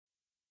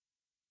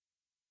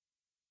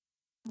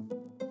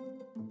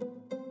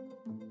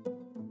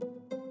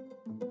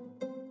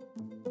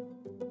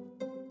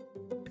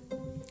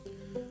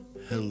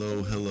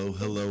Hello, hello,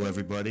 hello,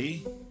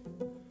 everybody.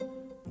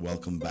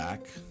 Welcome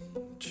back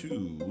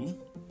to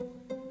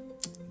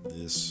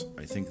this,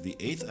 I think, the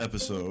 8th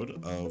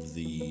episode of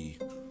the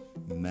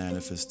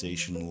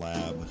Manifestation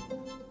Lab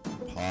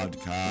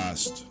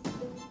podcast.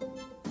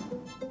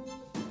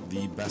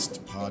 The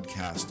best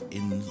podcast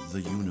in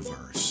the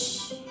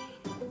universe.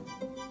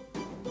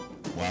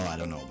 Well, I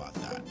don't know about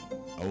that.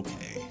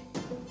 Okay.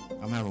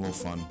 I'm having a little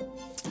fun.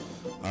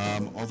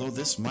 Although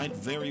this might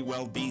very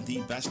well be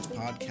the best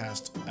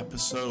podcast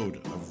episode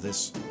of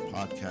this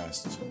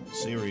podcast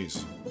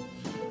series.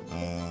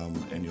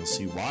 And you'll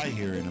see why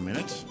here in a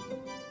minute.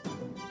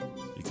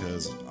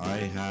 Because I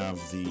have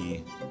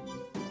the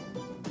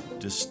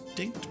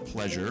distinct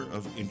pleasure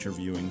of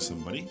interviewing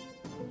somebody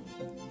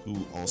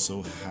who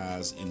also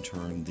has in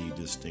turn the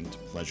distinct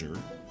pleasure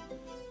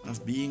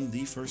of being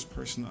the first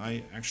person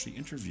I actually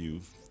interview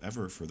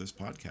ever for this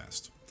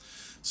podcast.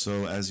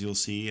 So as you'll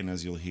see and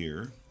as you'll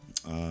hear,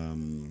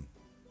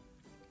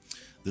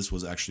 this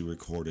was actually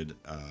recorded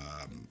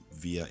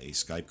via a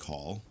Skype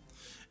call.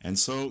 And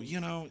so,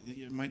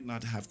 it might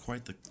not have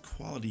quite the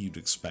quality you'd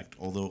expect,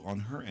 although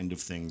on her end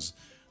of things,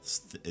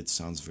 it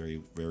sounds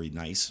very, very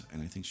nice.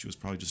 And I think she was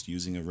probably just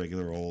using a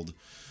regular old,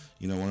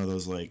 one of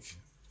those like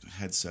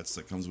headsets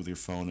that comes with your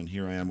phone. And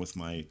here I am with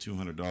my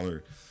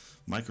 $200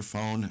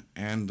 microphone,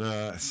 and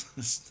it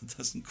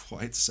doesn't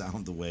quite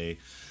sound the way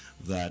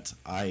that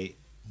I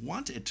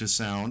want it to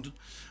sound.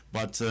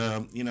 But,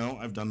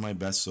 I've done my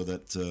best so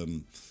that,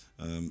 in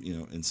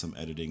some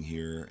editing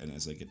here, and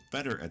as I get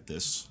better at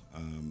this,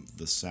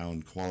 the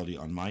sound quality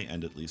on my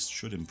end at least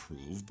should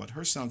improve. But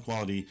her sound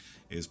quality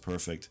is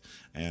perfect.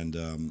 And,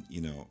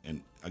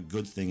 and a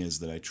good thing is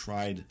that I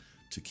tried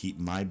to keep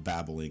my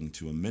babbling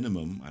to a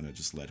minimum, and I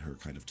just let her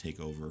kind of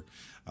take over,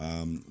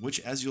 which,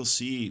 as you'll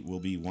see, will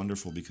be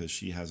wonderful because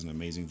she has an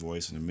amazing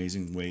voice, an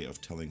amazing way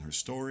of telling her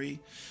story,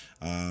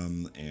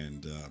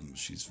 and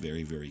she's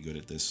very, very good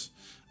at this.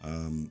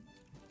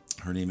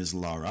 Her name is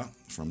Lara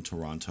from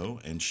Toronto,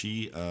 and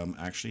she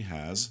actually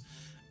has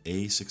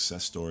a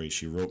success story.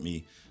 She wrote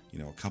me,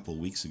 a couple of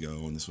weeks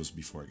ago, and this was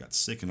before I got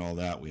sick and all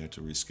that. We had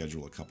to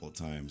reschedule a couple of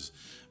times,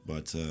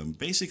 but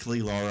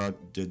basically Lara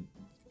did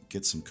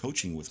get some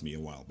coaching with me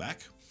a while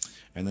back,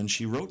 and then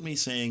she wrote me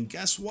saying,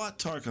 guess what,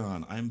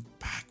 Tarkan, I'm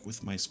back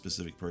with my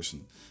specific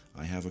person.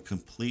 I have a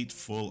complete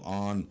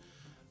full-on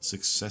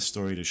success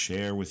story to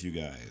share with you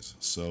guys.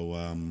 So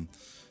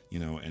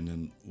and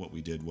then what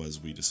we did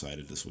was we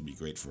decided this would be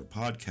great for a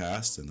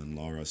podcast, and then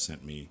Lara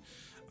sent me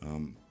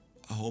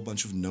a whole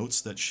bunch of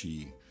notes that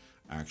she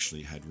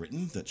actually had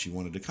written that she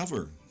wanted to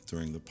cover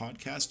during the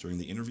podcast, during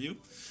the interview.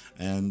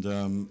 And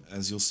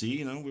as you'll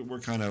see,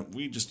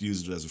 we just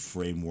used it as a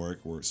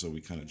framework, so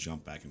we kind of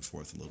jump back and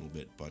forth a little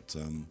bit. But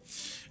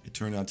it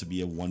turned out to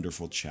be a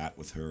wonderful chat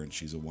with her, and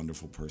she's a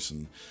wonderful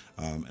person,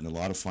 and a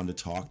lot of fun to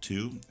talk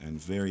to,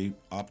 and very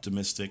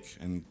optimistic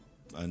and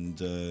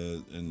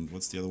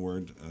what's the other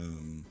word?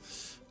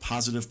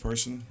 Positive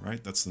person,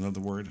 right? That's another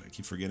word I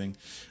keep forgetting.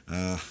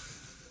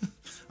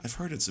 I've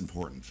heard it's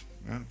important,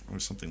 or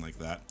something like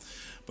that.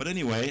 But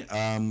anyway,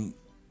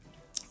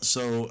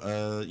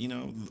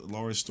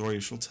 Laura's story,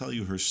 she'll tell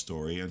you her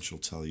story, and she'll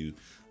tell you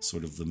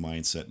sort of the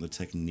mindset and the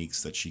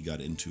techniques that she got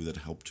into that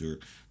helped her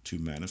to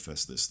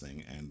manifest this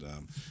thing. And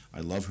I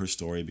love her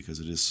story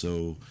because it is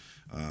so,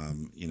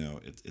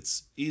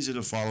 it's easy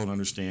to follow and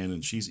understand,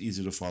 and she's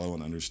easy to follow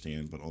and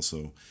understand, but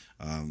also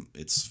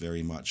it's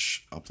very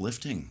much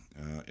uplifting.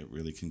 It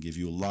really can give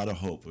you a lot of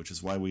hope, which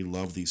is why we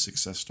love these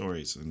success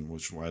stories, and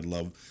which is why I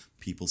love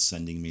people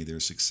sending me their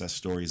success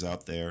stories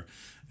out there.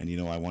 And,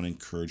 I want to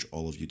encourage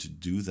all of you to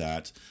do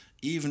that.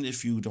 Even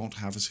if you don't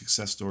have a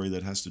success story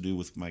that has to do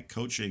with my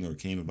coaching or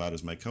came about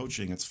as my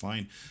coaching, it's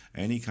fine.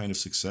 Any kind of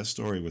success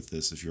story with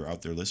this, if you're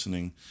out there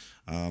listening,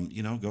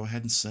 go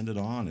ahead and send it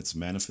on. It's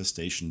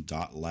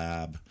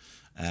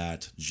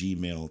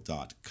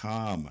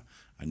manifestation.lab@gmail.com.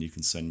 And you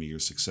can send me your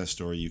success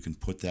story. You can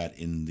put that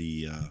in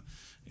the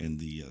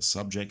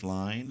subject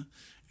line,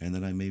 and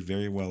then I may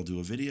very well do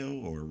a video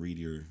or read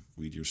your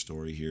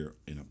story here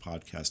in a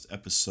podcast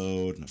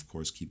episode. And of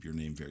course, keep your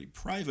name very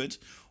private.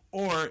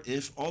 Or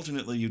if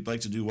alternately you'd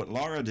like to do what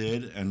Lara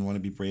did and want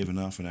to be brave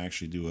enough and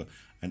actually do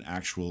an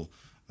actual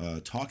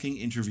talking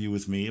interview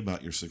with me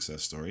about your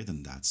success story,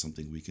 then that's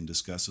something we can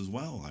discuss as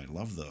well. I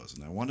love those.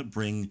 And I want to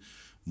bring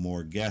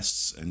more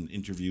guests and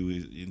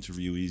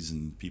interviewees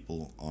and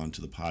people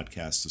onto the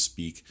podcast to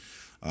speak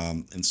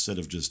instead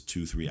of just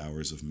 2-3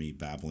 hours of me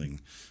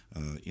babbling,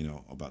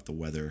 about the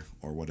weather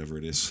or whatever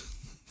it is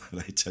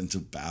that I tend to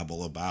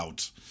babble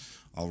about.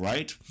 All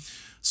right?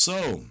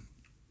 So,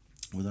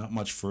 without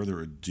much further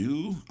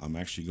ado, I'm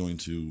actually going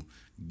to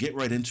get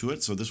right into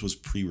it. So this was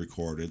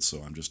pre-recorded,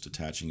 so I'm just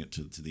attaching it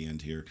to the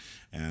end here.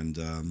 And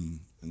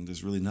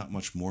there's really not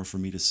much more for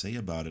me to say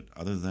about it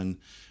other than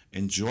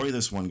enjoy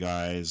this one,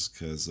 guys,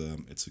 because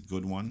it's a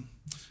good one.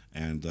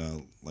 And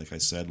like I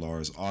said,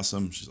 Laura's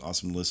awesome. She's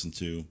awesome to listen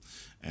to.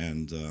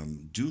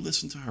 And do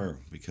listen to her,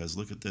 because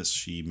look at this.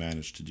 She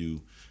managed to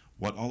do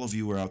what all of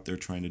you are out there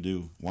trying to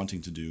do,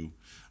 wanting to do.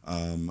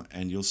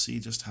 And you'll see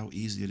just how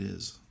easy it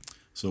is.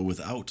 So,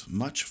 without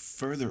much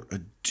further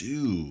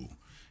ado,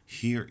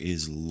 here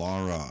is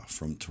Lara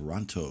from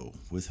Toronto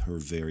with her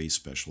very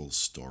special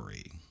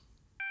story.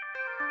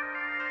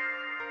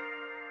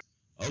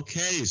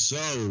 Okay, so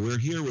we're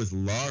here with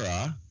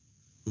Lara,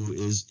 who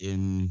is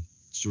in.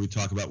 Should we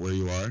talk about where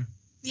you are?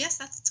 Yes,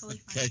 that's totally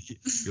fine. Okay,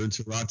 you're in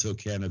Toronto,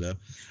 Canada.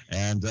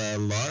 And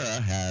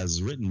Lara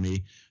has written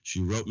me.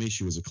 She wrote me,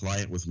 she was a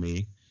client with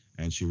me,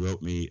 and she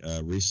wrote me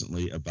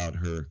recently about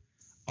her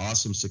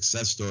awesome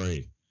success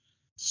story.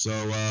 So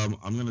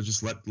I'm going to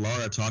just let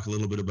Lara talk a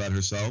little bit about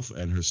herself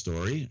and her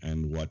story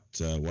and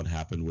what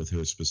happened with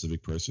her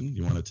specific person.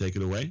 You want to take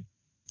it away?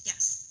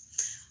 Yes.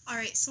 All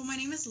right. So my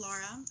name is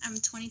Laura. I'm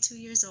 22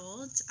 years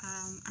old.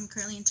 I'm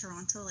currently in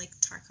Toronto, like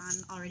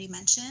Tarkan already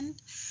mentioned.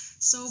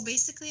 So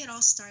basically, it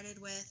all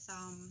started with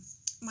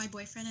my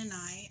boyfriend and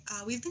I.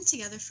 We've been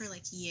together for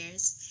like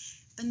years.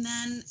 And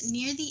then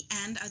near the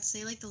end, I'd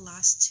say like the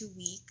last 2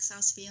 weeks, I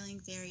was feeling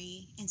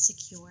very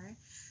insecure.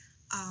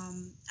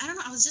 I don't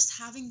know. I was just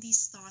having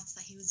these thoughts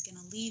that he was going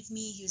to leave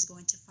me. He was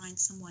going to find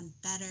someone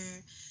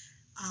better.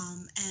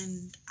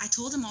 And I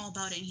told him all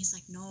about it, and he's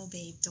like, "No,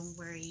 babe, don't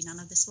worry. None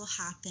of this will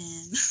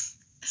happen."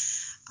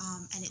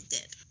 And it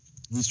did.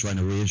 He's trying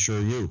to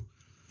reassure you.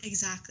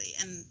 Exactly.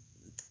 And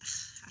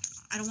I don't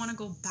know. I don't want to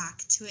go back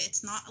to it.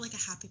 It's not like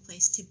a happy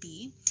place to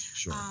be.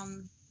 Sure.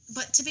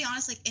 But to be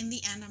honest, like in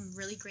the end, I'm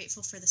really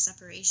grateful for the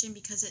separation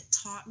because it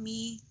taught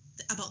me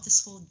about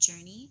this whole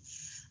journey,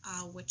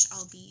 which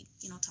I'll be,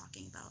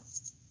 talking about.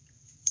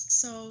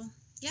 So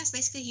yes,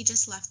 basically he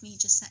just left me. He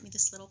just sent me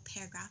this little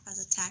paragraph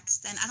as a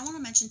text, and I don't want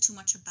to mention too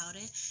much about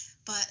it,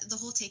 but the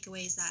whole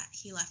takeaway is that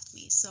he left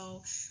me.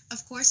 So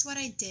of course, what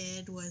I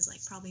did was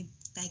like probably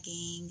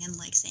begging and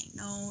like saying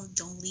no,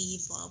 don't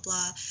leave, blah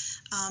blah.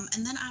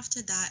 And then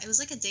after that, it was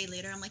like a day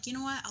later. I'm like, you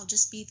know what? I'll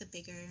just be the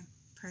bigger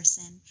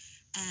person.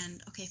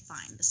 And okay,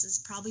 fine. This is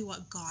probably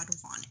what God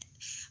wanted.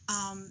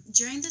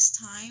 During this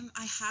time,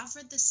 I have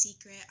read The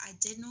Secret. I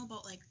did know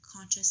about like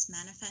conscious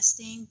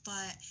manifesting,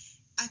 but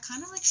I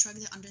kind of like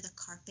shrugged it under the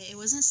carpet. It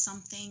wasn't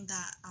something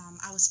that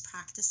I was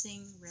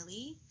practicing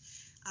really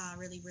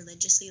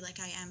religiously like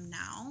I am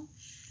now.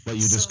 But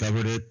you So,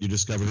 discovered it. You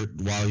discovered it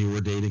while you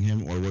were dating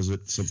him, or was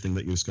it something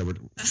that you discovered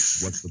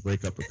once the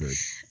breakup occurred?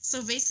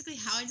 so basically,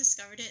 how I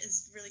discovered it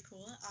is really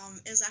cool.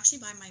 It was actually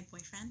by my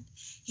boyfriend.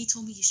 He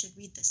told me you should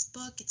read this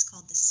book. It's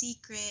called The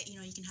Secret.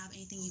 You can have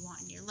anything you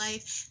want in your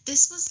life.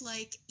 This was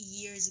like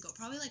years ago,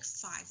 probably like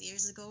 5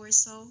 years ago or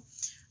so.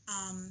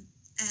 Um,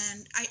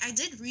 and I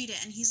did read it,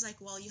 and he's like,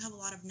 well, you have a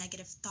lot of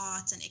negative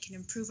thoughts and it can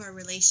improve our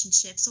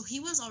relationship. So he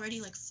was already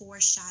like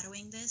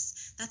foreshadowing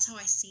this. That's how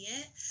I see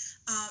it.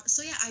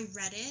 So yeah, I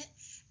read it,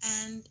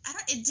 and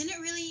it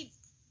didn't really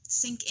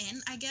sink in,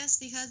 I guess,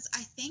 because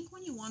I think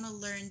when you want to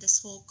learn this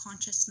whole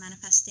conscious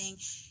manifesting,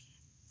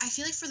 I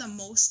feel like for the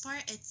most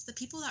part, it's the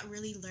people that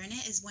really learn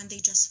it is when they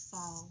just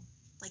fall.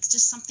 Like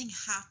just something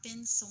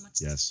happens so much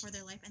Yes. for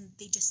their life and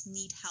they just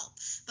need help.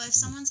 But if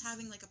someone's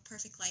having like a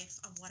perfect life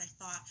of what I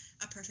thought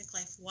a perfect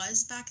life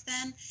was back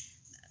then,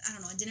 I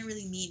don't know, it didn't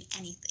really mean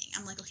anything.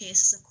 I'm like, okay,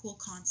 this is a cool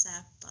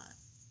concept, but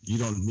You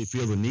don't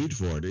feel the need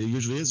for it. It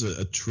usually is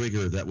a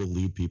trigger that will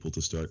lead people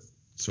to start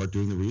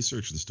doing the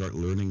research and start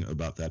learning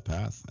about that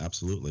path.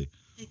 Absolutely.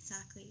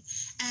 exactly.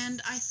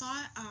 And I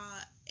thought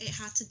it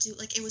had to do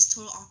like it was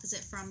total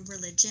opposite from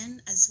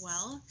religion as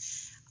well.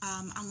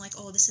 I'm like,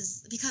 oh, this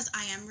is because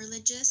I am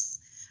religious.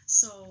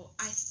 So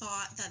I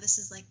thought that this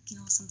is like,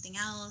 something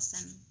else.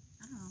 And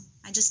I don't know.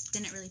 I just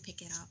didn't really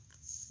pick it up,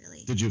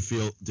 really. Did you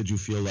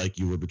feel like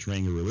you were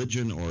betraying your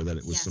religion, or that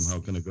it was Yes, somehow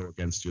going to go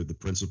against the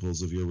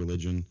principles of your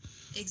religion?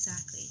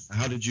 exactly.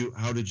 How did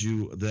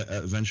you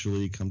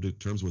eventually come to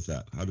terms with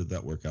that? How did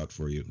that work out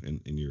for you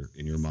in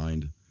your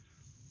mind?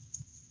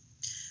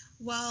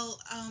 Well,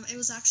 it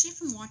was actually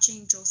from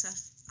watching Joseph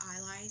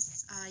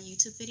Eli's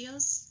YouTube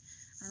videos.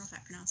 I don't know if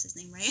I pronounced his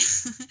name right,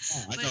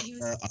 Oh, I but he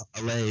was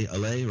know.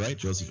 LA, right?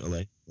 Joseph LA, LA.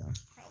 Yeah.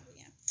 probably,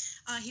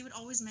 yeah. He would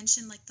always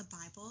mention like the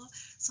Bible.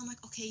 So I'm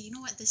like, okay, you know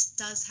what? This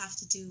does have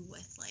to do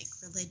with like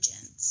religion.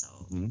 So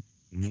hmm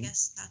I hmm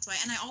guess that's why.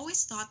 And I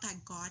always thought that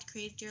God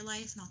created your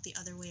life, not the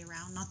other way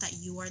around. Not that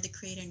you are the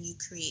creator and you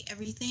create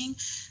everything.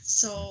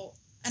 So,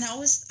 and I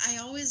always, I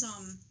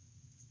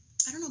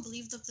don't know,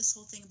 believed of this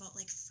whole thing about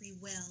like free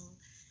will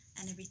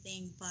and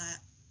everything. But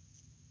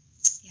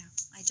yeah,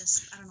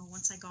 I don't know,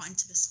 once I got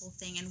into this whole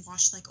thing and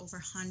watched like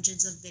over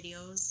hundreds of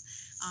videos,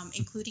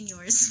 including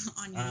yours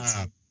on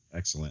Ah, YouTube,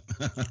 excellent.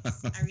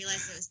 yes, I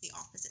realized it was the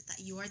opposite, that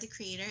you are the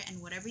creator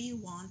and whatever you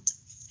want,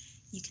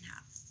 you can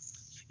have.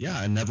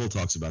 Yeah, and Neville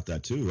talks about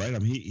that too, right? I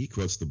mean, he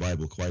quotes the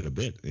Bible quite a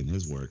bit in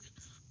his work.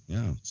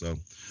 Yeah.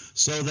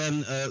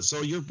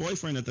 So your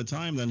boyfriend at the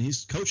time, then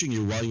he's coaching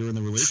you while you're in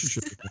the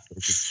relationship,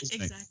 which is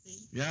interesting. Exactly.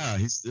 Yeah,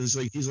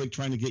 he's like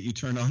trying to get you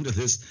turned on to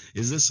this.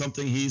 Is this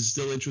something he's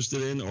still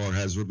interested in, or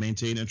has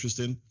maintained interest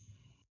in?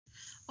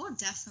 Oh,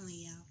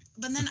 definitely, yeah.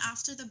 But then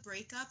after the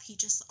breakup, he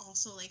just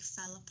also like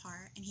fell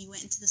apart and he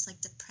went into this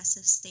like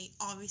depressive state,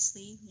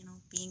 obviously,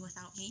 being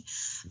without me.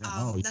 Yeah.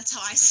 Oh, That's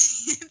how I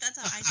see it. That's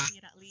how I see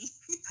it at least.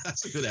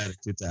 that's a good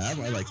attitude to So have.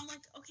 I now like. I'm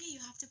like, okay, you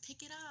have to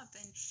pick it up,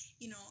 and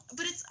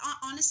but it's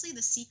honestly,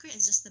 The Secret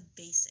is just the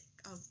basic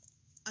of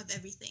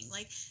everything.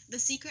 Like, The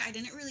Secret, I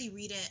didn't really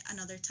read it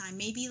another time.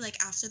 Maybe like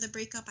after the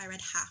breakup, I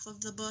read half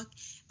of the book,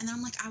 and then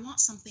I'm like, I want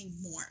something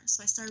more.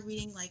 So I started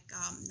reading like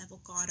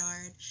Neville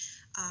Goddard.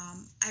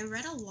 I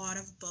read a lot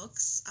of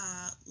books.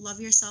 Love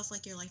Yourself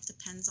Like Your Life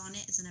Depends on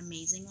It is an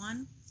amazing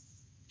one.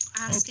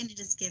 Ask and It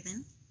Is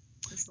Given.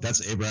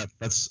 That's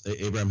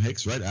Abraham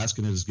Hicks, right? Ask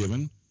and It Is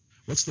Given.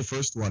 What's the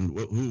first one?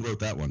 Who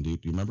wrote that one? Do you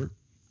remember?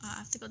 I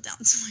have to go down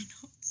to my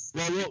notes.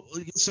 Well,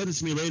 you'll send it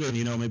to me later,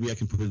 and maybe I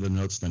can put it in the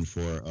notes then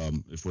for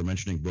if we're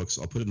mentioning books,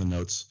 I'll put it in the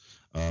notes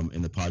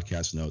in the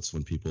podcast notes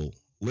when people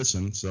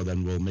listen. So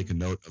then we'll make a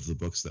note of the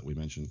books that we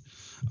mentioned,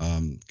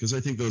 because I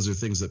think those are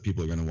things that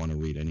people are going to want to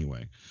read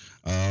anyway.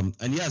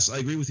 And yes, I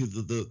agree with you.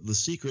 The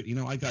Secret,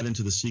 I got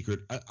into The Secret.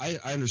 I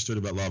understood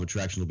about Law of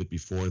Attraction a little bit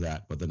before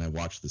that, but then I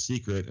watched The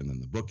Secret, and then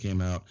the book came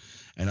out,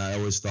 and I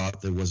always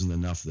thought there wasn't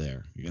enough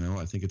there.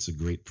 I think it's a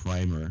great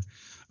primer.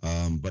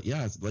 But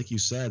yeah, like you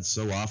said,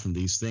 so often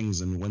these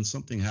things, and when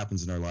something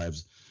happens in our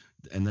lives,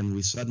 and then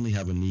we suddenly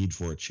have a need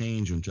for a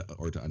change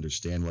or to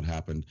understand what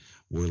happened,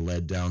 we're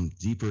led down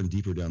deeper and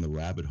deeper down the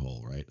rabbit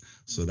hole, right?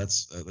 So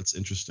that's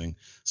interesting.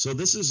 So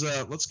this is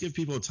let's give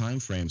people a time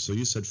frame. So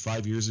you said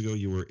 5 years ago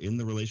you were in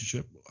the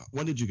relationship.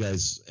 When did you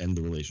guys end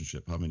the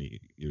relationship? How many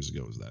years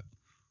ago was that?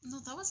 No,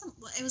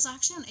 it was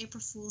actually on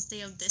April Fool's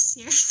Day of this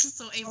year,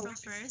 so April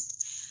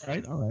 1st.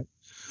 All right.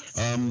 Yes,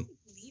 I didn't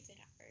believe it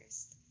at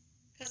first.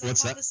 Because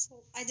What's that?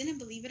 I didn't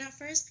believe it at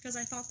first because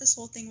I thought this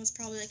whole thing was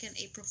probably like an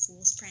April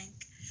Fool's prank.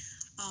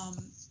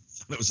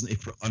 That was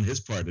on his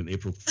part, an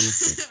April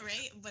Fool's prank.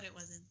 Right? But it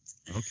wasn't.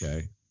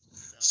 Okay.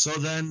 So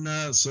then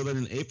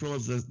in April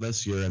of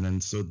this year, and then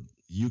so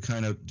you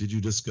did you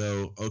just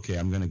go, okay,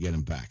 I'm going to get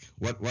him back?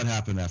 What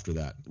happened after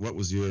that? What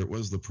was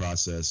the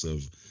process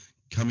of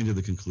coming to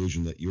the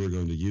conclusion that you were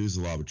going to use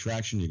the law of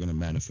attraction? You're going to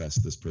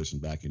manifest this person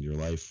back into your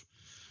life.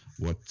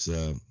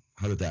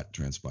 How did that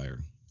transpire?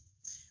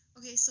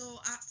 Okay, so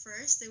at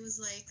first it was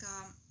like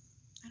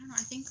I don't know.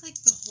 I think like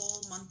the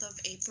whole month of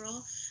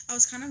April, I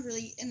was kind of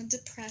really in a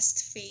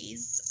depressed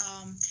phase.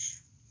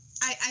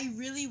 I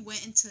really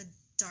went into a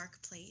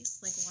dark place.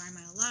 Like, why am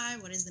I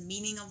alive? What is the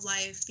meaning of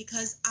life?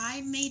 Because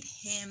I made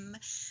him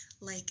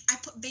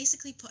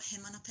basically put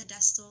him on a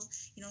pedestal,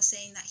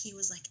 saying that he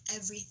was like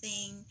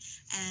everything,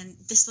 and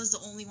this was the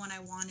only one I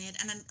wanted.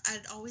 And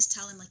I'd always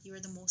tell him like, you are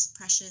the most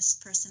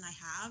precious person I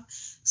have.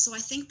 So I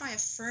think by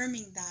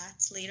affirming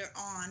that later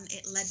on,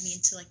 it led me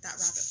into like that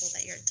rabbit hole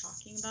that you're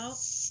talking about.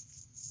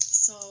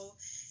 So,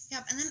 yeah,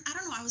 and then I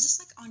don't know, I was just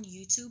like on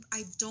YouTube.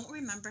 I don't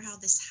remember how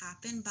this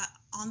happened, but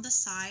on the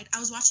side, I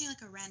was watching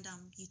like a random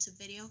YouTube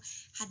video,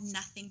 had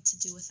nothing to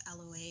do with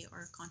LOA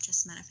or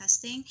conscious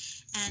manifesting,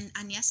 and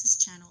Agnes's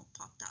channel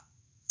popped up.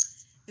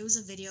 It was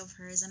a video of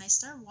hers, and I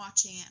started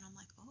watching it, and I'm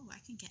like, oh, I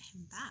can get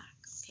him back.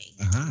 Okay,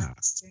 let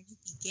this journey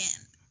begin.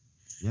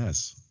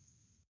 Yes.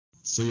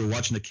 So you're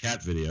watching a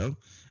cat video,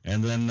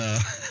 and then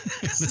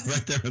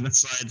right there on the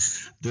side,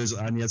 there's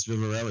Agnes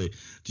Vivarelli.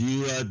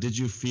 Did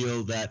you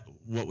feel that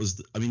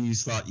you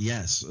thought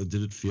yes?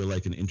 Did it feel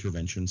like an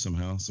intervention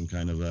somehow, some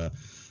kind of a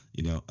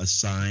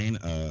sign,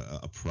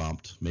 a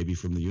prompt, maybe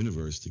from the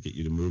universe to get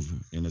you to move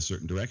in a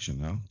certain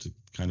direction, no? To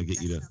kind of get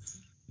Definitely.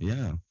 you to,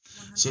 yeah.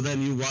 100%. So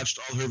then you watched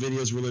all her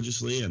videos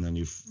religiously, and then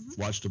you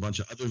watched a bunch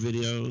of other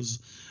videos,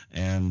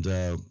 and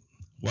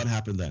what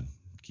happened then?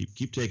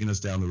 Keep taking us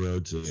down the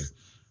road to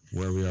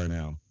where we are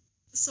now.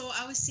 So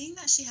I was seeing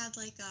that she had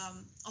like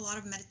a lot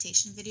of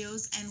meditation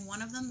videos, and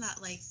one of them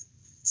that like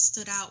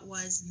stood out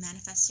was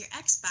manifest your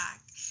ex back.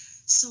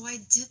 So I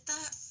did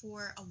that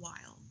for a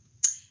while,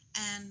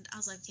 and I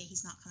was like, okay,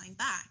 he's not coming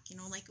back.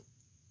 Like,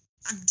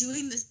 I'm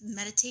doing this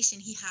meditation,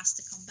 he has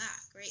to come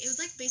back, right? It was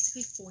like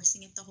basically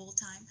forcing it the whole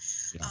time.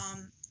 Yeah.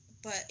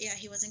 But yeah,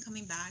 he wasn't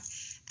coming back.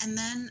 And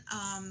then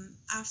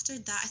after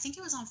that, I think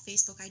it was on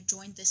Facebook, I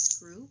joined this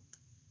group.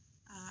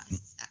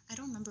 I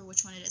don't remember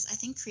which one it is. I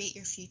think Create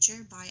Your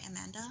Future by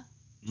Amanda.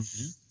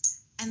 Mm-hmm.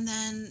 And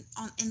then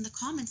in the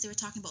comments, they were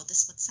talking about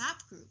this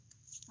WhatsApp group.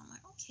 I'm like,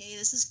 okay,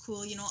 this is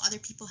cool. Other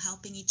people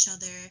helping each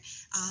other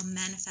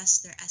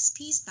manifest their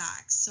SPs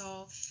back.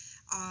 So,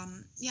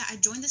 yeah, I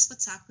joined this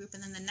WhatsApp group.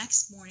 And then the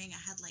next morning,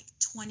 I had like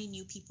 20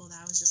 new people that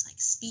I was just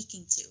like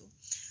speaking to.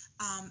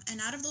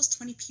 And out of those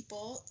 20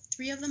 people,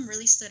 3 of them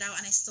really stood out,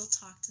 and I still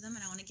talk to them,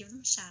 and I want to give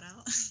them a shout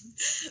out.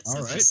 So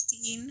all right.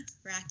 Christine,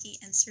 Raki,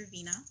 and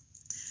Servina.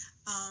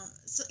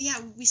 So yeah,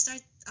 we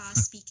started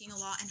speaking a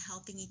lot and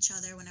helping each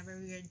other whenever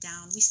we were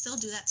down. We still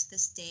do that to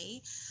this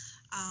day.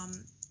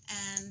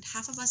 And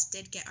half of us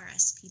did get our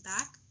SP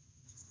back.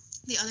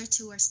 The other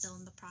 2 are still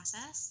in the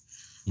process.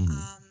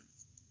 Mm-hmm.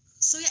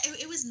 So yeah,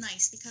 it was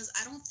nice because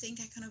I don't think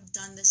I could have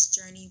done this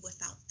journey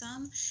without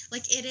them.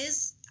 Like, it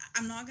is,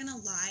 I'm not going to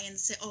lie and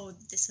say, oh,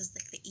 this was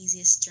like the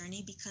easiest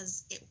journey,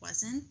 because it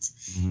wasn't.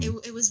 Mm-hmm.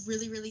 It was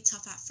really, really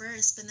tough at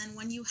first. But then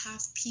when you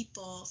have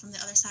people from the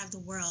other side of the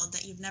world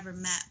that you've never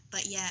met,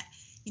 but yet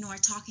are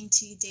talking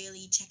to you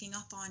daily, checking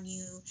up on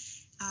you,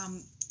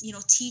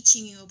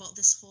 teaching you about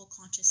this whole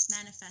conscious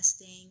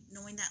manifesting,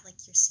 knowing that like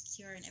you're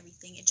secure and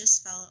everything. It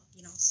just felt,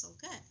 so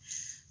good.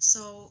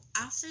 So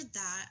after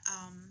that,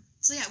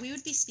 we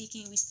would be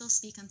speaking. We still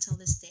speak until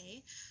this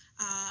day.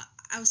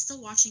 I was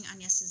still watching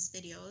Agnes's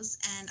videos,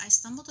 and I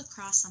stumbled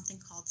across something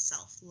called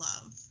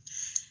self-love.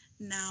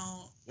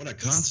 Now, what a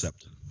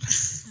concept!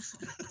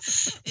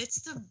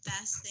 It's the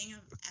best thing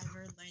I've ever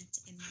learned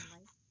in my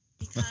life,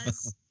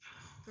 because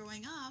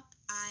growing up,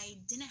 I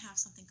didn't have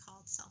something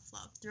called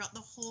self-love. Throughout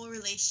the whole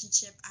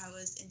relationship, I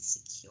was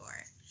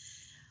insecure.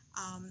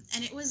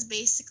 And it was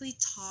basically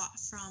taught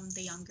from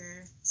the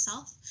younger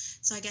self.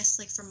 So I guess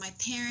like from my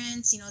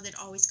parents, they'd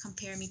always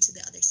compare me to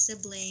the other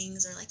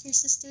siblings, or like your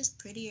sister's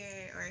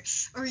prettier,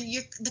 or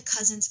the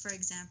cousins, for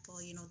example.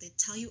 They'd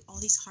tell you all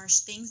these harsh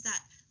things that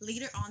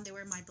later on they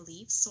were my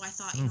beliefs. So I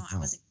thought, I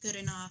wasn't good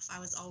enough. I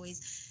was always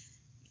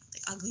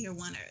the uglier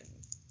one, or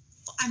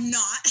I'm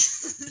not.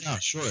 Yeah,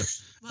 sure.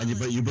 But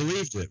But you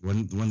believed it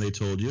when they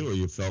told you, or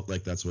you felt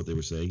like that's what they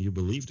were saying. You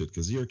believed it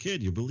because you're a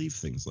kid. You believe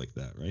things like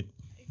that, right?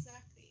 Exactly.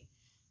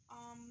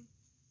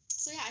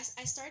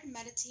 I started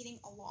meditating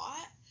a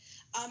lot.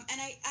 And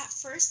at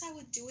first I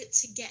would do it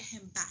to get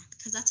him back,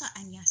 because that's what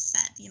Anya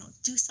said,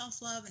 do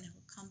self-love and it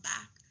will come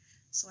back.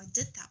 So I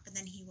did that, but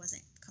then he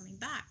wasn't coming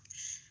back.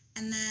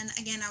 And then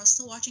again, I was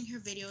still watching her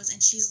videos,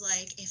 and she's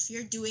like, if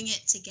you're doing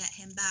it to get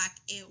him back,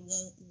 it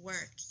won't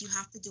work. You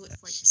have to do it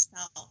for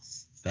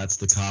yourself. That's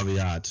the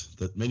caveat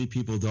that many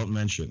people don't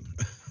mention.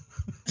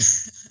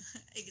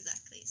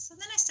 Exactly. So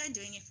then I started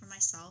doing it for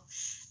myself.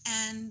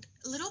 And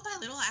little by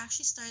little, I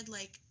actually started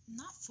like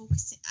not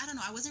focusing. I don't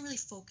know. I wasn't really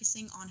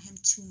focusing on him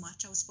too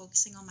much. I was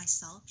focusing on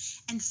myself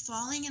and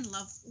falling in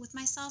love with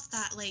myself,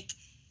 that like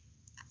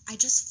I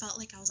just felt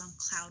like I was on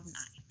cloud 9.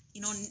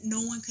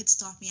 No one could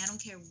stop me. I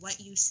don't care what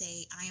you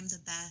say. I am the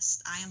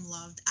best. I am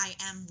loved. I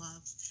am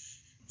loved.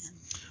 And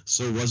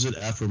So was it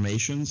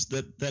affirmations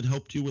that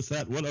helped you with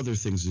that? What other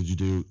things did you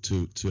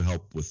do to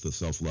help with the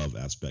self-love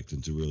aspect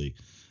and to really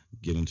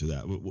get into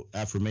that?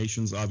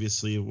 Affirmations,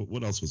 obviously.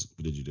 What else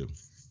did you do?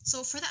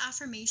 so for the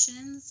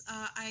affirmations,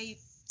 I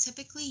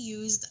typically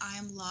used I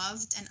am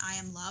loved and I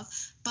am love.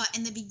 But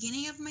in the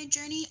beginning of my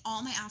journey,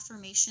 all my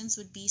affirmations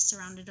would be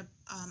surrounded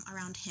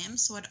around him.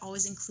 So I'd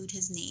always include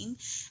his name.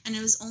 And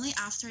it was only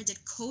after I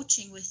did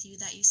coaching with you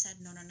that you said,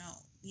 no,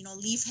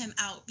 leave him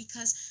out.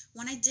 Because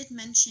when I did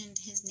mention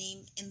his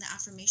name in the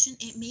affirmation,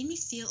 it made me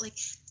feel like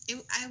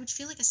I would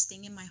feel like a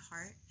sting in my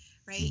heart,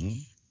 right? Mm-hmm.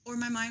 Or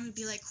my mind would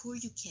be like, who are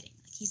you kidding?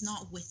 Like, he's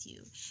not with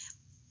you.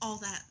 All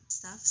that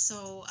stuff.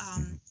 So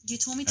you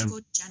told me to go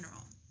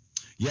general.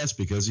 Yes,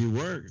 because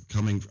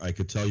I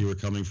could tell you were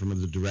coming from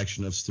the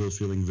direction of still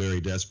feeling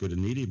very desperate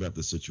and needy about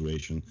the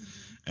situation.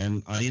 Mm-hmm.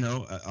 And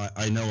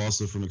I know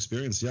also from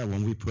experience,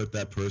 when we put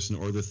that person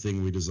or the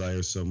thing we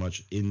desire so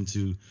much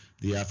into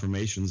the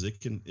affirmations, it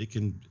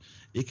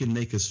can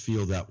make us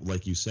feel that,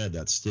 like you said,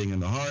 that sting in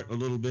the heart a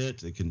little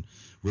bit. It can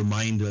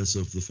remind us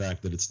of the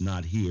fact that it's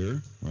not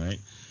here, right?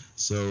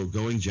 So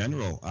going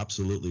general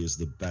absolutely is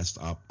the best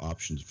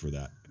option for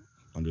that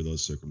under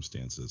those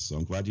circumstances. So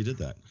I'm glad you did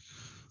that.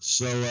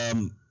 So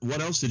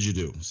what else did you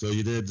do? So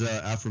you did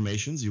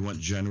affirmations. You went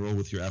general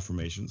with your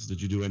affirmations.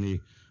 Did you do any,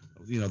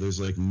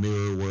 there's like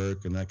mirror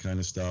work and that kind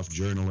of stuff,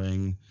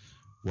 journaling.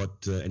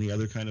 Any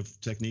other kind of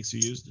techniques you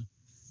used?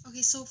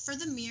 Okay, so for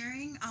the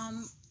mirroring,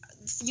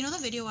 the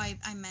video I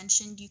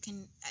mentioned,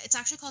 it's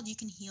actually called You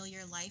Can Heal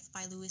Your Life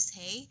by Louise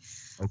Hay.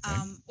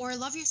 Okay. Or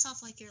Love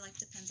Yourself Like Your Life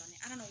Depends on It.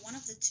 I don't know, one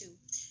of the two.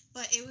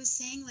 But it was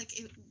saying like,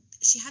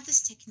 she had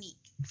this technique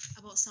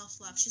about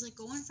self-love. She's like,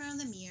 go in front of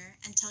the mirror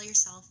and tell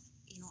yourself,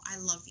 I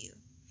love you.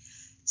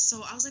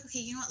 So I was like, okay,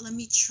 you know what? Let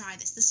me try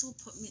this. This will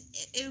put me.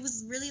 It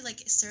was really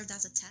like it served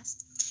as a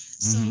test.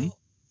 Mm-hmm. So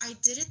I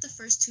did it the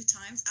first 2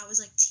 times. I was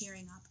like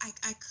tearing up.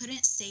 I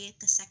couldn't say it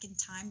the second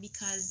time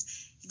because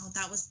it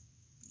was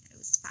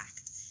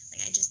fact.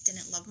 Like I just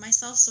didn't love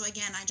myself. So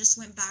again, I just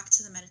went back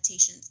to the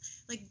meditations,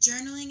 like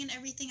journaling and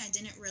everything. I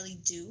didn't really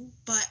do,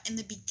 but in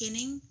the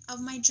beginning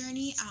of my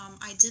journey,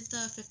 I did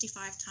the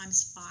 55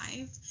 times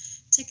 5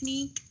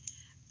 technique,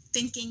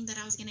 thinking that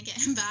I was going to get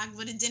him back,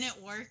 but it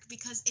didn't work,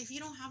 because if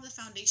you don't have the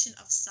foundation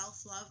of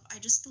self-love, I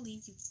just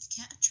believe you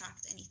can't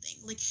attract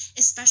anything. Like,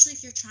 especially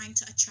if you're trying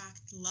to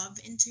attract love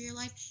into your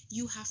life,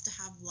 you have to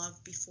have love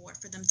before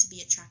for them to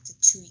be attracted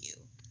to you.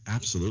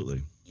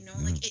 Absolutely.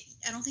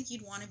 I don't think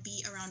you'd want to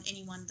be around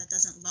anyone that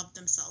doesn't love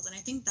themselves. And I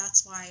think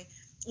that's why,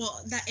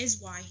 that is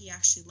why he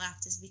actually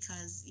left, is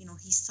because,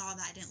 he saw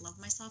that I didn't love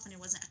myself and it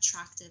wasn't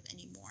attractive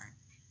anymore.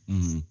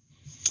 Mm-hmm.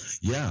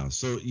 Yeah,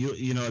 so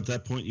at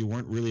that point you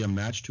weren't really a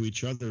match to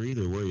each other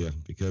either, were you?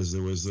 Because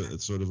there was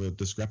sort of a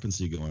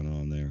discrepancy going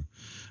on there.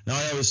 Now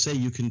I always say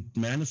you can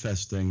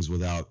manifest things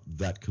without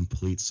that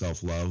complete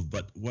self-love,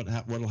 but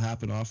what'll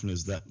happen often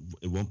is that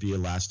it won't be a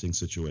lasting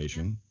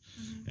situation,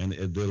 and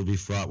it'll be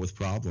fraught with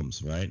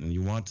problems, right? And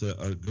you want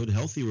a good,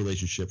 healthy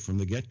relationship from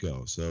the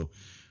get-go. So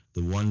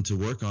the one to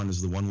work on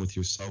is the one with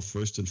yourself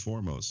first and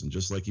foremost. And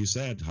just like you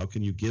said, how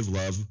can you give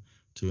love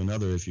to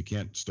another if you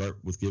can't start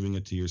with giving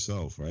it to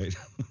yourself, right?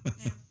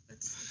 Yeah,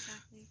 that's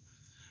exactly.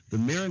 The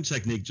mirroring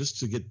technique, just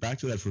to get back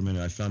to that for a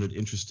minute, I found it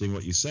interesting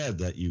what you said,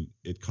 that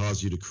it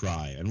caused you to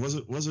cry. And was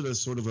it a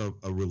sort of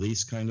a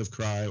release kind of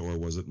cry, or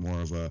was it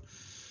more of a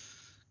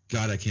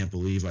God, I can't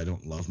believe I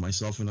don't love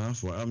myself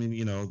enough? Or I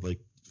mean, like,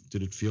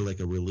 did it feel like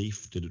a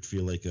relief? Did it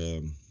feel like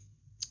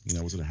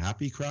was it a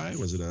happy cry?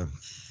 Was it a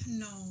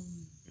No,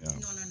 yeah?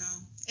 no.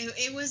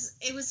 It was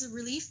a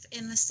relief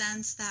in the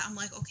sense that I'm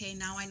like, okay,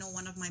 now I know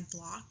one of my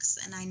blocks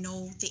and I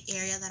know the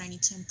area that I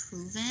need to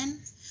improve in.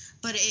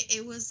 But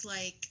it was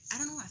like, I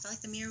don't know, I felt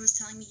like the mirror was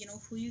telling me,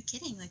 who you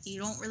kidding? Like, you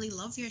don't really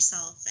love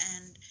yourself.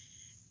 And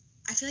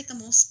I feel like the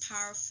most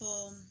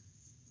powerful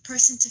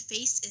person to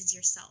face is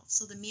yourself.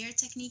 So the mirror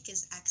technique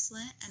is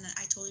excellent and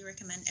I totally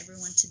recommend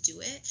everyone to do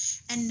it.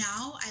 And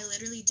now I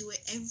literally do it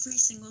every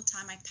single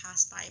time I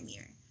pass by a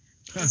mirror.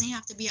 It doesn't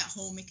have to be at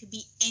home. It could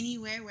be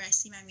anywhere where I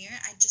see my mirror.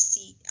 I just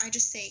say,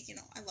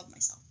 I love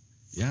myself.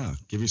 Yeah,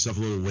 give yourself a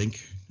little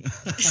wink.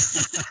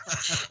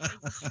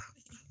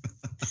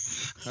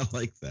 I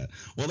like that.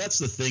 Well, that's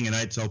the thing, and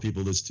I tell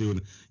people this too,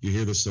 and you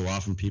hear this so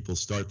often. People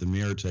start the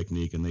mirror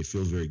technique, and they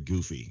feel very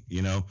goofy.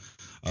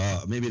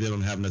 Maybe they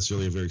don't have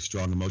necessarily a very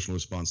strong emotional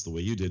response the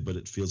way you did, but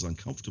it feels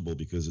uncomfortable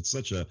because it's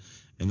such an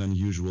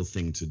unusual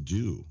thing to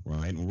do,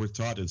 right? And we're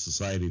taught in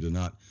society to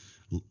not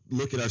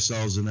look at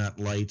ourselves in that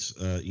light,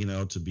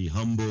 to be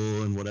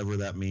humble and whatever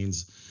that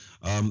means.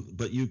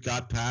 But you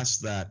got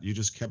past that. You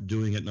just kept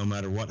doing it no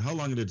matter what. How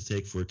long did it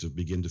take for it to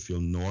begin to feel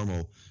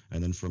normal,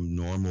 and then from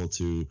normal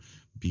to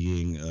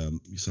being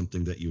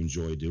something that you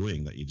enjoy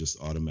doing, that you just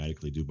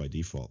automatically do by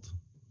default?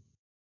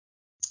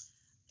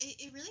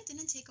 It really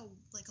didn't take a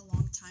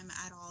long time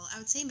at all. I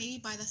would say maybe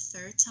by the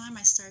third time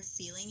I started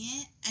feeling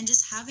it, and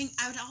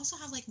I would also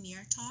have like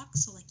mirror talk.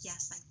 So like,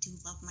 yes, I do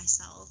love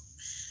myself.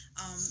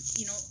 Um,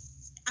 you know,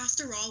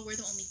 After all, we're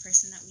the only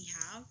person that we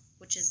have,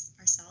 which is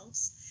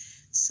ourselves.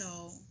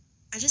 So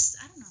I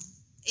don't know.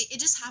 It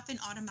just happened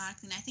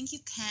automatically. And I think you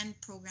can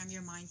program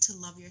your mind to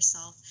love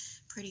yourself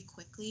pretty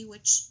quickly,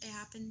 which it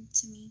happened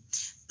to me.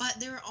 But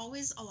there were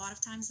always a lot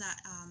of times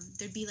that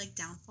there'd be like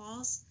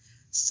downfalls.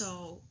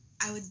 So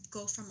I would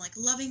go from like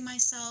loving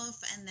myself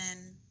and then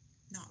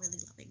not really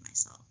loving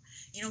myself.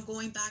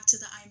 Going back to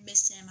the I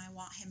miss him, I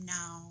want him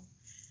now,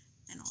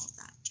 and all of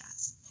that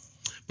jazz.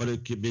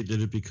 But did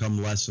it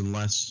become less and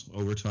less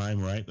over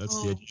time, right? That's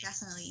Oh,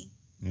 definitely.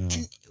 yeah.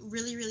 And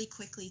really, really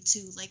quickly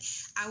too. Like,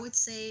 I would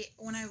say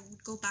when I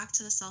would go back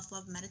to the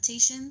self-love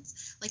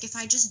meditations, like if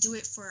I just do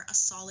it for a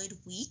solid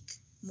week,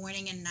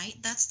 morning and night,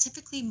 that's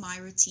typically my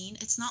routine.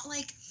 It's not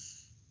like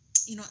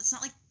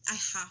I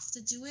have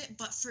to do it,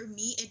 but for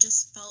me, it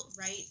just felt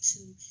right to,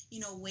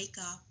 wake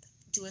up,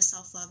 do a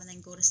self love, and then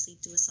go to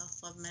sleep, do a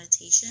self love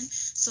meditation.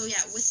 So,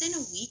 yeah, within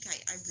a week,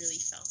 I really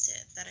felt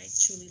it, that I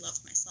truly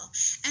loved myself.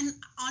 And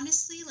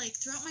honestly, like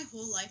throughout my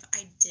whole life,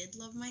 I did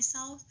love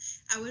myself.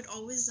 I would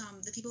always,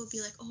 the people would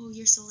be like, oh,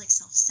 you're so like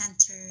self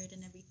centered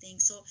and everything.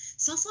 So,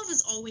 self love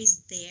is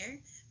always there,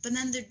 but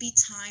then there'd be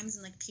times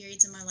and like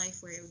periods in my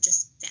life where it would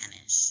just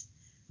vanish.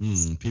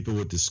 People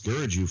would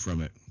discourage you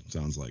from it,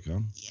 sounds like,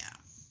 huh? Yeah.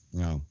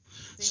 Yeah.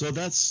 So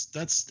that's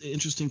the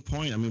interesting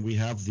point. I mean, we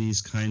have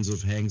these kinds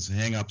of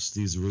hang-ups,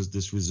 this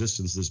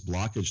resistance, this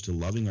blockage to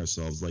loving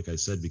ourselves, like I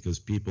said, because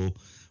people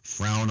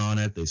frown on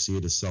it. They see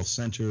it as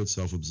self-centered,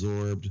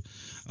 self-absorbed.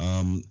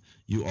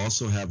 You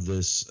also have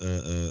this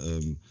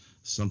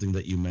something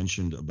that you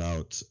mentioned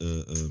about,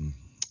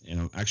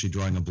 actually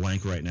drawing a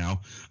blank right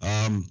now.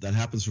 That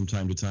happens from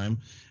time to time,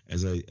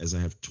 as I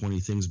have 20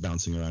 things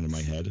bouncing around in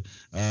my head.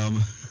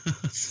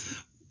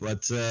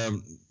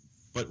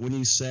 But when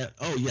you said,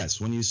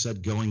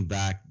 going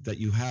back, that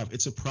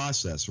it's a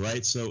process,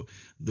 right? So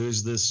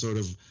there's this sort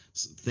of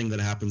thing that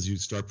happens. You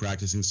start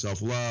practicing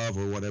self-love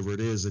or whatever it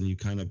is, and you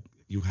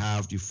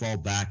fall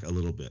back a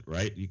little bit,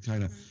 right? You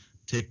kind of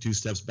take 2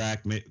 steps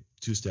back,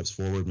 2 steps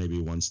forward, maybe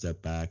 1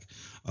 step back.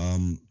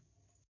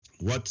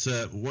 What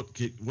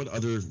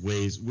other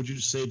ways would you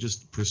say?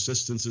 Just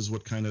persistence is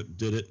what kind of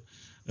did it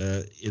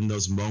in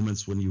those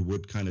moments when you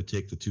would kind of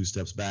take the 2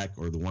 steps back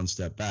or the 1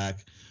 step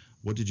back?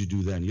 What did you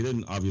do then? You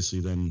didn't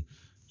obviously then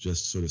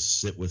just sort of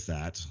sit with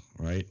that,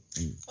 right?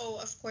 Oh,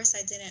 of course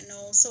I didn't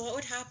know. So what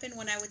would happen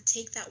when I would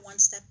take that 1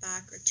 step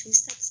back or 2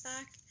 steps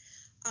back?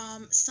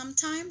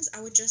 Sometimes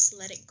I would just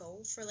let it go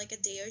for like a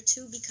day or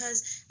two,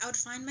 because I would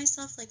find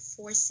myself like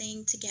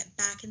forcing to get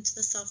back into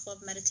the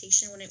self-love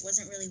meditation when it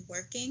wasn't really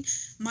working.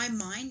 My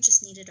mind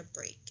just needed a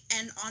break.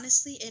 And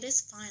honestly, it is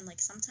fine.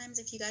 Like sometimes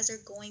if you guys are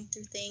going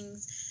through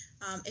things,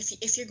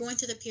 if you're going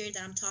through the period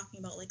that I'm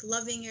talking about, like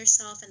loving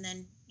yourself and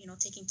then,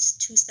 taking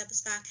 2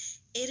 steps back,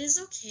 it is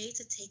okay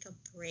to take a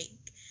break.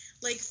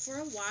 Like for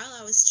a while,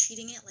 I was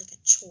treating it like a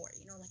chore,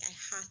 like I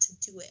had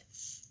to do it.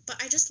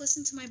 But I just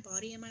listened to my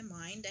body and my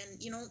mind.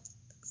 And,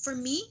 for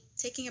me,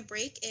 taking a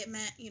break, it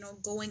meant,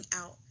 going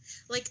out.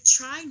 Like,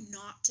 try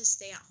not to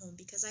stay at home,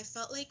 because I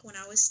felt like when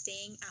I was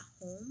staying at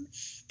home,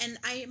 and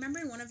I remember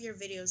in one of your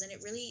videos, and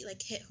it really,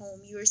 like, hit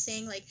home. You were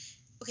saying, like,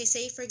 okay,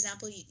 say, for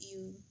example,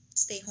 you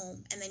stay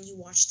home and then you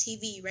watch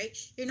TV, right?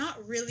 You're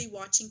not really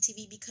watching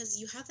TV because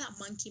you have that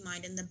monkey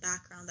mind in the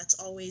background that's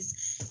always,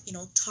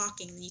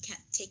 talking. You can't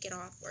take it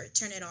off or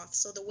turn it off.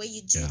 So the way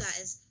you do Yeah. that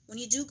is when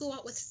you do go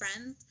out with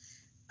friends,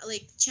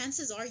 like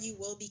chances are you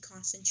will be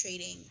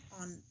concentrating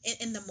on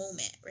in the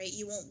moment, right?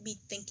 You won't be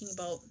thinking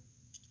about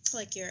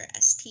like your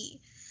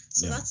SP.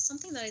 So Yeah. that's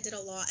something that I did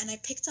a lot, and I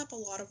picked up a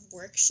lot of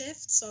work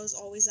shifts, so I was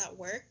always at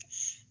work,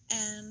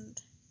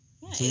 and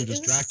yeah, So you're it was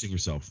distracting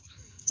yourself.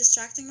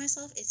 distracting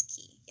myself is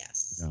key.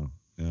 Yes. Yeah,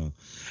 yeah.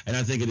 And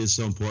I think it is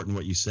so important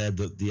what you said,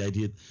 that the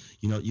idea,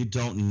 you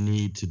don't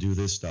need to do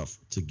this stuff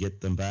to get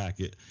them back.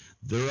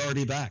 They're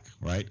already back,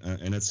 right?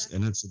 And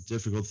it's a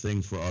difficult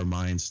thing for our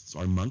minds,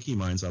 our monkey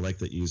minds. I like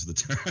that you use the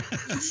term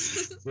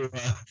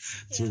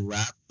to Yeah.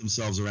 wrap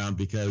themselves around,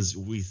 because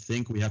we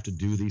think we have to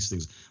do these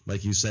things.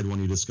 Like you said,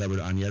 when you discovered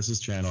Agnes's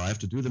channel, I have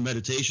to do the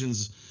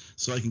meditations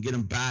so I can get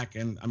him back,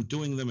 and I'm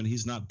doing them and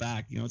he's not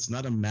back. It's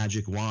not a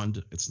magic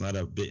wand. It's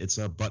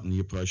a button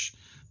you push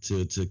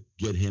to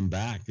get him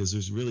back, because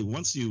there's really,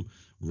 once you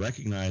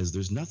recognize,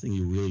 there's nothing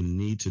you really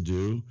need to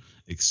do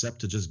except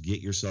to just get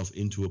yourself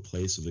into a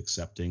place of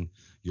accepting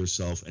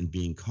yourself and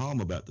being calm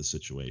about the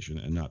situation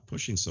and not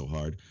pushing so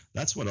hard.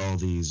 That's what all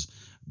these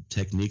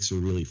techniques are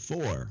really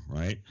for,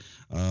 right?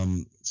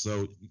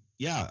 So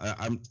yeah,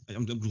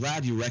 I'm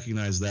glad you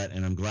recognize that,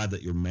 and I'm glad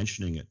that you're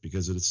mentioning it,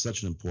 because it is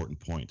such an important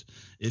point.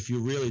 If you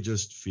really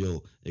just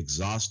feel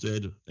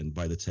exhausted and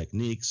by the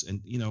techniques,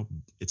 and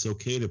it's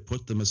okay to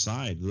put them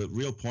aside. The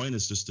real point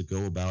is just to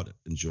go about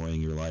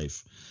enjoying your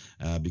life,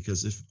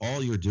 because if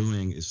all you're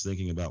doing is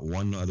thinking about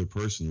one other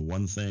person,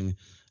 one thing,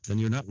 then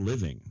you're not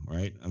living,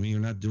 right? I mean, you're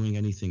not doing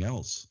anything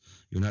else.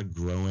 You're not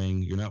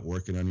growing. You're not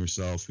working on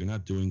yourself. You're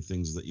not doing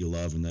things that you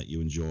love and that you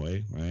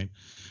enjoy, right?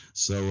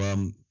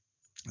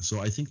 So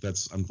I think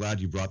I'm glad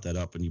you brought that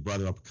up, and you brought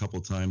it up a couple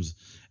of times,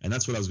 and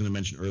that's what I was going to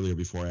mention earlier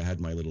before I had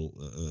my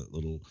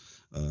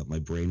my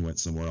brain went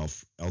somewhere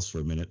else for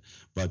a minute.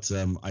 But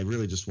I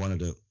really just wanted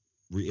to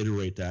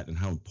reiterate that and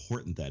how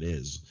important that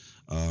is,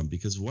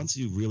 because once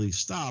you really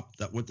stop,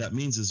 what that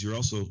means is you're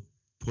also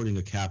putting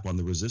a cap on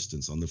the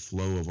resistance, on the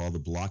flow of all the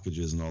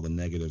blockages and all the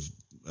negative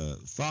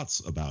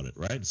thoughts about it,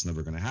 right? It's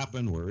never going to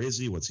happen. Where is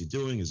he? What's he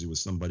doing? Is he with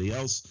somebody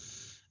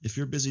else? If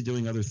you're busy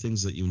doing other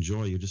things that you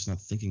enjoy, you're just not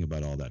thinking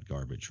about all that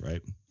garbage,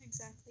 right?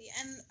 Exactly.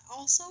 And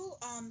also,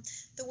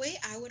 the way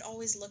I would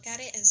always look at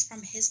it is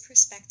from his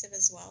perspective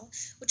as well,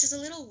 which is a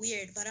little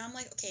weird, but I'm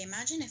like, okay,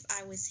 imagine if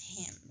I was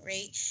him,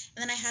 right?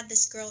 And then I had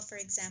this girl, for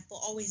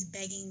example, always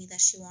begging me that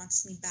she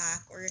wants me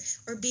back,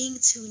 or being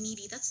too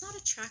needy. That's not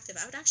attractive.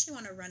 I would actually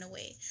want to run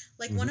away.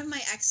 Like one of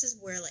my exes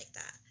were like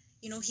that.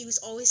 He was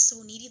always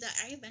so needy that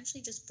I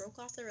eventually just broke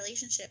off the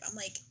relationship. I'm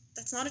like,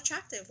 that's not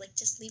attractive. Like,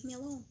 just leave me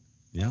alone.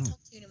 I Yeah. don't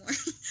talk to you anymore.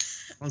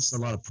 Well, it's a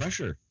lot of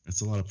pressure. It's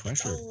a lot of It's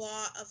pressure. a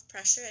lot of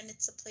pressure, and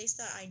it's a place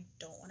that I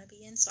don't want to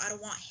be in, so I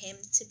don't want him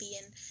to be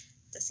in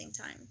at the same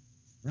time.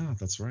 Yeah,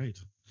 that's right.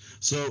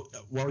 So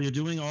while you're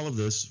doing all of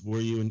this, were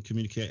you in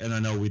communicate? And I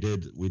know we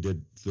did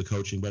the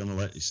coaching, but I'm gonna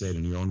let you say it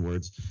in your own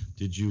words.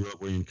 Were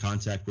you in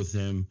contact with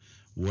him?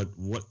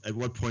 At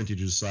what point did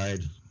you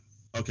decide,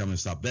 okay, I'm gonna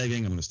stop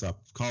begging, I'm gonna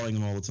stop calling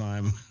him all the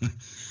time?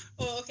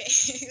 Oh, okay.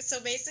 So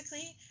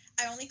basically,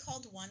 I only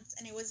called once,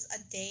 and it was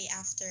a day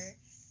after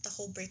the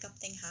whole breakup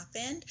thing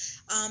happened.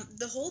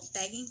 The whole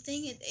begging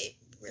thing, it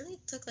really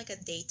took like a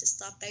day to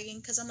stop begging,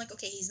 because I'm like,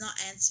 okay, he's not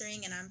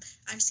answering, and I'm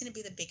just gonna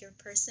be the bigger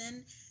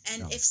person.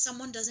 And Yeah. if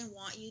someone doesn't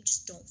want you,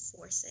 just don't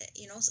force it,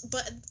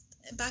 But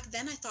back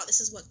then, I thought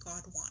this is what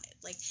God wanted.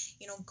 Like,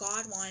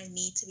 God wanted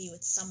me to be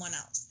with someone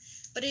else.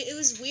 But it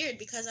was weird,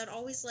 because I'd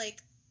always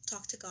like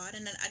talk to God,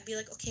 and then I'd be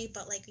like, okay,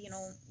 but like,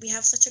 we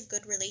have such a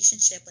good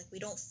relationship, like we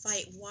don't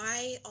fight.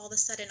 Why all of a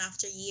sudden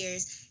after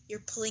years you're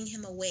pulling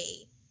him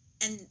away?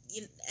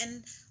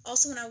 And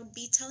also when I would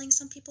be telling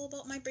some people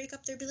about my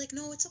breakup, they'd be like,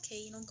 no, it's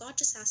okay, God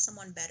just has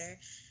someone better.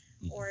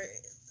 Or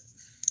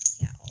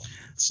yeah, all of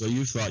that. So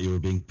you thought you were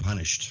being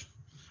punished,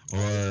 Oh,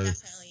 or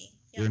definitely.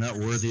 Yeah, you're not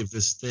punished. worthy of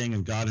this thing,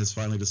 and God has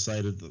finally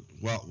decided that,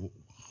 well,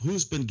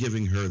 who's been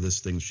giving her this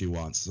thing she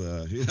wants?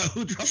 Who dropped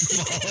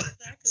the ball?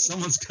 Exactly.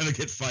 Someone's gonna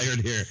get fired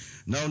here.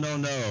 No.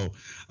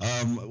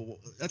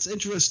 That's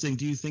interesting.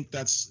 Do you think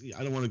that's?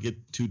 I don't want to get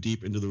too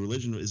deep into the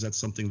religion. Is that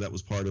something that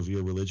was part of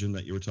your religion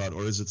that you were taught,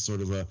 or is it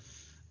sort of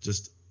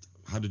just?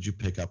 How did you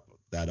pick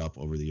that up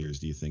over the years?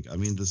 Do you think? I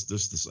mean,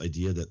 this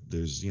idea that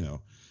there's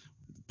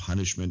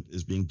punishment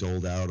is being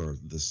doled out, or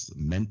this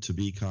meant to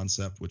be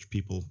concept, which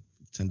people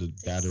tend to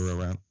batter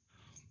around.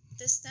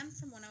 This stemmed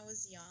from when I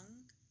was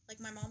young. Like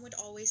my mom would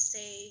always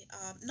say,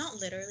 not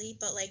literally,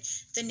 but like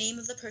the name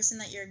of the person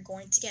that you're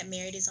going to get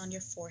married is on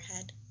your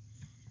forehead.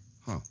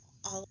 Huh.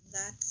 All of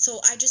that. So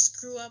I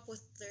just grew up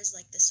with, there's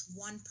like this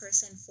one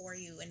person for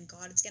you, and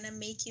God is gonna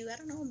make you, I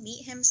don't know,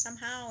 meet him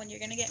somehow, and you're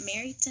gonna get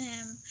married to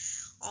him.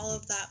 All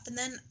of that. But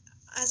then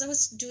as I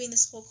was doing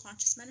this whole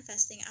conscious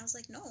manifesting, I was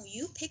like, no,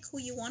 you pick who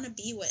you want to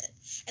be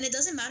with, and it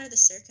doesn't matter the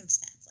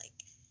circumstance. Like,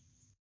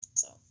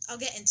 so I'll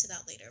get into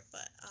that later.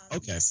 But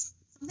Okay. yes.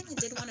 something I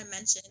did want to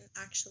mention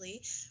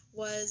actually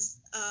was,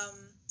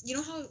 you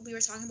know how we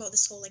were talking about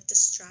this whole like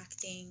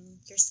distracting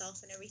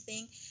yourself and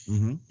everything?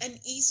 Mm-hmm. An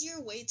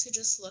easier way to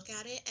just look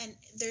at it, and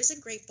there's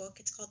a great book,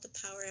 it's called The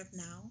Power of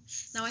Now.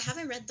 I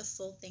haven't read the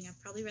full thing,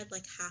 I've probably read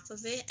like half of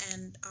it,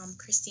 and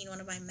Christine,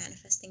 one of my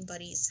manifesting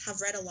buddies,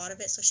 have read a lot of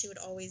it, so she would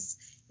always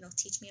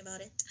teach me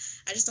about it.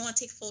 I just don't want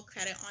to take full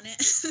credit on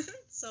it.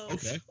 So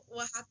Okay.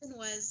 what happened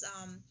was,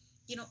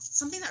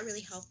 something that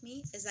really helped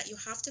me is that you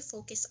have to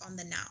focus on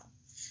the now.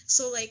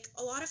 So like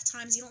a lot of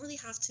times you don't really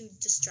have to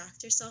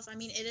distract yourself. I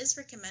mean, it is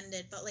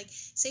recommended, but like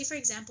say for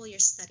example you're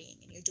studying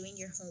and you're doing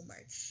your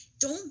homework.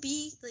 Don't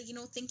be like,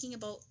 thinking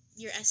about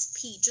your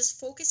SP. Just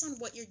focus on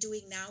what you're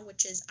doing now,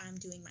 which is I'm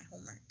doing my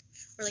homework.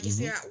 Or like if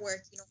Mm-hmm. you're at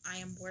work, I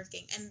am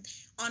working. And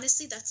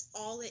honestly, that's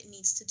all it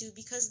needs to do,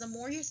 because the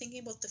more you're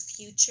thinking about the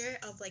future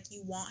of like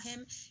you want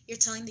him, you're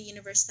telling the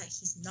universe that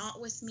he's not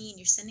with me, and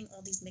you're sending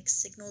all these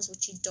mixed signals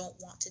which you don't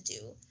want to do.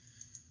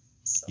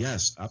 So,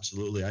 Yes,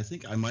 absolutely. I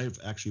think I might have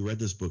actually read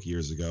this book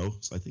years ago,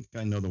 so I think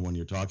I know the one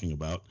you're talking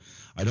about.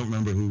 I don't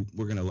remember who.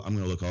 I'm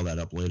gonna look all that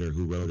up later.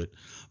 Who wrote it?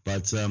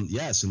 But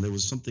yes, and there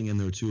was something in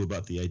there too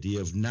about the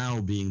idea of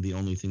now being the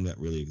only thing that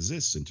really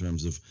exists in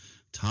terms of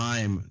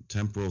time,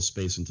 temporal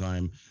space, and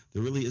time.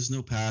 There really is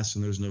no past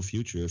and there's no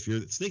future. If you're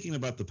thinking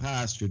about the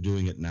past, you're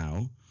doing it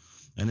now,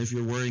 and if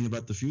you're worrying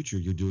about the future,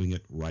 you're doing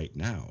it right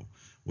now.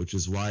 Which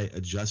is why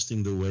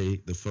adjusting the way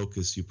the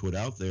focus you put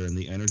out there and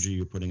the energy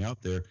you're putting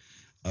out there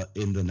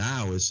in the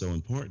now is so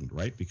important,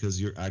 right? Because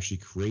you're actually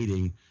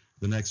creating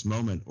the next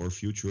moment or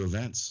future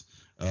events.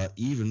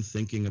 Even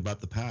thinking about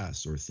the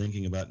past or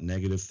thinking about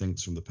negative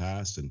things from the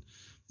past and,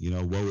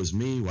 woe is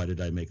me, why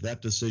did I make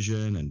that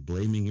decision? And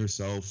blaming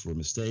yourself for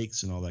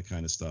mistakes and all that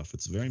kind of stuff.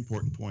 It's a very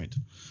important point.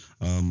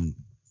 Um,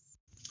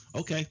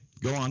 okay,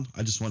 go on.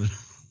 I just wanted.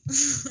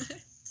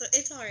 so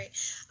it's all right.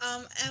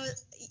 I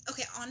was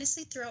okay.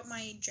 Honestly, throughout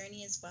my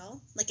journey as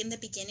well, like in the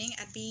beginning,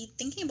 I'd be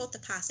thinking about the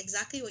past,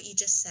 exactly what you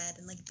just said,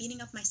 and like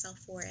beating up myself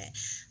for it.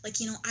 Like,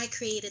 I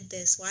created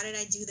this. Why did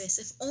I do this?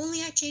 If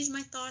only I changed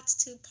my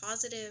thoughts to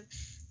positive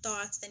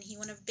thoughts, then he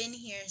wouldn't have been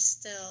here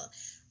still.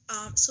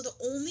 So the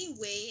only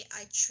way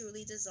I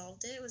truly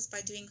dissolved it was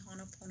by doing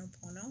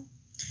Honoponopono.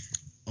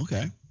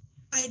 Okay.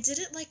 I did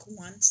it like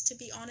once, to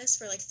be honest,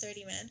 for like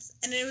 30 minutes.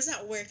 And it was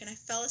at work and I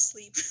fell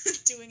asleep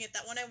doing it.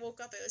 That when I woke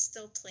up, it was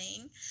still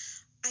playing.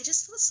 I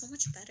just felt so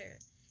much better.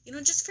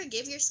 Just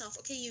forgive yourself.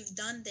 Okay, you've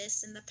done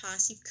this in the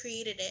past, you've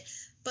created it.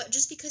 But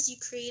just because you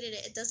created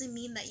it, it doesn't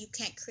mean that you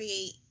can't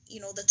create,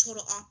 the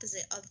total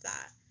opposite of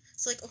that.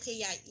 So, like, okay,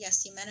 yeah,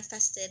 yes, you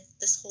manifested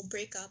this whole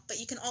breakup, but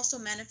you can also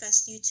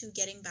manifest you two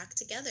getting back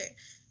together.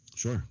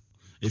 Sure.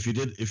 If you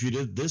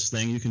did this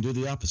thing, you can do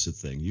the opposite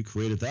thing. You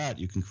created that,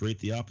 you can create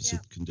the Yeah,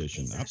 opposite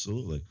condition. exactly.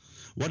 Absolutely.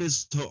 What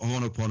is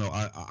Ho'oponopono?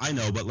 I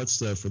know, but let's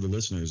for the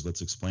listeners,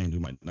 let's explain who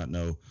might not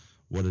know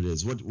what it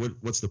is.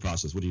 What's the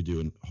process? What do you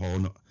do in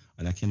Ho'ono?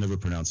 And I can never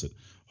pronounce it.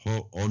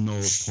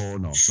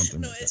 Ho'onopono,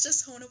 something No, like that. it's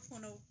just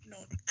Honopono. No,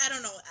 I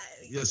don't know.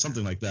 Yeah,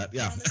 something like that. We're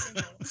Yeah. on the same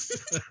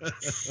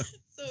boat.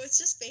 So it's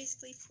just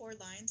basically 4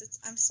 lines. It's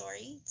I'm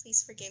sorry,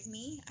 please forgive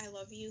me, I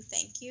love you,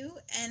 thank you.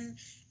 And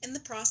in the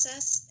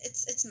process,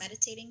 it's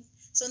meditating.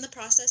 So in the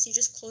process, you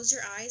just close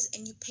your eyes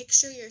and you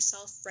picture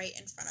yourself right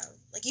in front of,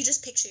 like, you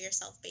just picture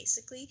yourself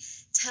basically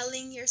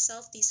telling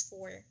yourself these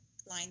 4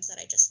 lines that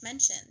I just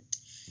mentioned.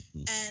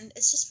 Mhm. And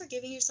it's just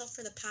forgiving yourself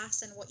for the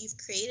past and what you've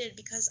created,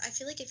 because I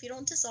feel like if you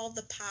don't dissolve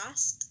the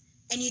past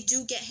and you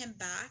do get him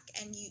back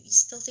and you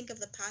still think of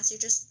the past, you're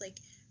just like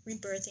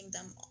rebirthing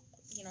them,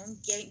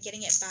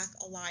 getting it back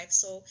alive.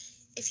 So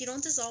if you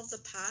don't dissolve the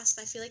past,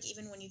 I feel like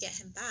even when you get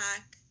him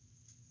back,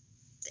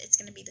 it's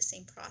going to be the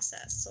same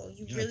process. So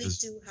you Yeah, really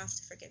do have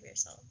to forgive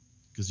yourself.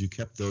 because you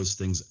kept those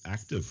things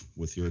active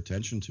with your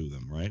attention to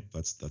them, right?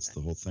 That's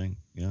the whole thing.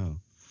 Yeah.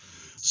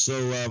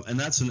 So, and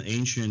that's an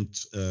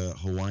ancient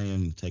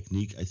Hawaiian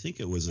technique. I think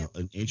it was Yep.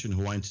 an ancient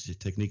Hawaiian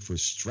technique for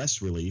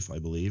stress relief, I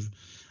believe.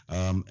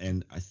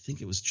 And I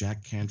think it was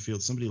Jack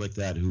Canfield, somebody like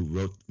that,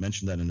 who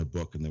mentioned that in a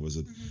book. And there was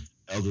an Hmm.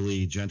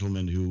 elderly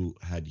gentleman who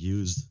had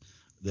used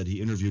that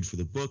he interviewed for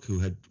the book,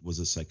 who was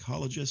a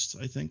psychologist,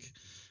 I think,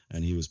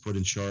 and he was put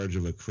in charge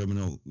of a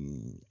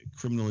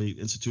criminally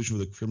institution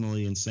with a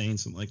criminally insane,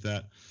 something like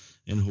that,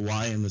 in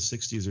Hawaii in the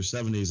 60s or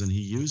 70s, and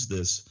he used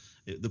this.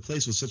 The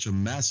place was such a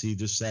mess. He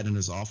just sat in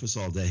his office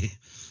all day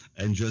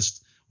and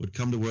just would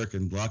come to work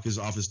and lock his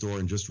office door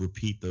and just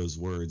repeat those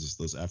words,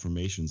 those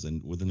affirmations.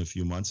 And within a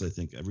few months, I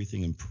think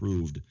everything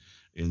improved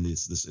in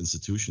this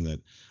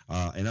institution.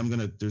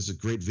 And there's a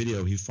great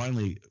video. He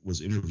finally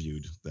was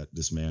interviewed,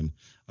 this man,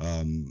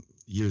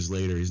 years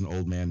later. He's an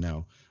old man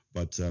now,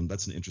 but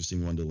that's an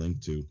interesting one to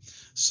link to.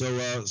 So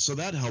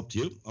that helped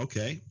you,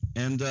 okay?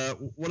 And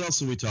what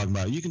else are we talking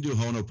about? You can do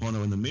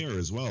Ho'oponopono in the mirror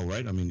as well,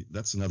 right? I mean,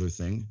 that's another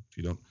thing. If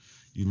you don't,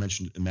 you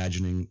mentioned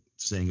imagining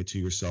saying it to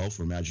yourself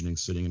or imagining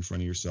sitting in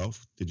front of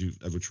yourself. Did you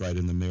ever try it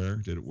in the mirror?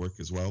 Did it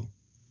work as well?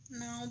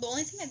 No, the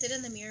only thing I did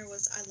in the mirror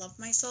was I love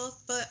myself.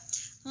 But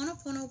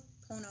Ho'oponopono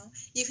Oh no,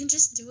 you can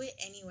just do it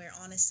anywhere,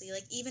 honestly.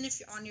 Like even if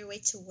you're on your way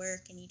to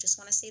work and you just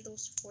want to say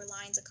those 4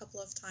 lines a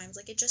couple of times,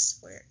 like it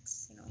just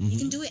works, you know. You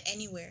can Hmm. do it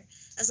anywhere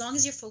as long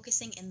as you're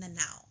focusing in the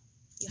now.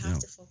 You have Yeah.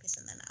 to focus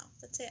in the now.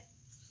 That's it.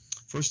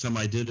 First time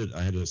I did it,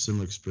 I had a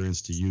similar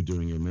experience to you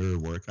doing your mirror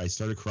work. I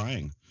started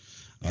crying.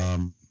 Yep.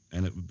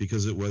 And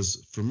because it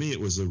was, for me, it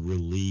was a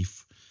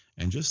relief,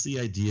 and just the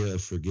idea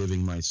of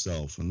forgiving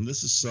myself. And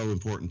this is so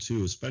important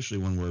too, especially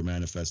when we're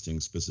manifesting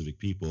specific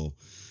people.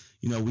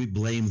 We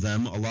blame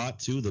them a lot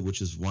too, that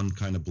which is one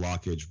kind of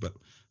blockage, but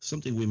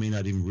something we may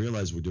not even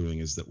realize we're doing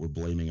is that we're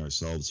blaming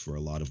ourselves for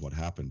a lot of what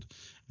happened.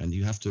 And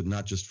you have to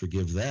not just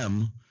forgive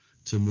them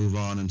to move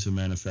on and to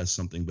manifest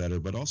something better,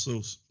 but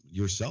also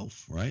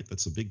yourself, right?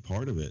 That's a big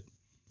part of it.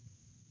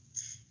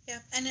 Yeah,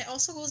 and it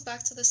also goes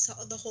back to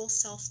the whole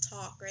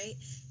self-talk, right?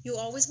 You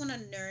always want to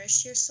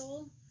nourish your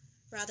soul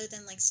rather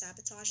than like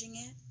sabotaging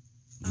it.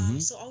 Hmm.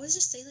 So always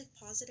just say like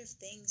positive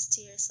things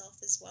to yourself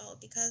as well,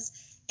 because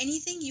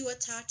anything you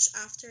attach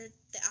after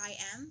the I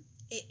am,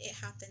 it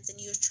happens and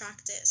you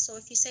attract it. So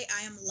if you say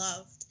I am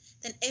loved,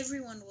 then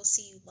everyone will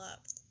see you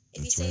loved. If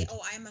you That's say, right.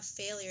 oh, I am a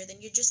failure, then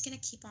you're just going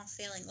to keep on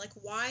failing. Like,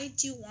 why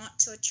do you want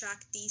to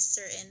attract these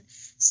certain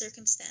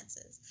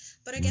circumstances?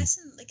 But I Mm, guess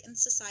in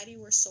society,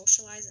 we're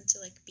socialized into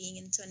like being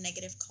into a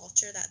negative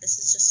culture that this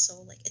is just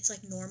so like, it's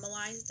like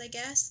normalized, I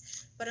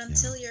guess. But yeah.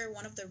 until you're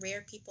one of the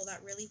rare people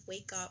that really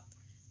wake up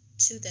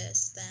to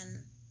this,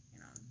 then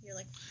you're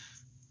like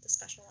the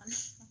special one.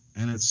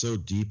 And it's so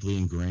deeply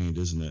ingrained,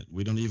 isn't it?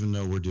 We don't even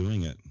know we're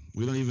doing it.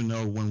 We don't even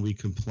know when we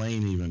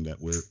complain even that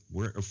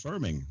we're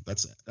affirming.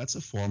 That's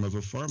a form of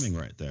affirming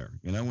right there.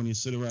 When you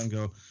sit around and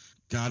go,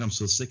 God, I'm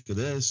so sick of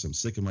this. I'm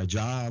sick of my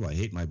job. I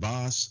hate my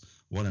boss.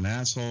 What an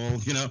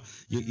asshole. You,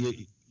 Hmm.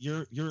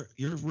 you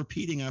you're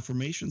repeating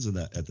affirmations in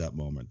that at that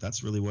moment.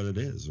 That's really what it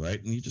is, right?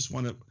 And you just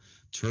want to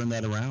turn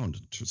that around,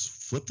 just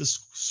flip the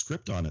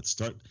script on it,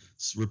 start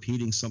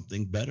repeating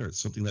something better,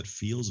 something that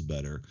feels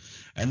better.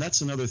 And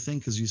that's another thing,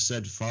 because you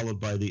said followed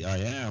by the I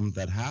am,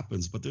 that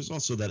happens, but there's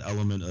also that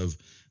element of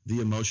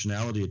the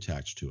emotionality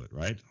attached to it,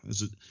 right?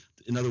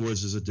 In other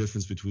words, there's a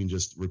difference between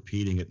just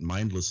repeating it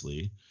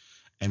mindlessly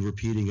and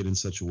repeating it in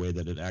such a way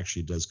that it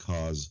actually does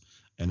cause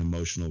an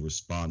emotional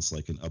response,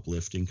 like an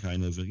uplifting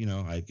kind of,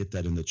 I get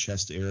that in the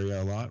chest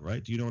area a lot,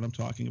 right? Do you know what I'm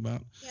talking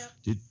about? Yeah.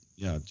 Did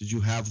Yeah, did you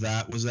have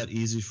that? Was that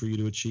easy for you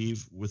to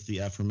achieve with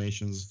the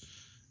affirmations?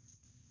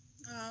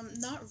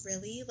 Not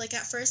really. Like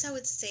at first I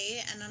would say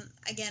it, and then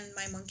again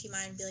my monkey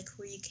mind would be like,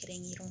 "Who are you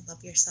kidding? You don't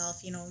love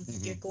yourself. You're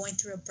Hmm. going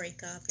through a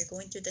breakup. You're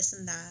going through this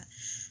and that."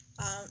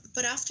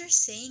 But after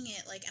saying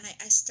it, like, and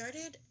I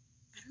started,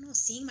 I don't know,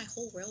 seeing my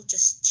whole world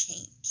just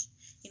change.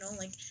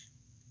 Like,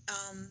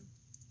 um,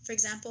 for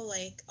example,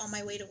 like on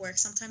my way to work,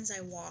 sometimes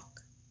I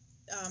walk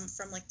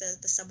from like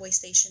the subway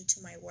station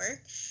to my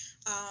work.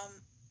 Um,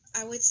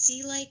 I would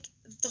see like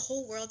the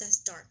whole world as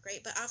dark,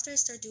 right? But after I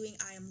start doing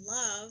I am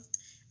loved,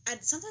 I'd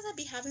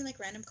be having like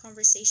random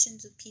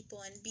conversations with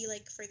people and be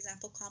like, for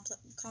example,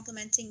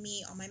 complimenting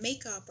me on my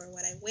makeup or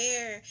what I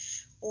wear,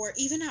 or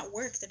even at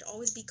work, they'd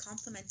always be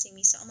complimenting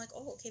me. So I'm like,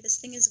 oh, okay, this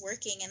thing is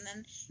working, and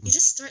then you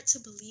just start to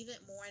believe it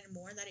more and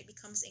more that it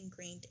becomes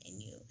ingrained in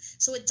you.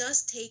 So it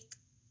does take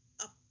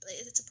a,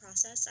 it's a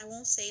process. I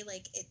won't say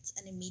like it's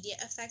an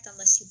immediate effect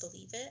unless you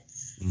believe it.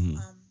 Hmm.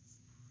 Um,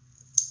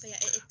 but yeah,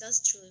 it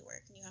does truly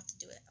work, and you have to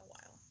do it a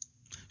while.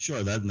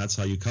 Sure, that's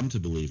how you come to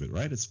believe it,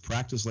 right? It's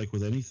practice, like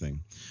with anything.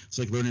 It's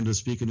like learning to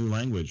speak a new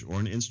language or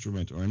an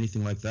instrument or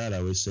anything like that. I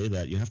always say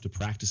that you have to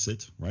practice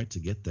it, right, to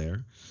get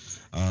there.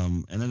 Exactly.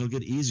 And then it'll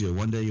get easier.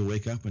 One day you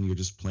wake up and you're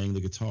just playing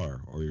the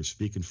guitar, or you're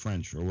speaking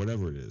French, or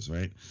whatever it is,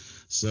 right?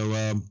 So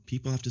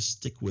people have to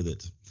stick with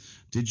it.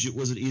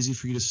 Was it easy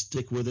for you to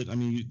stick with it? I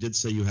mean, you did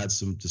say you had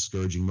some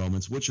discouraging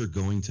moments, which are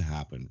going to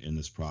happen in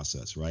this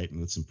process, right?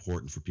 And it's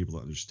important for people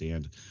to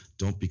understand.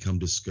 Don't become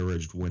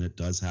discouraged when it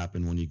does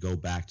happen. When you go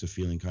back to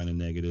feeling kind of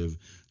negative,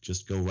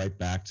 just go right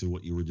back to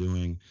what you were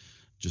doing.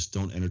 Just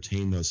don't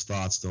entertain those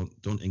thoughts.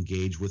 Don't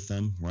engage with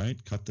them,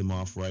 right? Cut them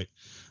Mhm. off, right?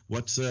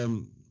 What's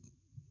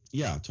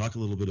Yeah, talk a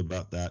little bit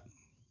about that.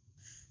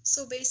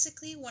 So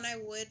basically, when I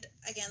would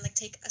again like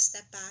take a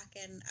step back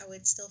and I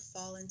would still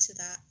fall into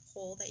that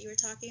hole that you were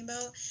talking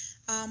about,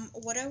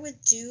 what I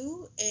would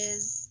do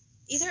is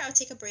either I would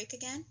take a break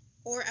again,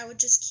 or I would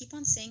just keep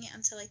on saying it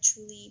until I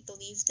truly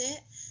believed it.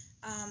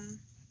 Um,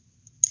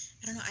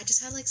 I don't know. I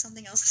just had like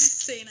something else to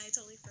say and I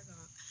totally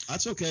forgot.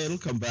 That's okay. It'll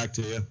come back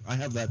to you. I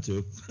have that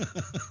too.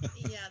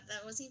 Yeah,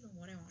 that wasn't even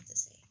what I wanted to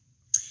say.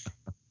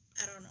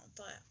 I don't know,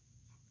 but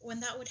when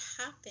that would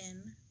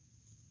happen,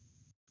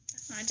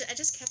 I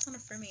just kept on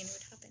affirming and it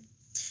would happen.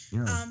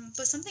 Yeah.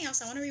 But something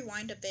else, I want to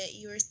rewind a bit.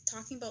 You were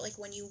talking about like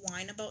when you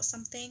whine about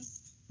something.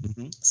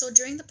 Hmm. So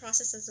during the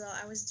process as well,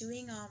 I was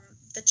doing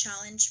the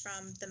challenge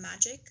from The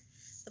Magic,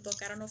 the book.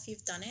 I don't know if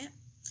you've done it.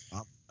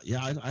 Uh,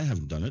 yeah, I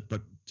haven't done it,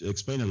 but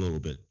explain it a little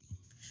bit.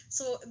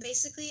 So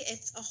basically,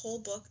 it's a whole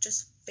book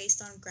just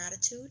based on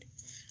gratitude.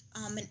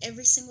 And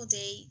every single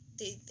day,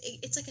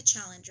 it's like a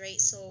challenge, right?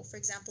 So for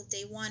example,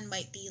 day one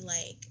might be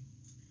like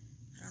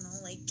I don't know,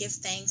 like give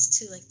thanks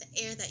to like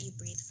the air that you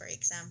breathe, for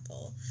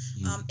example.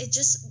 Mhm.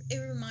 It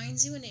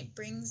reminds you, and it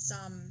brings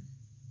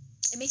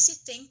it makes you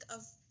think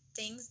of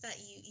things that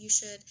you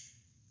should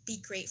be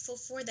grateful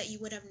for that you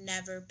would have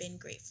never been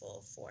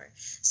grateful for.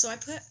 So I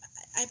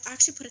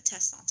actually put a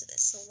test onto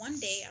this. So one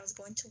day I was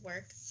going to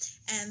work,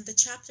 and the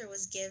chapter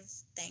was give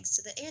thanks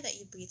to the air that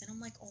you breathe, and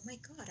I'm like, oh my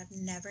god, I've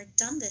never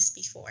done this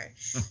before.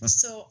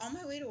 So on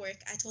my way to work,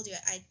 I told you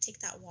I'd take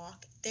that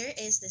walk. There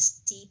is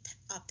this deep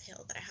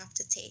uphill that I have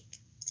to take.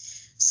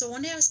 So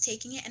one day I was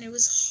taking it, and it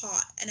was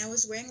hot, and I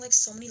was wearing like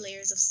so many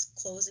layers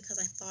of clothes because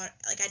I thought,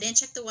 like, I didn't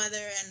check the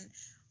weather and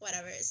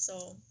whatever.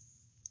 So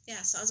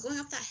yeah, so I was going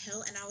up that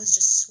hill, and I was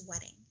just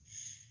sweating.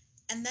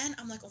 And then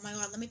I'm like, oh my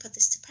god, let me put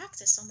this to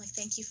practice. So I'm like,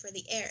 thank you for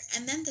the air.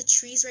 And then the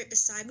trees right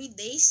beside me,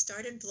 they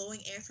started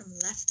blowing air from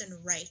left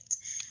and right.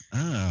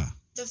 Ah,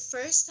 The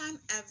first time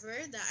ever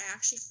that I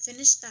actually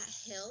finished that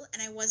hill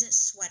and I wasn't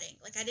sweating.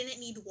 Like, I didn't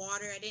need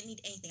water, I didn't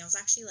need anything. I was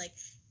actually like,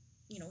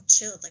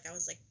 chilled. Like, I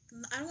was like,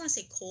 I don't want to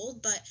say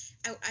cold, but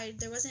I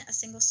there wasn't a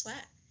single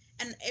sweat.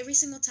 And every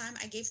single time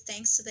I gave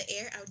thanks to the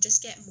air, I would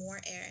just get more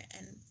air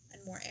and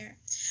more air.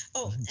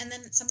 Oh, and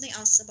then something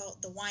else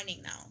about the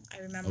whining now,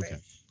 I remembered,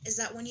 okay. is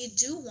that when you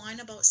do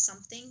whine about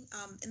something,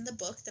 in the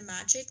book, The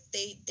Magic,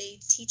 they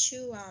teach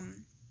you,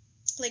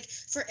 like,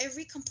 for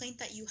every complaint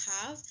that you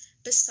have,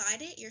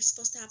 beside it, you're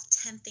supposed to have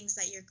 10 things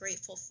that you're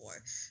grateful for.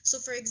 So,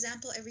 for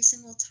example, every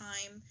single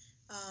time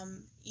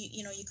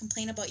you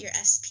complain about your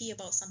SP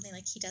about something,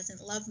 like he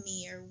doesn't love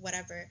me or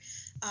whatever,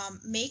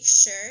 make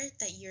sure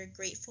that you're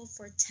grateful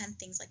for 10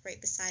 things, like right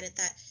beside it,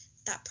 that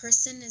that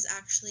person is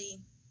actually,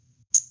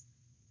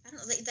 I don't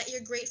know, like, that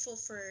you're grateful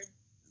for,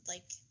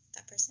 like,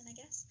 that person, I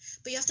guess.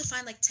 But you have to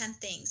find like 10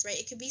 things, right?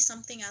 It could be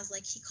something as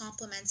like he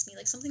compliments me,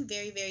 like something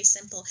very, very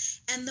simple.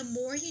 And the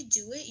more you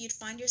do it, you'd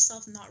find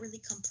yourself not really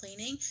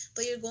complaining,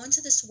 but you'd go into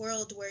this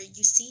world where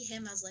you see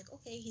him as like,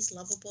 okay, he's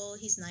lovable,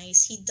 he's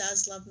nice, he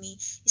does love me.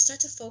 You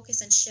start to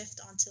focus and shift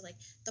onto like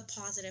the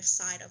positive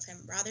side of him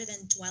rather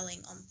than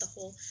dwelling on the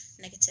whole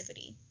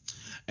negativity.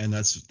 And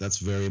that's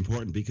very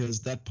important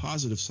because that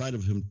positive side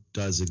of him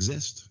does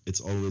exist.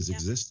 It's always Yep,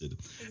 existed,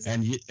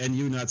 exactly. and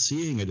you not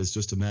seeing it is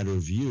just a matter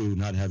of you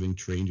not having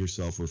trained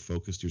yourself or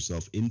focused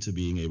yourself into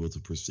being able to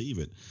perceive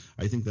it.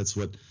 I think that's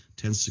what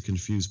tends to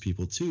confuse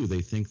people too.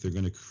 They think they're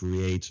going to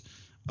create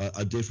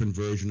a different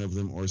version of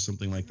them or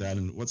something like that,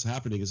 Mm-hmm. and what's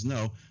happening is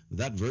no,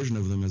 that version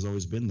of them has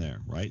always been there,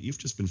 right? You've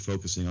just been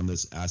focusing on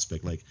this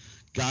aspect, like,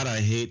 God,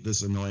 I hate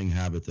this annoying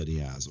habit that he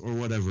has, or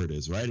whatever it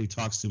is, right? He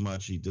talks too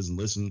much, he doesn't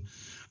listen.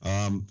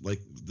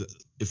 Like,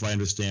 if I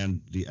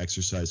understand the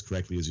exercise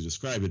correctly as you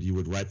described it, you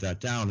would write that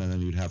down and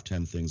then you'd have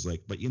 10 things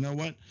like, but you know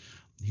what?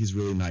 He's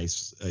really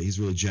nice. He's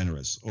really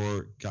generous.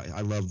 Or, God,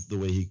 I love the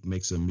way he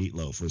makes a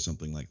meatloaf or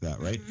something like that,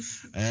 right?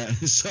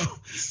 Mm-hmm.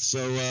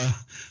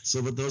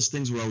 So, but those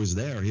things were always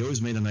there. He always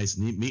made a nice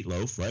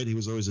meatloaf, right? He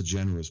was always a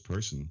generous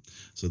person.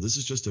 So this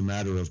is just a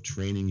matter of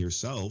training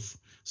yourself.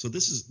 So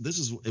this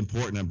is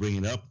important. I'm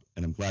bringing it up,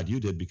 and I'm glad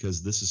you did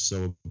because this is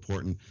so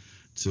important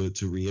to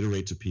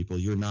reiterate to people.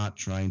 You're not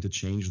trying to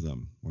change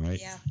them, right?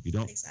 Yeah, You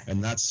don't, and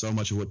exactly. that's so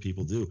much of what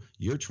people do.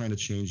 You're trying to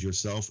change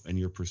yourself and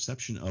your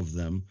perception of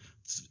them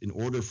in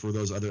order for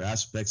those other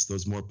aspects,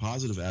 those more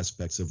positive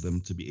aspects of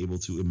them, to be able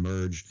to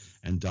emerge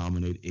and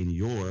dominate in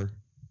your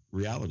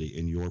reality,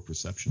 in your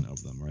perception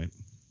of them, right?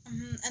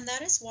 And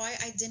that is why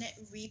I didn't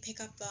re-pick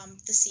up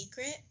The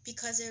Secret,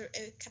 because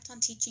it kept on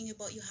teaching you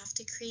about you have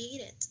to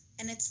create it.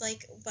 And it's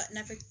like, but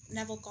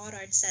Neville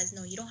Goddard says,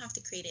 no, you don't have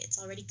to create it.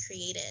 It's already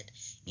created,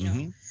 you know.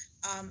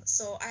 Mm-hmm.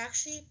 So I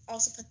actually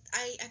also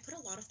I put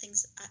a lot of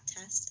things at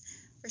test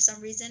for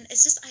some reason.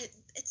 It's just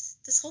it's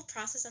this whole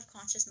process of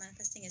conscious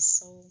manifesting is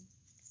so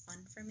fun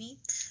for me.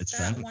 It's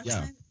That fun. one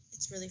Yeah. time,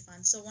 it's really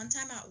fun. So one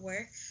time at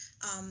work,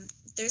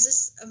 there's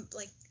this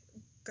like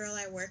girl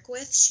I work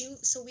with,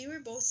 so we were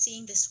both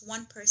seeing this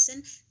one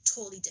person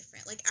totally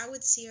different. Like, I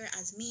would see her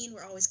as mean,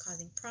 we're always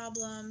causing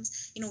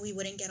problems, we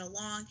wouldn't get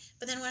along.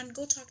 But then when I'd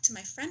go talk to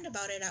my friend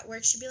about it at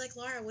work, she'd be like,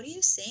 Lara, what are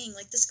you saying?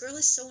 Like, this girl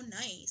is so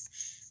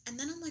nice. And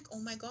then I'm like, oh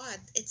my god,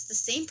 it's the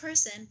same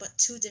person but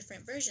two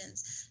different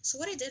versions. So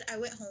what I did, I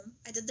went home,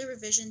 I did the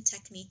revision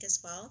technique as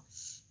well.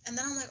 And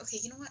then I'm like, okay,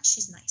 you know what?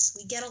 She's nice.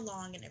 We get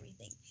along and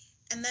everything.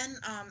 And then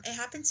it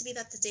happened to be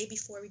that the day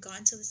before we got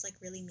into this like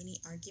really mini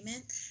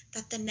argument,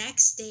 that the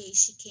next day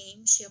she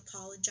came, she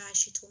apologized,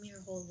 she told me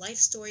her whole life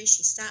story,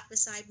 she sat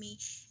beside me.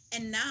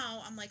 And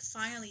now I'm like,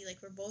 finally, like,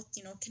 we're both,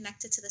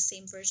 connected to the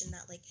same version,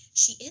 that like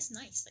she is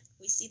nice. Like,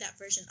 we see that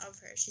version of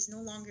her. She's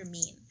no longer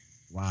mean.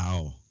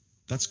 Wow.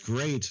 That's Mm-hmm.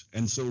 great.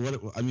 And so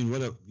I mean,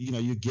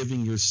 you're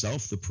giving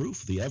yourself the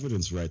proof, the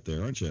evidence right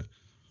there, aren't you?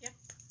 Yep.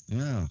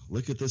 Yeah,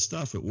 look at this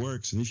stuff. It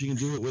works. And if you can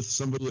do it with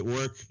somebody at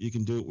work, you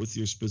can do it with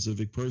your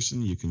specific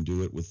person. You can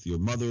do it with your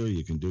mother.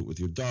 You can do it with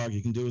your dog.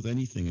 You can do it with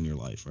anything in your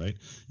life, right?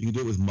 You can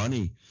do it with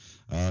money.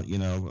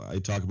 I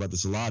talk about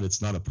this a lot.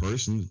 It's not a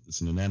person.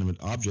 It's an inanimate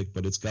object,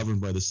 but it's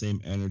governed by the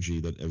same energy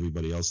that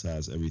everybody else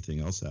has, everything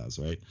else has,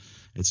 right?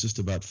 It's just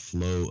about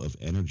flow of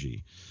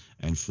energy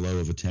and flow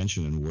of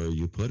attention and where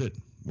you put it,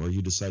 where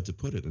you decide to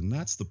put it. And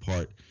that's the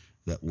part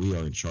that we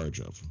are in charge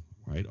of,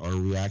 right? Our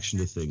reaction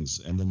to things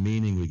and the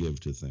meaning we give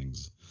to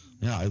things.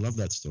 Yeah, I love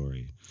that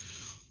story.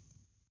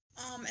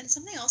 And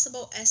something else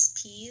about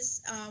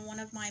SPs, one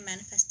of my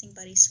manifesting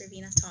buddies,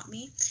 Ravina, taught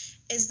me,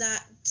 is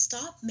that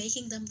stop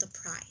making them the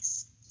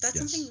prize. That's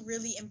Yes. something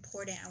really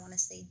important I want to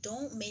say.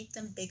 Don't make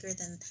them bigger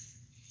than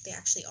they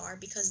actually are,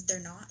 because they're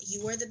not.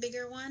 You are the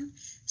bigger one.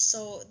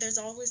 So there's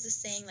always this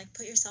saying, like,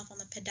 put yourself on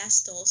the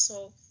pedestal.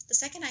 So the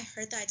second I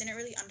heard that, I didn't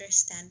really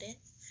understand it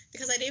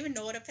because I didn't even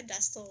know what a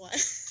pedestal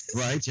was.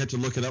 Right? You have to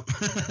look it up.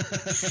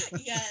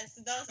 Yes,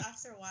 that was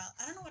after a while.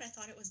 I don't know what I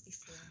thought it was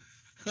before.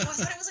 Oh, I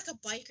thought it was like a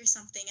bike or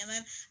something. And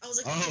then I was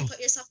like, okay, Oh, put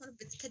yourself on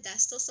a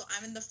pedestal. So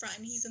I'm in the front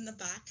and he's in the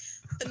back.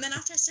 But then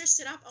after I searched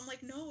it up, I'm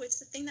like, no, it's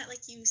the thing that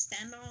like you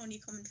stand on when you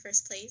come in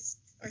first place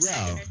or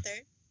yeah, second or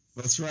third.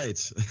 that's right.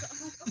 So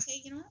I'm like,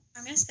 okay, you know what?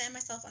 I'm going to stand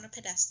myself on a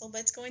pedestal,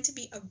 but it's going to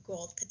be a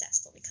gold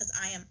pedestal because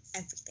I am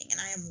everything and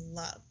I am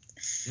loved.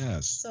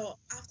 Yes. So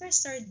after I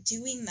started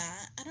doing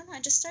that, I don't know,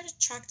 I just started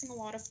attracting a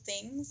lot of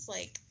things.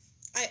 Like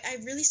I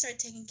really started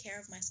taking care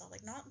of myself.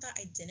 Like not that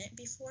I didn't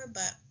before,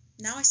 but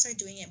now I started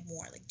doing it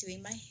more, like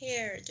doing my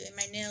hair, doing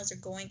my nails, or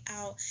going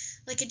out.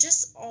 Like it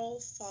just all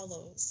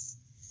follows.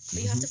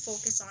 But you have Hmm. to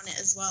focus on it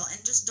as well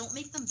and just don't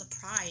make them the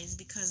prize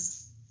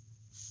because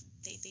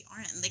they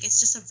aren't. Like it's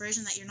just a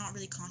version that you're not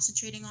really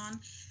concentrating on.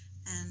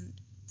 And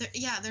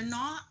they're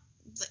not.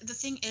 The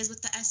thing is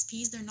with the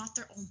SPs, they're not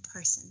their own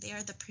person. They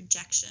are the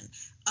projection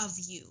of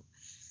you.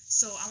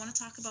 So I want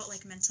to talk about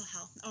like mental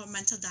health or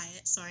mental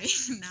diet. Sorry,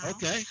 now.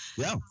 Okay.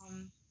 Yeah.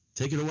 Um,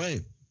 Take it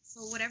away.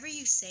 so whatever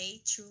you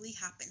say truly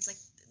happens. Like,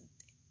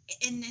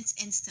 and it's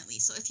instantly.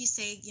 So if you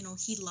say,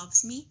 he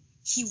loves me,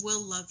 he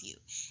will love you.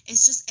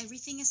 It's just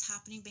everything is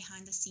happening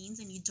behind the scenes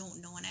and you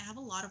don't know. And I have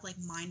a lot of like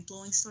mind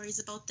blowing stories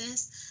about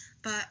this.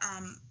 But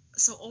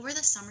so over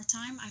the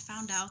summertime, I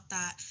found out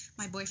that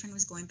my boyfriend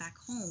was going back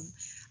home.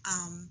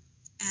 Um,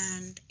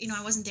 and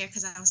I wasn't there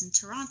because I was in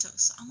Toronto.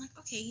 So I'm like,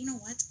 okay, you know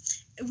what?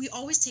 We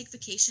always take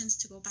vacations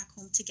to go back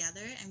home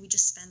together and we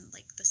just spend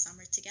like the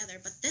summer together.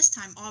 But this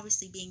time,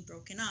 obviously being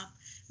broken up,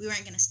 we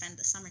weren't going to spend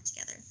the summer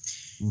together.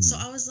 So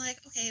Hmm. I was like,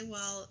 okay,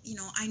 well,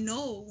 I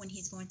know when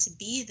he's going to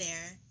be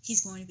there,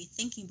 he's going to be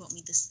thinking about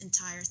me this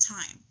entire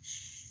time.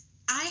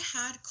 I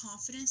had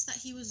confidence that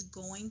he was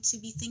going to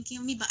be thinking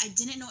of me, but I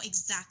didn't know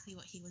exactly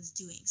what he was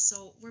doing.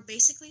 So we're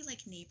basically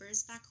like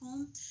neighbors back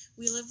home.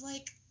 We live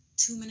like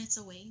 2 minutes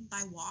away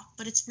by walk,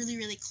 but it's really,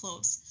 really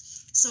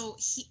close. So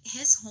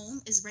his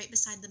home is right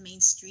beside the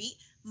main street.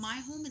 My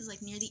home is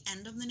like near the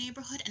end of the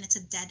neighborhood and it's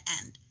a dead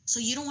end. So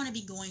you don't want to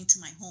be going to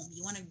my home.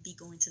 You want to be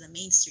going to the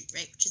main street,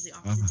 right? Which is the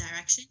opposite Uh,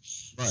 direction.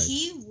 right.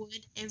 He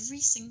would every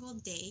single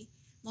day,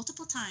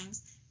 multiple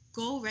times,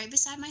 go right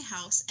beside my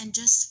house and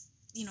just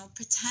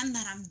pretend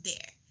that I'm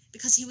there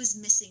because he was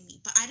missing me.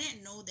 But I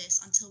didn't know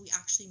this until we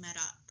actually met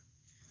up.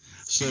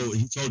 So And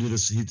he told you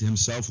this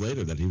himself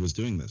later that he was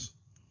doing this.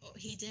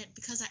 he did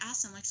because I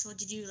asked him like, so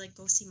did you like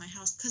go see my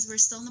house? Because we're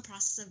still in the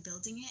process of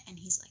building it. And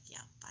he's like,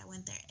 yeah, I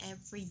went there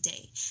every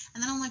day.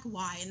 And then I'm like,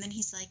 why? And then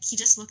he's like, he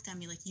just looked at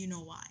me like, you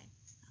know why?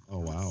 I Oh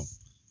don't know. wow.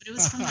 But it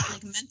was from that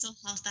like mental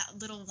health, that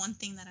little one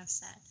thing that I've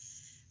said.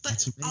 But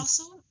That's amazing.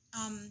 also,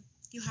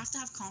 you have to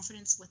have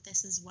confidence with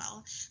this as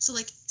well. So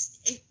like,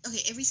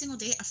 okay, every single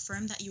day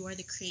affirm that you are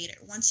the creator.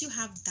 Once you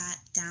have that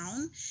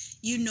down,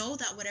 you know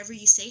that whatever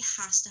you say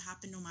has to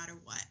happen no matter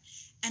what.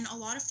 And a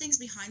lot of things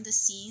behind the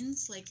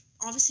scenes, like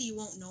obviously you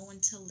won't know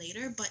until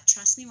later, but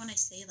trust me when I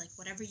say like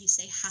whatever you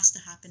say has to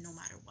happen no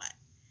matter what.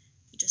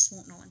 You just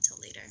won't know until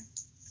later.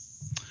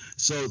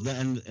 So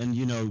then, and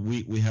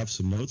we have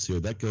some notes here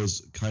that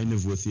goes kind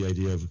of with the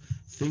idea of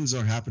things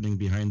are happening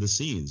behind the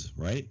scenes,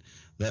 right?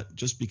 That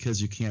just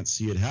because you can't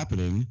see it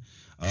happening,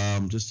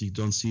 just you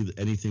don't see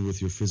anything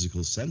with your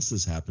physical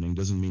senses happening,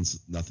 doesn't mean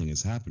nothing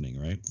is happening,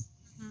 right?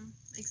 Hmm.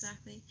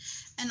 Exactly.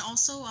 And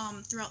also,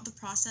 throughout the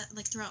process,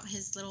 like throughout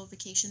his little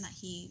vacation that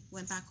he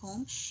went back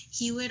home,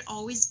 he would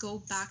always go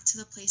back to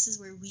the places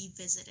where we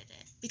visited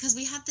it. Because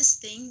we had this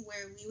thing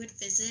where we would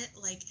visit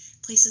like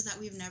places that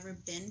we've never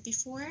been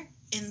before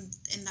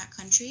in that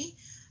country.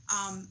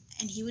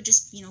 And he would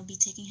just, be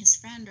taking his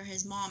friend or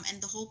his mom.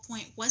 And the whole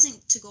point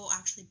wasn't to go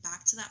actually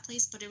back to that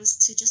place, but it was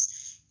to just,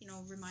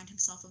 remind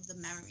himself of the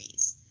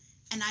memories.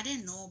 And I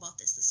didn't know about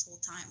this whole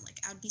time. Like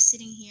I would be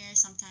sitting here,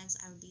 sometimes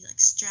I would be like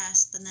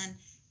stressed, but then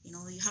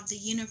you have the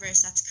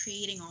universe that's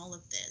creating all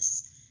of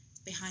this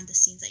behind the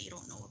scenes that you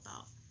don't know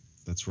about.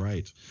 That's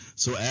right.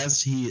 So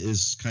as he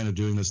is kind of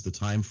doing this, the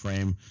time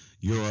frame,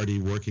 you're already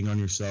working on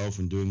yourself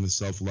and doing the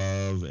self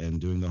love and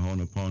doing the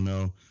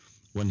Ho'oponopono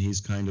when he's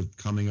kind of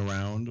coming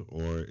around,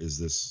 or is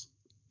this?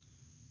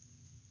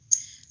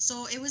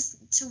 So it was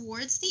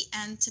towards the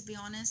end, to be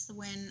honest,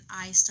 when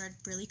I started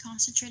really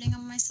concentrating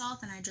on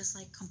myself and I just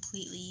like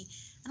completely,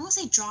 I don't want to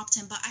say dropped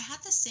him, but I had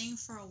this saying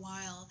for a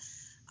while,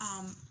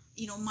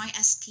 my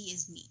SP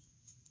is me.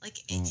 Like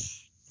Oh,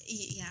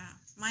 Yeah,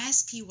 my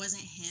SP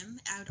wasn't him.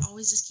 I would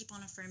always just keep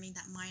on affirming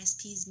that my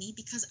SP is me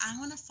because I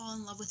want to fall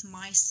in love with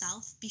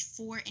myself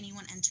before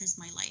anyone enters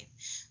my life.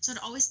 So I'd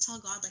always tell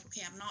God, like,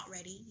 okay, I'm not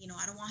ready.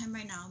 I don't want him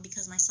right now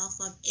because my self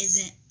love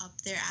isn't up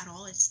there at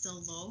all. It's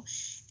still low.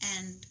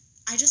 And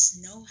I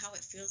just know how it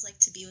feels like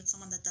to be with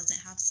someone that doesn't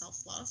have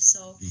self love.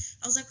 So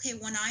I was like, okay,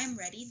 when I am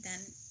ready, then,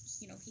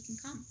 he can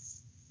come.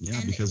 Yeah,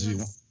 And it because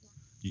was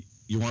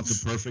you want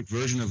the perfect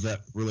version of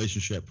that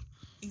relationship.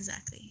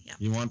 exactly, yeah.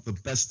 You want the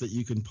best that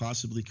you can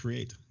possibly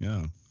create.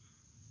 Yeah.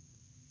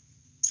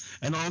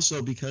 And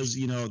also because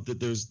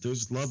that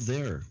there's love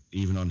there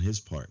even on his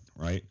part,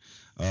 right?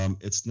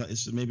 It's not.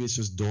 It's maybe it's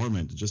just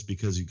dormant just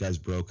because you guys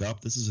broke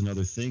up. This is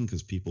another thing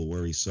because people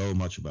worry so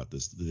much about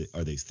this.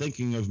 Are they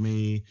thinking of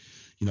me?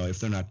 If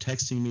they're not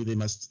texting me, they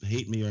must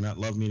hate me or not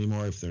love me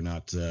anymore. If they're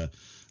not,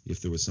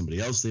 if there was somebody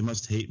else, they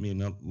must hate me and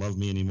not love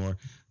me anymore.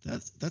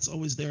 That's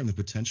always there, and the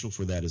potential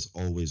for that is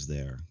always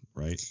there,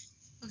 right?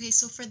 Okay,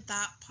 so for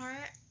that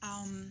part,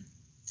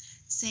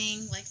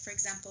 saying like for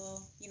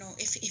example,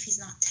 if he's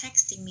not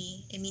texting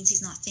me, it means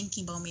he's not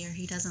thinking about me or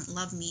he doesn't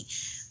love me.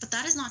 But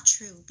that is not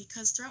true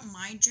because throughout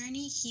my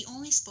journey, he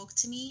only spoke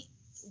to me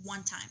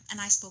one time and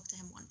I spoke to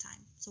him one time.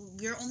 So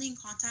we were only in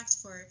contact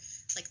for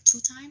like 2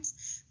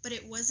 times, but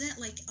it wasn't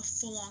like a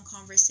full-on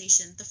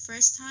conversation. The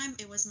first time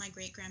it was my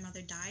great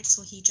grandmother died,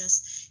 so he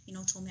just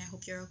told me, I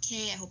hope you're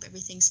okay, I hope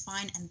everything's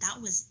fine, and that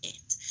was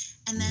it.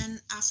 And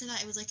then after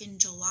that, it was like in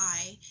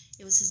July,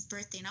 it was his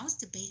birthday, and I was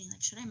debating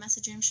like, should I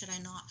message him, should I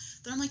not?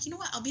 But I'm like, you know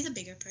what, I'll be the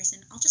bigger person,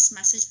 I'll just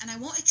message and I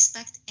won't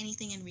expect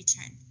anything in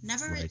return.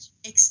 Never Right.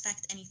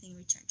 expect anything in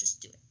return,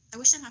 just do it. I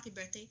wish him happy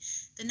birthday.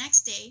 The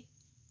next day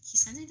he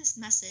sends me this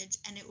message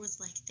and it was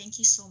like, thank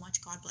you so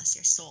much, God bless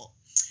your soul.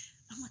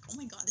 I'm like, oh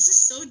my God, this is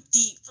so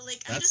deep.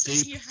 Like, I'm That's just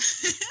wishing deep.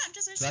 I'm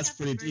just wishing That's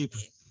happy pretty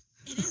birthday.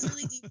 deep. It is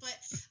really deep, but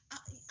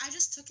I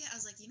just took it. I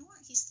was like, you know what?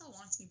 He still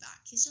wants me back.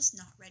 He's just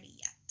not ready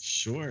yet.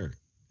 Sure.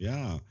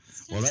 Yeah. He could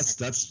Well, have that's just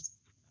said that's thanks.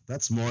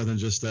 that's more than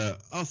just oh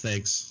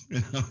thanks.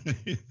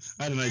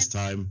 I had a nice And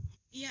time.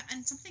 yeah,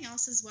 and something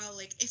else as well,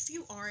 like if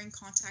you are in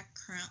contact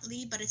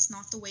currently, but it's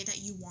not the way that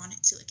you want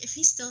it to, like if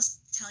he's still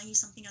telling you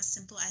something as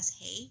simple as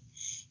hey,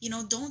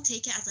 don't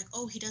take it as like,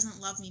 oh, he doesn't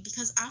love me,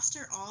 because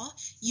after all,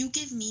 you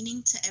give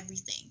meaning to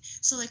everything.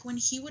 So like when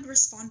he would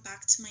respond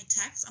back to my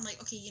text, I'm like,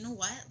 okay, you know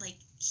what? Like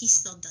he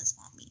still does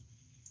want me.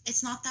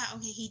 It's not that,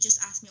 okay, he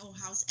just asked me, oh,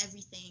 how's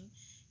everything?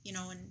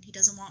 And he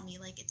doesn't want me.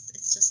 Like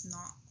it's just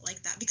not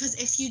like that. Because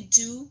if you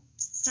do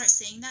start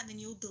saying that, then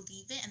you'll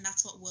believe it and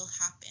that's what will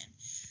happen.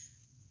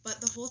 But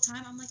the whole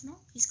time I'm like, no,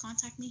 he's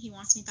contacting me. He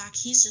wants me back.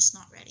 He's just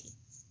not ready.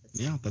 That's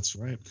it. Yeah, that's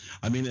right.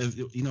 I mean, if,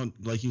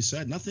 like you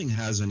said, nothing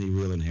has any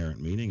real inherent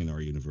meaning in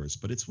our universe,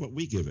 but it's what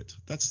we give it.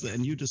 Yeah.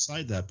 And you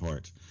decide that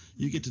part.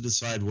 You Mhm. get to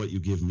decide what you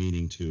give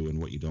meaning to and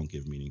what you don't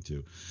give meaning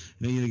to.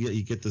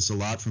 You get this a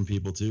lot from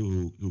people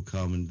too who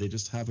come and they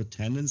just have a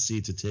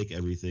tendency to take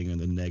everything in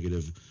the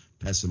negative,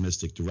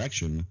 pessimistic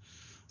direction.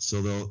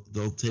 So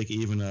they'll take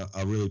even a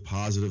really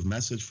positive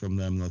message from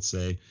them, let's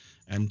say,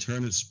 and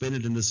spin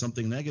it into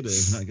something negative.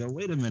 And I go,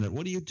 wait a minute,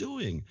 what are you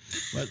doing?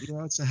 But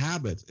it's a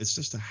habit. It's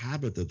just a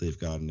habit that they've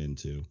gotten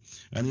into.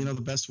 And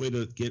the best way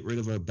to get rid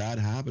of a bad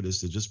habit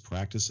is to just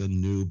practice a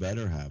new,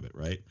 better habit,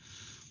 right?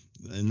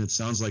 And it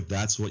sounds like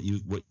that's what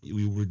you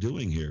were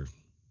doing here.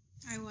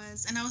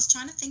 And I was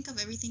trying to think of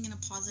everything in a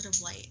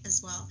positive light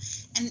as well.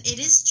 And it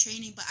is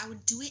training, but I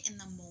would do it in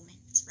the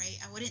moment, right?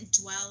 I wouldn't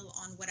dwell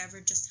on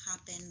whatever just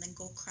happened, then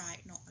go cry.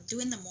 No, I'd do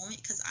it in the moment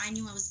because I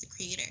knew I was the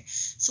creator.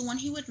 So when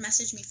he would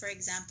message me, for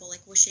example,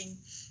 like wishing,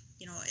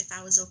 if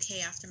I was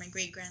okay after my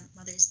great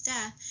grandmother's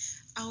death,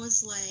 I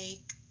was like,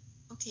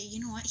 okay, you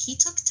know what? He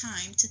took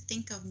time to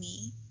think of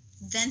me,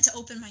 then to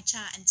open my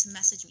chat and to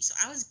message me. So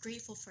I was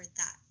grateful for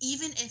that.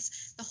 Even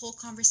if the whole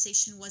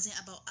conversation wasn't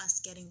about us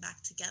getting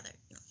back together,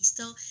 he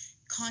still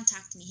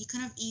contacted me. He could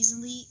have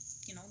easily,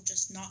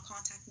 just not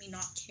contact me,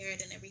 not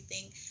cared and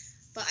everything.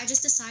 But I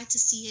just decided to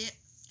see it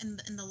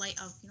in the light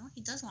of,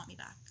 he does want me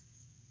back.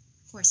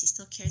 Of course, he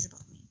still cares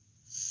about me.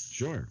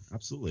 Sure,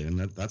 absolutely. And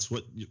that's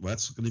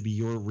going to be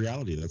your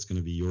reality. That's going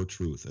to be your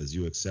truth. As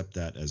you accept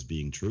that as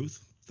being truth,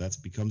 that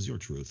becomes your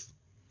truth.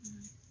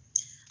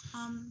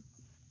 Um,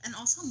 and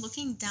also I'm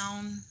looking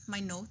down my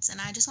notes, and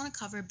I just want to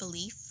cover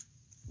belief as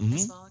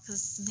Mm-hmm. well because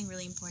it's something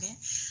really important.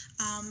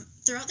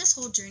 Throughout this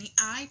whole journey,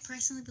 I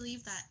personally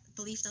believe that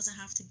belief doesn't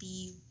have to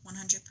be 100%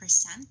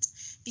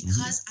 Mm-hmm.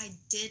 because I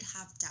did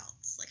have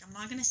doubts. Like I'm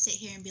not gonna sit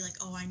here and be like,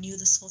 oh, I knew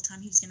this whole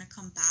time he was gonna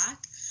come back.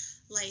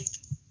 Like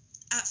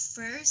at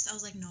first, I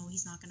was like, no,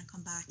 he's not gonna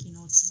come back.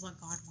 This is what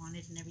God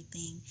wanted and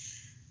everything.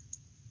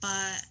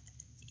 But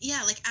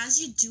yeah, like as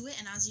you do it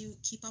and as you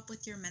keep up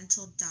with your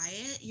mental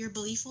diet, your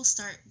belief will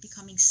start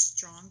becoming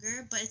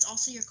stronger, but it's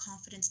also your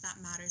confidence that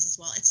matters as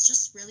well. It's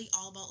just really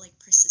all about like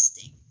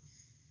persisting,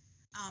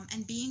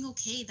 and being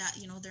okay that,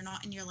 they're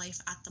not in your life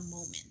at the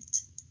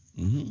moment.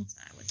 Mm-hmm. So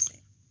I would say.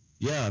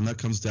 Yeah, and that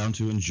comes down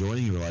to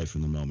enjoying your life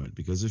in the moment.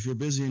 Because if you're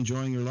busy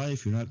enjoying your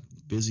life, you're not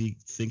busy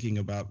thinking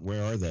about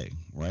where are they,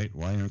 right?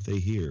 Why aren't they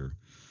here?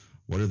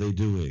 What are they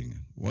doing?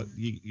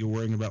 You're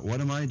worrying about,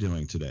 what am I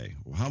doing today?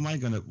 How am I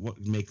going to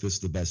make this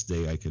the best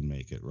day I can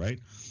make it, right?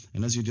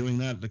 And as you're doing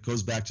that, it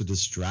goes back to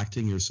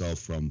distracting yourself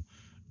from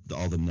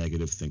all the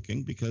negative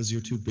thinking because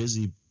you're too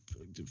busy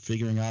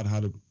figuring out how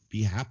to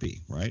be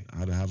happy, right?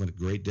 How to have a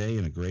great day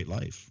and a great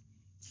life.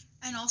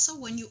 And also,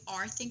 when you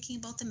are thinking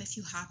about them, if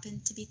you happen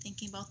to be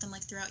thinking about them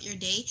like throughout your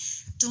day,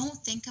 don't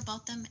think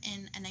about them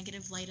in a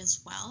negative light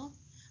as well.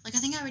 Like, I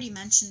think I already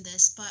mentioned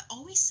this, but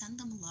always send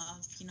them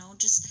love,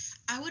 just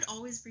I would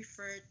always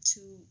refer to,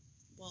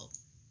 well,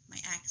 my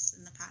ex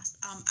in the past,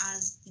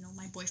 as,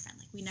 my boyfriend.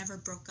 Like, we never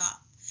broke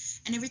up.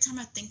 And every time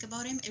I think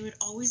about him, it would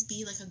always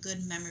be like a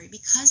good memory.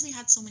 Because we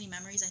had so many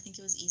memories, I think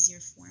it was easier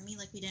for me.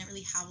 Like, we didn't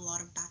really have a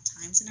lot of bad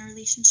times in our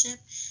relationship.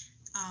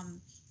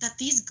 That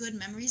these good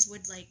memories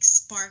would like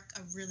spark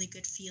a really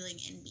good feeling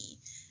in me,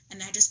 and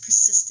I just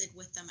persisted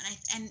with them.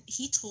 And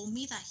he told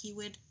me that he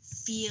would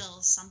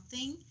feel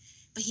something,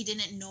 but he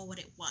didn't know what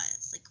it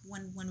was. Like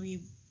when we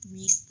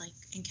like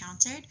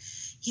encountered,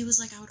 he was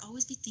like, I would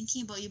always be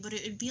thinking about you, but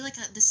it would be like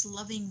this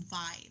loving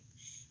vibe,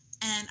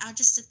 and I'd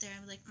just sit there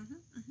and be like,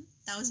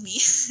 that was me.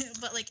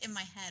 But like in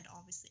my head,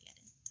 obviously, I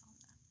didn't tell him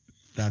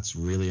that. That's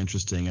really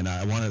interesting. And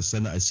I want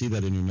to I see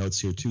that in your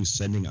notes here too,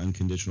 sending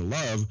unconditional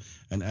love.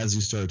 And as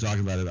you started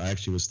talking about it, I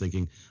actually was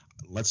thinking,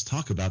 let's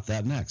talk about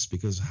that next,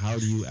 because how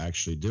do you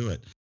actually do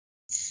it?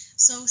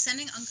 So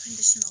sending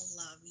unconditional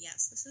love,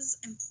 yes, this is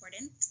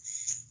important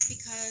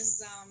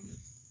because,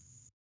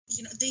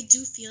 they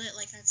do feel it,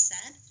 like I've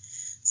said.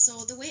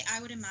 So the way I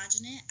would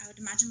imagine it, I would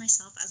imagine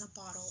myself as a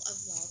bottle of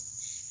love,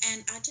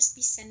 and I'd just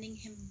be sending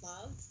him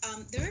love.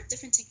 There are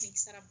different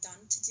techniques that I've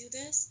done to do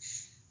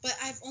this, but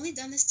I've only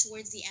done this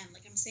towards the end.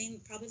 Like I'm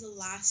saying, probably the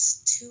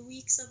last 2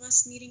 weeks of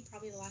us meeting,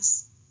 probably the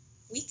last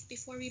week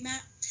before we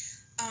met.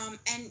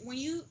 And when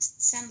you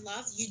send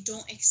love, you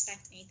don't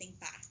expect anything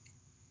back,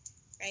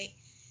 right?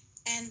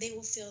 And they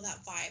will feel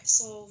that vibe.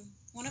 So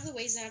one of the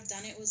ways that I've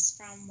done it was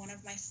from one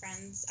of my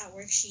friends at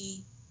work.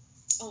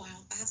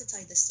 I have to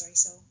tell you this story.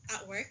 So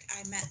at work,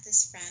 I met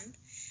this friend,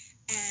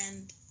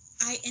 and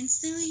I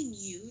instantly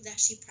knew that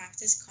she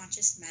practiced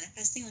conscious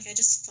manifesting. Like I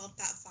just felt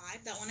that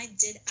vibe, that when I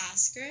did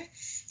ask her,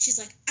 she's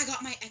like, I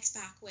got my ex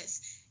back with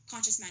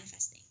conscious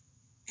manifesting.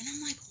 And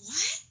I'm like,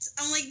 what?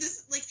 I'm like,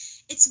 this, like,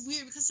 it's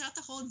weird because throughout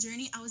the whole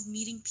journey, I was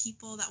meeting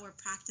people that were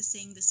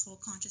practicing this whole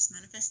conscious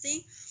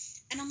manifesting.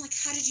 And I'm like,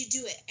 how did you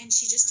do it? And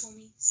she just told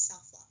me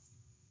self-love.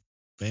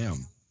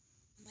 Bam.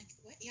 I'm like,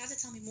 what? You have to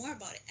tell me more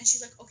about it. And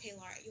she's like, okay,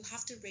 Lara, you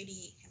have to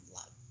radiate him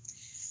love.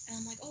 And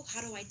I'm like, oh,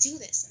 how do I do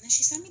this? And then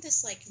she sent me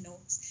this like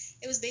notes.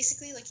 It was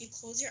basically like you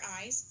close your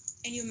eyes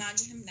and you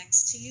imagine him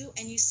next to you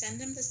and you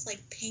send him this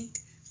like pink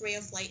ray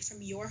of light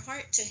from your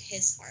heart to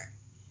his heart.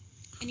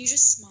 And you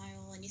just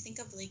smile and you think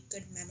of like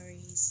good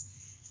memories.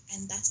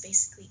 And that's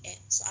basically it.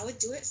 So I would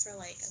do it for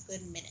like a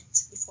good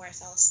minute before I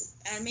fell asleep.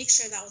 And I'd make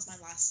sure that was my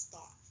last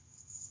thought.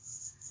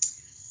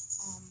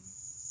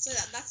 So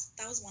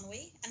that was one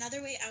way.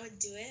 Another way I would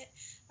do it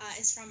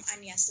is from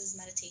Agnes's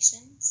meditation,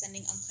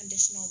 sending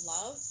unconditional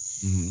love.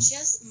 Mm-hmm. She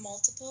has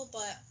multiple,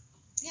 but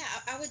yeah,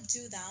 I would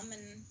do them,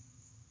 and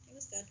it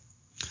was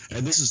good.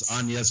 And this is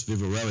Agnes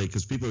Vivarelli,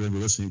 because people are going to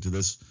be listening to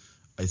this,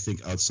 I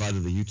think, outside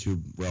of the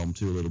YouTube realm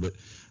too a little bit.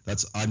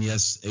 That's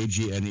Agnes,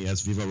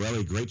 Agnes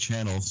Vivarelli, great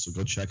channel, so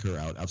go check her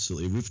out.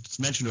 Absolutely. We've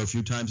mentioned her a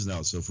few times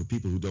now, so for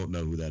people who don't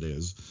know who that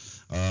is,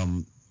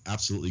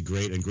 absolutely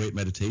great, and great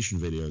meditation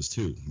videos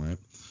too, right?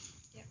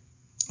 Yeah.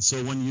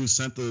 So when you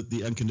sent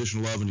the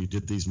unconditional love and you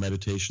did these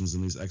meditations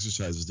and these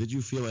exercises, did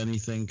you feel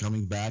anything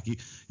coming back?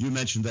 You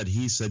mentioned that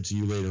he said to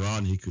you later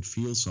on he could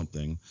feel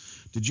something.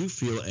 Did you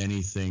feel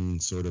anything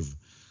sort of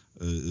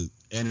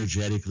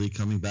energetically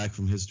coming back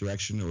from his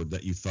direction, or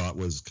that you thought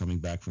was coming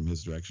back from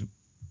his direction?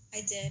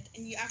 I did,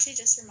 and you actually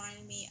just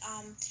reminded me.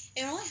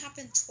 It only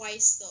happened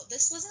twice though.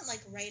 This wasn't like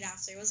right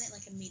after. It wasn't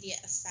like immediate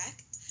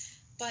effect.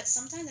 But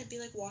sometimes I'd be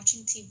like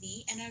watching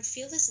TV and I'd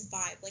feel this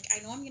vibe. Like I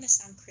know I'm gonna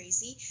sound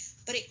crazy,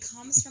 but it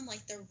comes from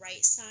like the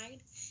right side,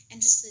 and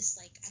just this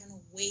like, I don't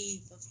know,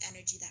 wave of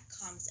energy that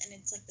comes, and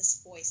it's like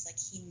this voice, like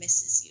he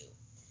misses you,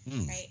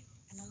 right?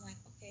 And I'm like,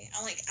 okay.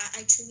 I'm like,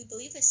 I truly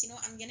believe this.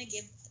 I'm gonna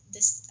give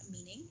this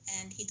meaning,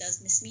 and he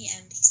does miss me,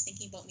 and he's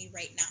thinking about me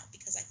right now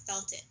because I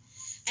felt it.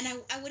 And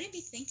I wouldn't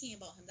be thinking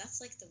about him. That's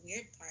like the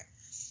weird part.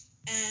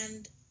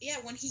 And yeah,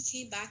 when he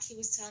came back, he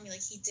was telling me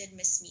like he did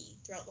miss me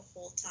throughout the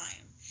whole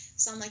time.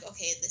 So I'm like,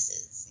 okay, this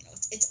is,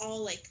 it's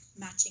all like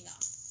matching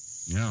up.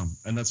 Yeah,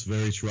 and that's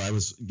very true.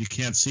 You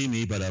can't see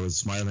me, but I was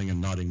smiling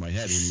and nodding my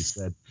head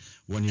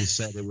when you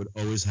said it would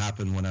always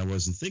happen when I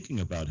wasn't thinking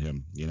about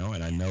him,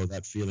 and I know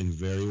that feeling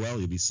very well.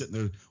 You'd be sitting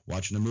there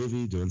watching a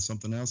movie, doing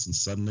something else, and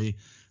suddenly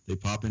they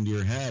pop into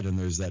your head, and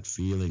there's that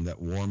feeling,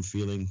 that warm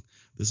feeling.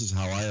 This is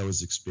how I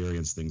always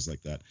experience things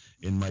like that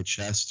in my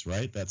chest,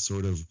 right? That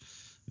sort of,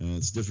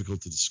 it's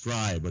difficult to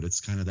describe, but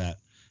it's kind of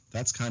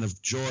that's kind of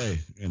joy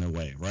in a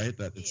way, right?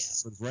 That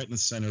it's sort of right in the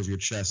center of your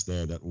chest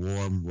there, that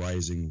warm,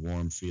 rising,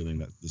 warm feeling,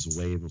 that this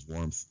wave of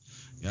warmth.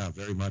 Yeah,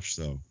 very much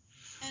so.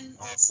 And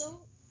also,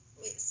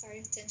 wait,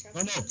 sorry to interrupt.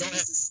 No, go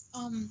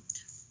ahead.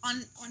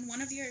 on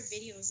one of your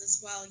videos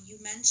as well, you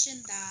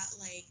mentioned that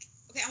like,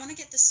 okay, I want to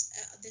get this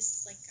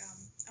like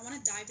I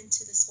want to dive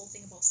into this whole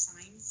thing about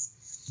signs.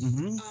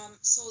 Mm-hmm.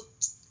 So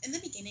in the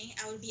beginning,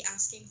 I would be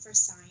asking for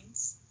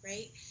signs,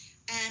 right?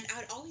 And I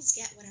would always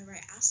get whatever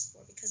I asked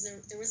for because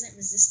there wasn't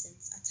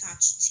resistance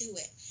attached to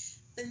it.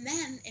 But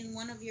then in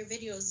one of your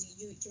videos,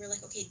 you were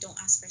like, okay, don't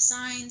ask for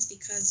signs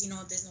because,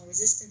 there's no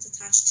resistance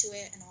attached to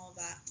it and all of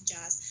that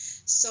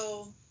jazz.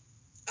 So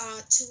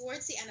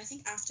towards the end, I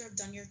think after I've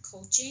done your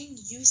coaching,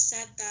 you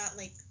said that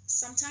like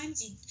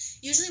sometimes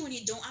usually when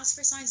you don't ask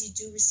for signs, you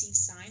do receive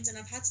signs, and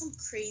I've had some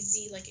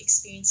crazy like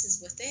experiences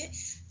with it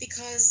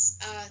because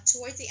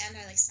towards the end,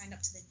 I like signed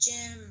up to the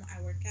gym,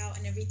 I work out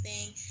and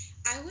everything.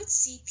 I would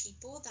see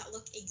people that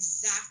look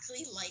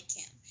exactly like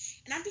him,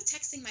 and I'd be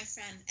texting my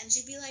friend, and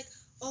she'd be like,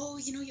 "Oh,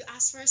 you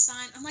asked for a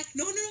sign." I'm like,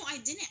 "No, no, no, I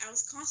didn't. I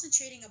was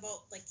concentrating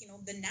about like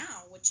the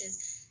now, which is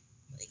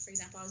like for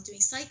example, I was doing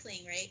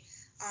cycling, right?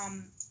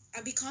 Um,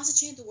 I'd be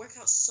concentrating the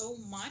workout so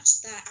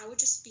much that I would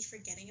just be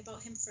forgetting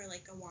about him for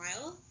like a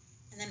while.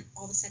 And then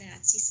all of a sudden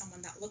I'd see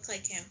someone that looked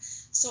like him.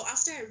 So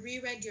after I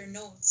reread your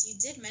notes, you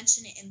did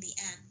mention it in the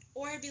end.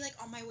 Or I'd be like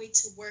on my way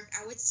to work,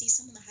 I would see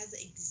someone that has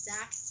the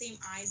exact same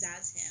eyes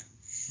as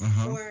him.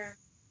 Uh-huh. Or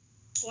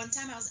one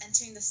time I was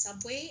entering the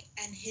subway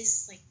and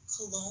his like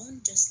cologne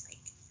just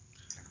like,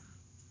 I don't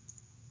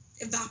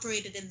know,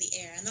 evaporated in the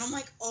air. And then I'm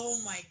like, oh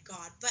my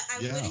God. But I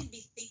Yeah. wouldn't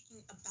be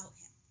thinking about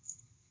him.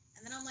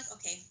 And then I'm like,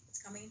 okay,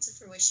 it's coming into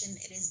fruition.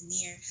 It is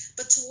near.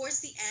 But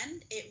towards the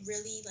end, it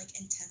really like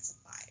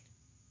intensified,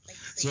 like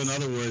So in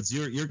crazy. other words,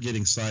 you're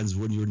getting signs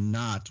when you're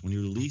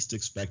least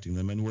expecting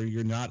them, and where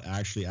you're not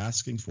actually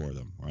asking for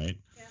them, right?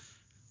 Yeah.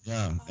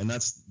 Yeah, and Um.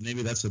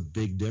 that's a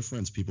big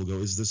difference. People go,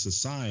 "Is this a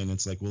sign?"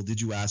 It's like, well,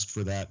 did you ask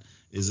for that?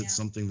 Is it Yeah.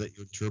 something that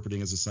you're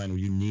interpreting as a sign, or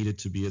you need it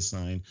to be a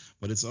sign?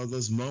 But it's all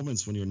those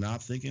moments when you're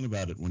not thinking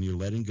about it, when you're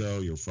letting go,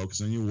 you're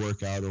focusing on your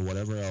workout or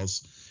whatever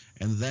else,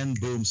 and then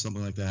boom,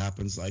 something like that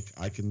happens. Like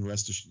you can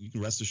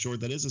rest assured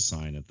that is a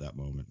sign at that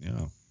moment.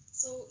 Yeah.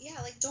 So yeah,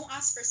 like don't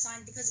ask for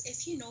signs because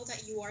if you know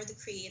that you are the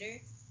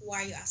creator,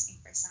 why are you asking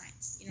for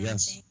signs? You know what I'm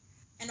Yes. saying?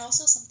 And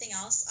also something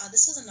else.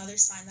 This was another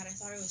sign that I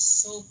thought it was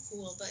so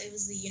cool, but it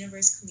was the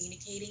universe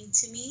communicating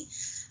to me.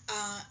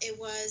 It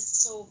was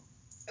so.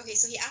 Okay,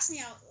 so he asked me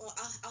out. Well,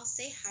 I'll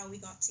say how we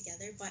got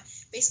together, but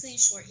basically, in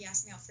short, he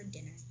asked me out for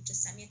dinner. He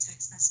just sent me a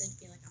text message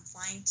being like, I'm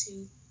flying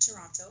to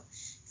Toronto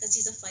because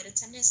he's a flight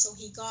attendant, so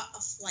he got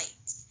a flight.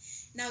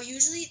 Now,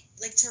 usually,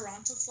 like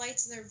Toronto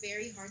flights, they're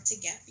very hard to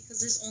get because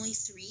there's only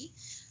three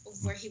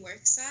of where he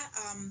works at,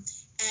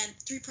 and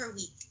three per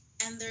week.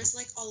 And there's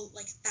like all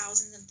like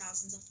thousands and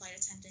thousands of flight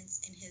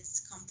attendants in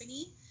his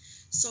company,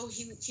 so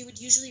he would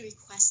usually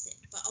request it.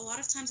 But a lot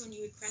of times when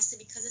you request it,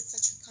 because it's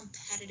such a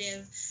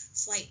competitive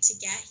flight to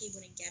get, he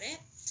wouldn't get it.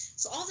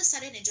 So all of a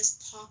sudden, it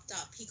just popped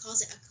up. He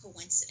calls it a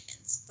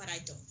coincidence, but I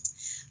don't.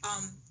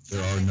 He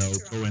There got a are flight to no Toronto.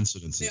 There are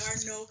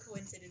coincidences. no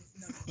coincidences.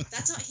 No, no.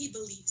 That's what he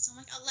believes. So I'm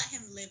like, I'll let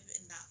him live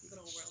in that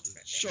little world for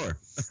a Sure.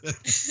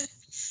 bit.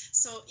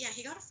 So yeah,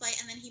 he got a flight,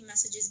 and then he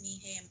messages me,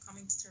 "Hey, I'm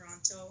coming to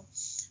Toronto.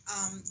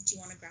 Do you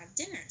want to grab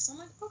dinner?" So I'm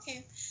like,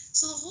 "Okay."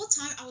 So the whole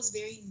time I was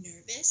very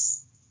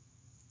nervous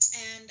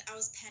and I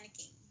was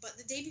panicking. But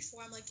the day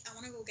before, I'm like, I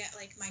want to go get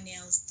like my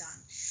nails done.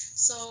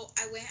 So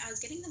I went. I was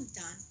getting them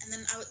done, and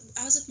then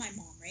I was with my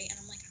mom, right? And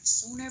I'm like, I'm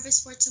so nervous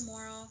for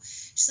tomorrow.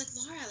 She's like,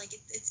 Laura, like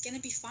it's gonna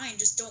be fine.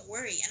 Just don't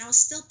worry. And I was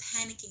still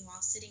panicking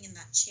while sitting in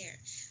that chair.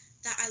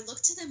 That I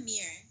looked to the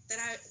mirror.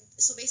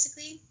 So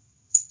basically,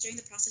 during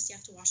the process, you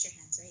have to wash your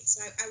hands, right?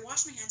 So I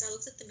washed my hands. I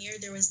looked at the mirror.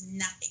 There was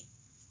nothing.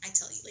 I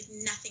tell you, like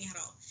nothing at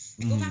all.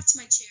 I go Mhm. back to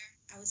my chair.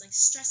 I was like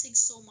stressing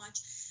so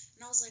much.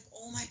 And I was like,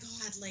 oh my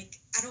God, like,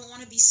 I don't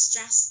want to be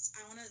stressed.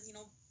 I want to,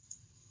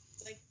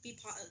 like be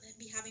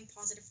having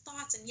positive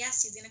thoughts. And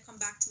yes, he's going to come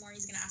back tomorrow.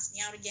 He's going to ask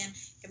me out again.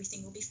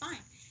 Everything will be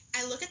fine.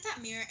 I look at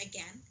that mirror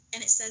again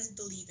and it says,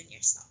 believe in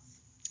yourself.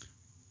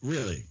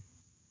 Really?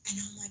 And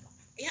I'm like,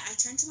 yeah, I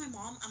turned to my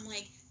mom. I'm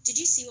like, did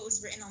you see what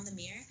was written on the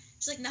mirror?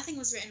 She's like, nothing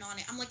was written on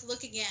it. I'm like,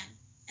 look again.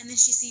 And then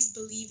she sees,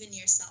 believe in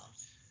yourself.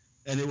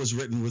 And it was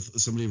written with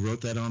somebody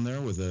wrote that on there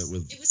It was like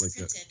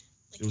a printed,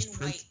 it like was in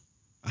print. white.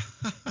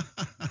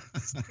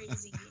 It's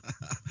crazy.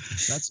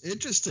 That's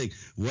interesting.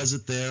 Was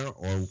it there,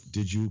 or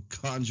did you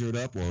conjure it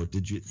up, or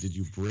did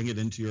you bring it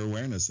into your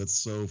awareness? That's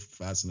so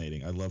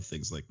fascinating. I love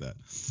things like that.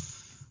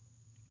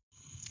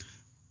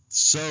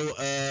 So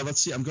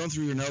let's see. I'm going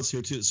through your notes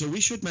here too. So we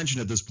should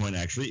mention at this point,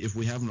 actually, if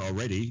we haven't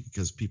already,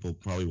 because people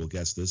probably will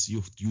guess this,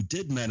 you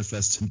did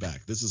manifest him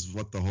back. This is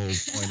what the whole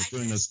point of I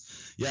doing did.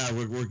 this. Yeah,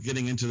 we're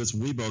getting into this.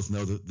 We both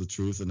know the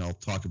truth, and I'll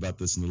talk about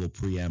this in a little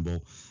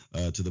preamble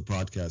to the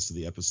podcast, to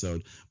the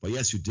episode. But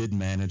yes, you did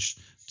manage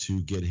to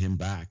get him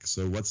back.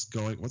 So what's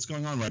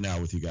going on right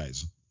now with you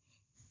guys?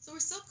 So we're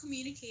still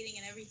communicating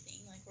and everything.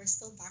 Like we're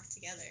still back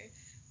together,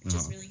 which is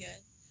Uh-huh. really good.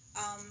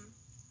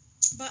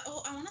 But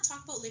I want to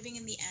talk about living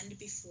in the end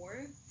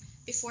before.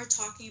 before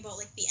talking about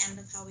like the end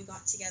of how we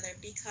got together,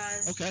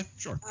 because Okay,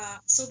 sure.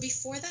 so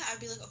before that I'd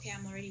be like, okay,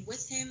 I'm already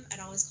with him. I'd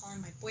always call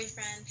him my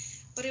boyfriend,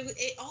 but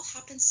it all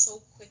happened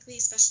so quickly,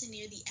 especially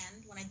near the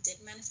end when I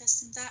did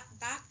manifest him that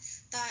back.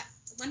 That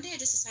one day I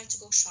just decided to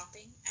go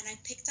shopping and I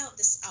picked out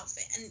this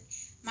outfit. And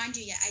mind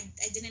you, yeah,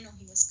 I didn't know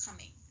he was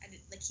coming.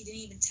 Like he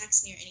didn't even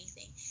text me or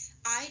anything.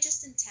 I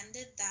just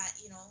intended that,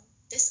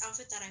 this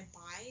outfit that I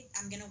buy,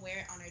 I'm gonna wear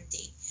it on our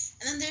date.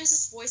 And then there's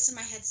this voice in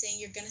my head saying,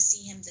 you're gonna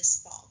see him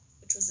this fall,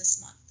 which was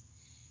this month.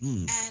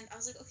 Hmm. And I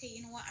was like, okay,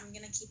 you know what? I'm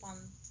gonna keep on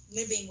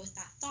living with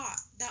that thought.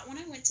 That when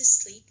I went to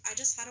sleep, I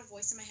just had a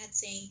voice in my head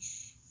saying,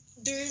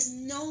 there is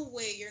no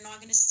way you're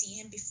not gonna see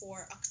him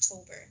before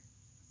October,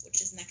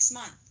 which is next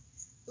month.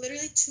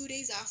 Literally 2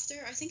 days after,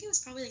 I think it was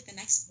probably like the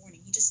next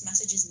morning, he just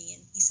messages me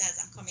and he says,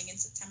 I'm coming in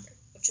September,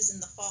 which is in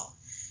the fall.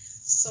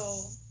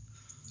 So,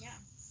 yeah.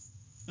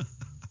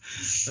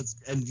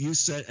 And you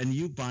said, and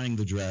you buying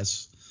the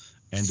dress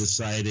and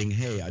deciding,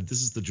 hey,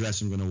 this is the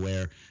dress I'm going to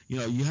wear.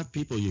 You have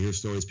people, you hear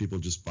stories, people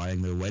just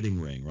buying their wedding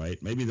ring,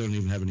 right? Maybe they don't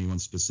even have anyone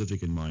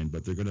specific in mind,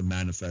 but they're going to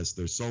manifest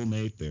their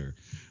soulmate, their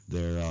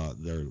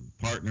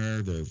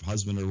partner, their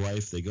husband or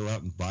wife. They go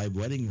out and buy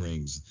wedding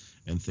rings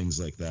and things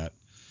like that.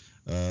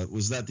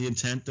 Was that the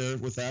intent there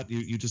with that?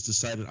 You just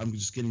decided, I'm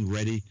just getting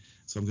ready,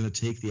 so I'm going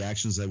to take the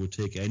actions I would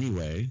take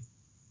anyway.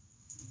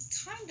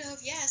 Kind of,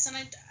 yes. And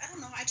I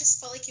don't know, I just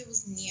felt like it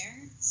was near.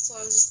 So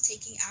I was just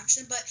taking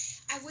action. But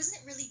I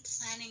wasn't really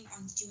planning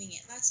on doing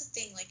it. That's the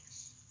thing. Like,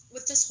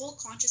 with this whole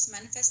conscious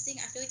manifesting,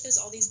 I feel like there's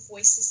all these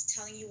voices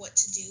telling you what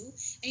to do.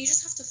 And you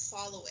just have to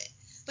follow it.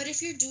 But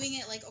if you're doing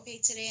it like, okay,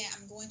 today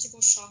I'm going to go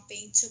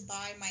shopping to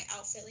buy my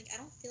outfit, like, I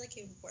don't feel like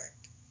it would work.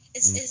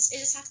 It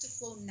just have to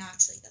flow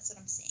naturally. That's what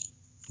I'm saying.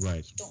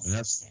 Right. Don't And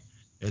force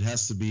it. it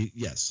has to be,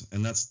 yes,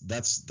 and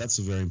that's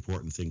a very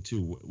important thing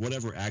too.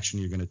 Whatever action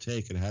you're going to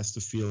take, it has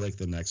to feel like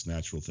the next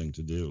natural thing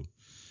to do.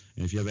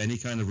 And if you have any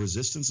kind of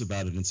resistance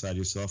about it inside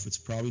yourself, it's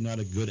probably not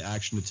a good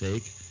action to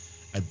take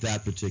at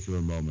that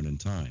particular moment in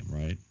time,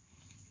 right?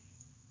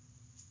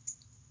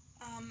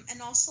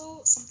 And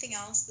also something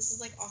else, this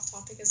is like off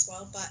topic as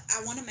well, but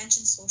I want to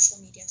mention social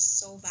media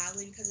so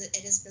badly because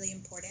it is really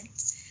important.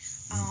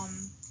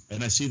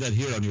 And I see that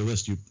here on your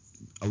list, you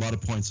a lot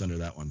of points under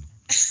that one.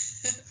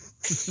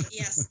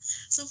 Yes.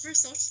 So for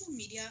social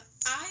media,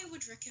 I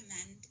would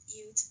recommend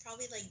you to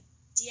probably like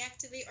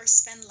deactivate or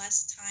spend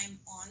less time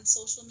on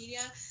social media.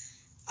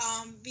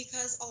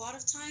 Because a lot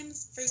of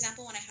times, for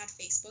example, when I had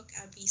Facebook,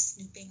 I would be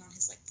snooping on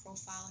his like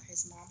profile or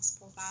his mom's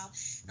profile,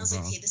 and I was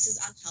like, Uh-huh. hey, this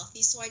is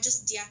unhealthy. So I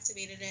just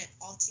deactivated it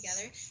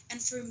altogether. And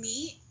for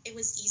me, it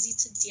was easy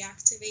to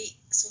deactivate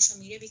social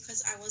media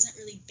because I wasn't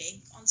really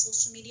big on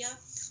social media.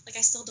 Like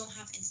I still don't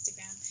have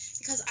Instagram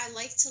because I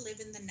like to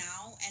live in the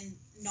now and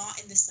not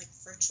in this like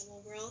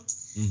virtual world.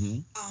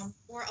 Mm-hmm.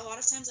 Or a lot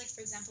of times, like for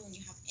example, when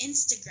you have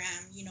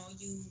Instagram,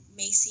 you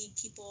may see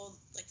people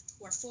like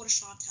who are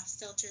photoshopped, have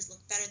filters,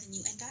 look better than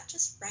you, and that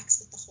just wrecks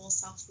with the whole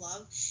self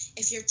love.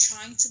 If you're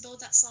trying to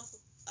build that self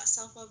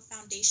love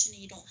foundation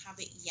and you don't have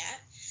it yet,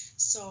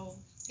 so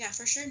yeah,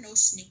 for sure, no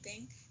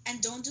snooping,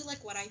 and don't do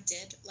like what I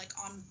did, like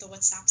on the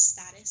WhatsApp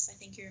status. I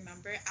think you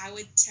remember, I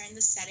would turn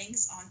the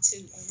settings on to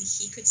only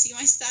he could see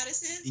my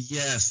statuses.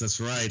 Yes, that's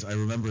right. I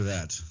remember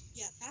that.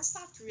 Yeah, that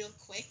stopped real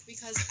quick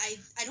because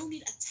I don't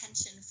need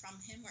attention from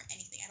him or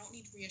anything. I don't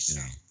need Yeah,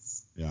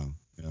 reassurance. yeah,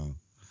 yeah.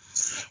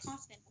 Just get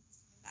confident that he's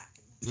coming back.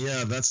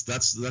 And that's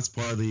Yeah, that's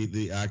part of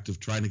the act of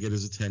trying to get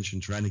his attention,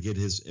 trying to get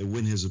his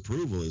win his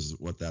approval is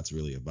what that's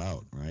really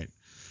about, right?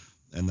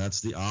 And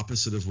that's the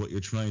opposite of what you're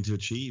trying to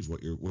achieve,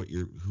 what you're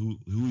who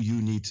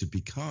you need to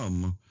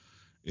become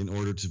in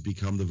order to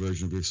become the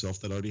version of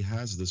yourself that already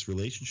has this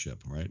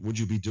relationship, right? Would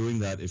you be doing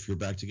that if you're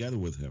back together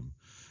with him?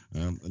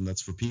 And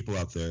that's for people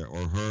out there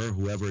or her,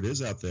 whoever it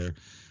is out there.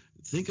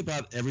 Think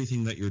about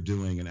everything that you're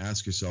doing and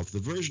ask yourself, the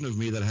version of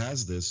me that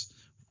has this,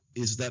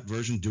 is that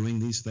version doing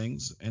these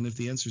things? And if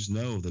the answer is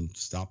no, then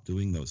stop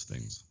doing those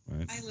things,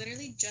 right? I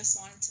literally just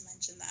wanted to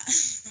mention that.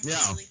 It's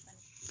Yeah. really funny.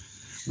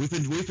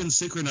 We've been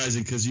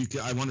synchronizing because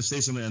I want to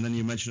say something and then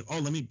you mentioned, oh,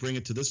 let me bring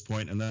it to this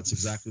point, and that's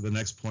exactly the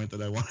next point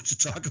that I wanted to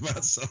talk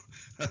about. So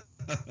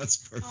that's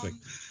perfect.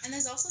 And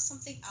there's also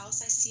something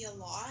else I see a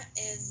lot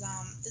is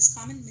this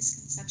common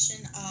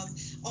misconception of,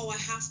 oh, I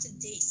have to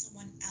date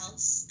someone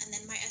else and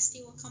then my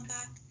SD will come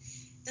back.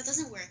 That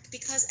doesn't work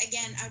because,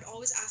 again, I would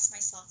always ask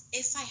myself,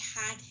 if I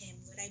had him,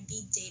 would I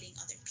be dating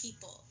other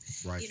people?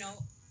 Right. You know,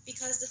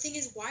 because the thing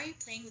is, why are you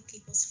playing with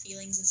people's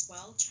feelings as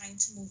well, trying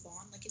to move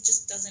on? Like, it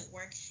just doesn't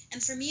work.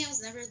 And for me, I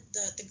was never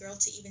the girl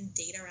to even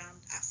date around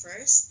at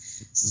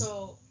first.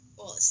 So,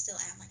 well, still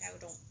am. Like, I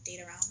don't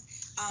date around.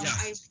 Yeah.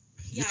 I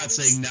You're yeah, I not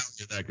really saying now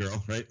you're that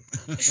girl, right?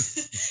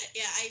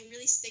 yeah, I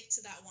really stick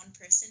to that one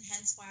person.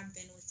 Hence why I've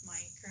been with my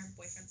current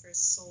boyfriend for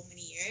so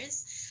many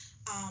years.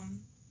 Um,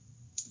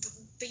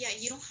 but yeah,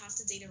 you don't have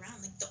to date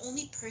around. Like the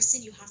only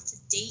person you have to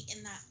date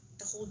in that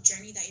the whole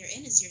journey that you're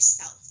in is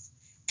yourself,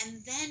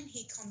 and then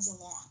he comes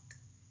along.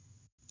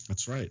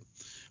 That's right.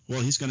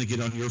 Well, he's going to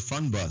get on your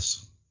fun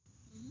bus.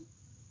 Hmm.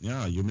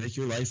 Yeah, you make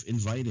your life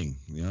inviting.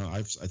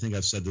 I think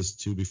I've said this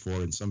too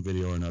before in some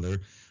video or another.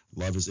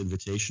 Love is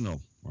invitational,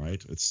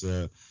 right? It's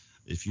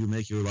if you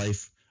make your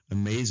life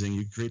amazing,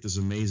 you create this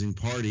amazing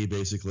party,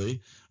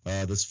 basically.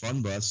 This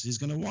fun bus, he's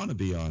going to want to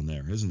be on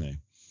there, isn't he?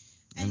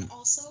 And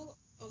also,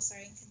 oh,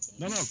 sorry,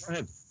 continue. No, go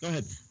ahead. Go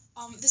ahead.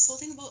 This whole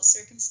thing about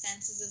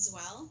circumstances as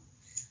well.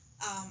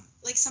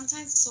 Like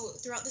sometimes, so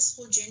throughout this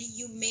whole journey,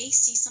 you may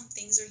see some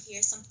things or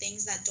hear some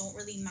things that don't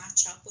really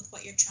match up with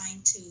what you're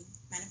trying to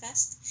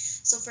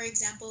manifest. So, for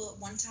example,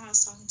 one time I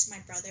was talking to my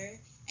brother,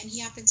 and he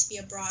happened to be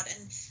abroad,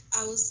 and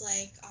I was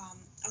like,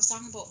 I was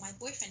talking about my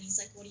boyfriend. He's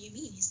like, "What do you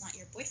mean? He's not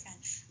your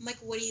boyfriend?" I'm like,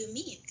 "What do you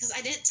mean?" Because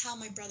I didn't tell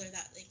my brother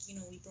that, like,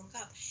 we broke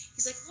up.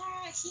 He's like,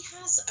 "Lara, he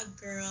has a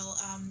girl,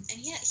 and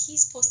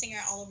he's posting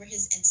her all over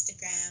his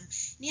Instagram,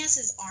 and he has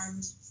his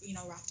arms,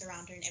 wrapped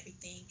around her and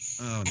everything."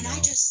 Oh, And no. I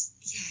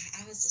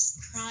was just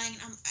crying.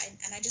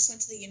 And I just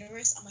went to the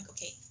universe. I'm like,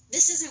 okay,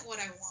 this isn't what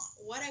I want.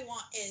 What I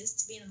want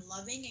is to be in a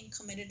loving and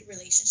committed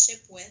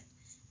relationship with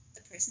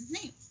the person's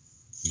name.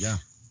 Yeah.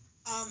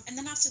 And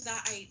then after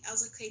that, I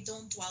was like, okay,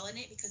 don't dwell in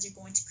it because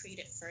you're going to create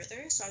it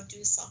further. So I would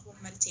do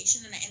self-love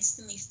meditation, and I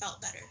instantly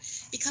felt better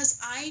because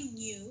I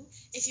knew,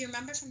 if you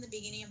remember from the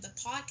beginning of the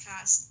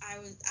podcast,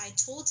 I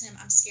told him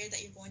I'm scared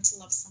that you're going to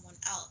love someone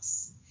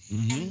else.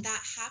 Mm-hmm. And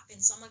that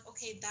happened. So I'm like,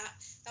 okay,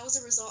 that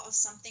was a result of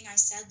something I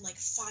said like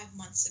 5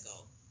 months ago,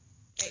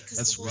 right? Because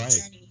That's the whole right.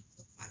 journey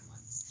took 5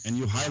 months. And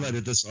you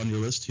highlighted this on your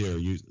list here.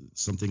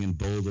 Something in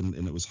bold, and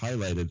it was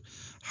highlighted.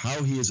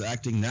 How he is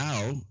acting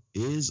now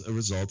is a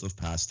result of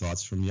past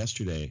thoughts from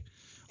yesterday,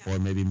 Yeah. or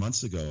maybe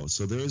months ago.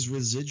 So there is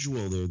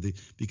residual there,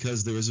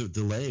 because there is a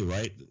delay,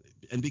 right?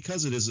 And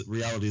because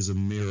reality is a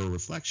mirror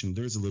reflection,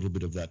 there's a little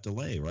bit of that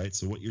delay, right?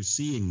 So what you're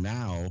seeing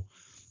now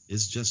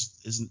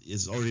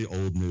is already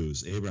old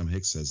news. Abraham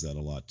Hicks says that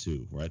a lot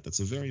too, right? That's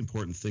a very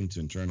important thing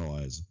to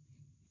internalize.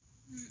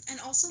 And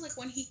also, like,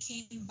 when he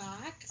came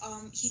back,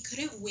 he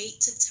couldn't wait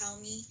to tell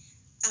me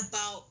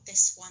about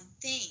this one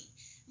thing.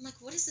 I'm like,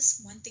 what is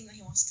this one thing that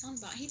he wants to tell me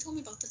about? And he told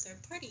me about the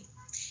third party.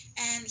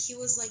 And he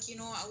was like,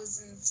 I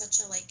was in such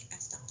a, like,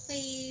 effed up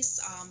place.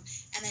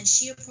 And then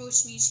she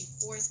approached me, she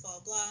forced, blah,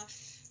 blah.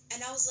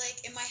 And I was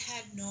like, in my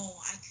head, no,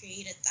 I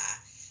created that.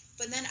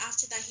 But then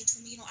after that, he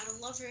told me, I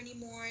don't love her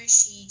anymore.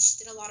 She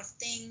did a lot of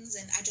things,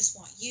 and I just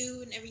want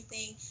you and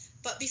everything.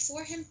 But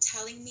before him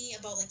telling me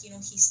about, like,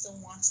 he still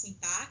wants me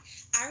back,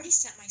 I already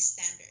set my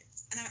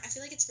standards. And I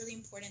feel like it's really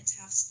important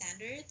to have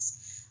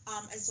standards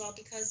as well,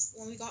 because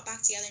when we got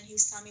back together and he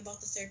was telling me about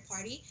the third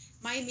party,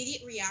 my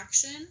immediate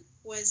reaction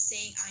was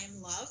saying I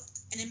am loved.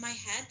 And in my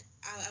head,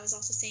 I was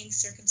also saying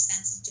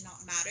circumstances do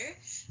not matter.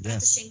 But Yes.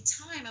 at the same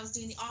time, I was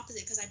doing the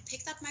opposite, because I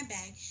picked up my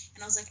bag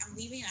and I was like, I'm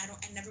leaving. I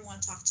never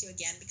want to talk to you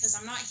again, because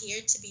I'm not here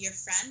to be your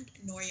friend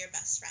nor your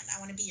best friend. I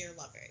want to be your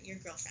lover, your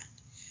girlfriend,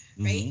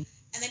 right?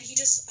 Mm-hmm. And then he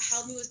just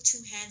held me with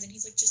 2 hands and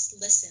he's like, just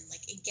listen,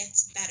 like, it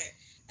gets better.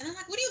 And I'm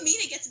like, what do you mean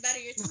it gets better?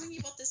 You're telling me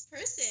about this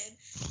person.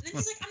 And then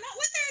he's like, I'm not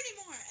with her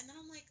anymore. And then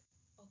I'm like,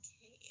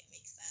 okay, it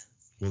makes sense.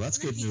 Well, that's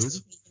And then good he news.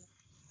 told me,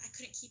 I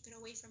couldn't keep it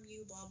away from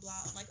you, blah,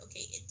 blah. I'm like, okay,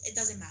 it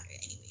doesn't matter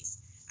anyways.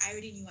 I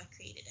already knew I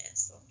created it,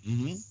 so.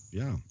 Mm-hmm.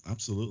 Yeah,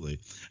 absolutely.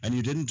 And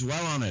you didn't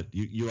dwell on it.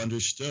 You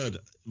understood.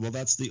 Well,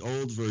 that's the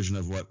old version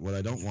of what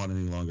I don't want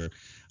any longer.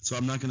 So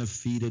I'm not going to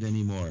feed it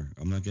anymore.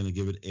 I'm not going to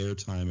give it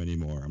airtime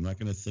anymore. I'm not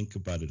going to think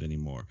about it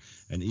anymore.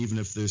 And even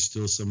if there's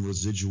still some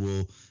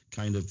residual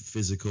kind of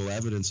physical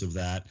evidence of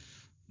that,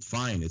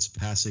 fine. It's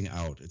passing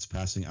out. It's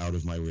passing out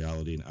of my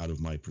reality and out of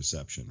my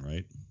perception,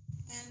 right?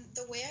 And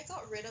the way I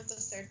got rid of the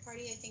third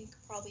party, I think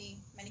probably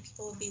many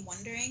people would be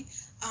wondering,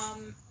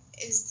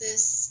 is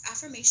this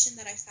affirmation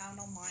that I found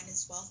online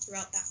as well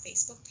throughout that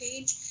Facebook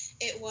page.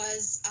 It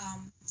was,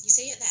 you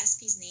say the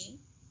SP's name.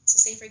 So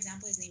say, for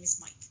example, his name is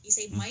Mike. You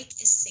say, Mike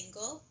is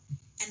single,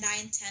 and I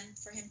intend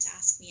for him to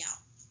ask me out,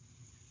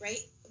 right?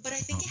 But I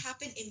think it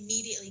happened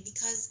immediately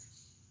because,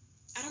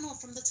 I don't know,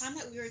 from the time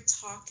that we were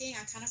talking,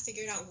 I kind of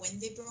figured out when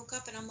they broke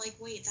up, and I'm like,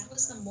 wait, that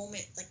was the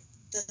moment, like,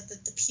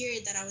 the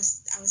period that I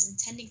was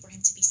intending for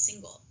him to be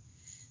single.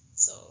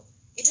 So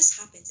it just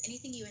happens.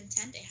 Anything you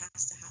intend, it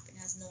has to happen. It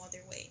has no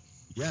other way.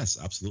 Yes,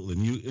 absolutely.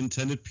 And you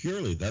intended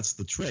purely. That's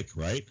the trick,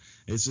 right?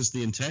 It's just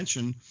the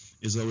intention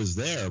is always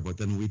there, but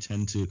then we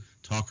tend to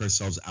talk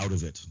ourselves out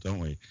of it, don't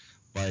we?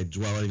 By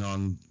dwelling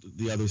on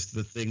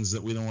the things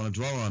that we don't want to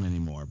dwell on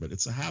anymore. But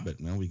it's a habit.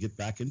 We get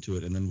back into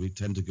it, and then we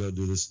tend to go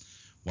do this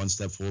 1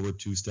 step forward,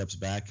 2 steps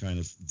back kind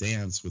of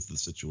dance with the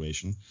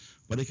situation.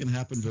 But it can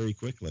happen very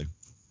quickly.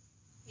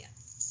 Yeah.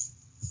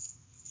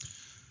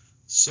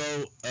 So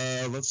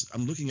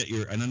I'm looking at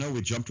and I know we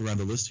jumped around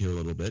the list here a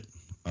little bit.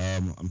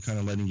 I'm kind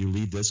of letting you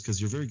lead this because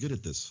you're very good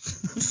at this.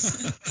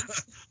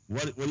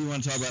 What do you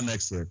want to talk about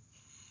next here?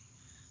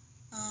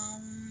 I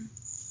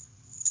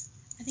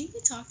think we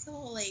talked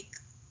about, like,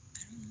 I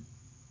don't know.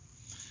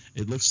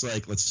 It looks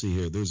like, let's see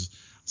here.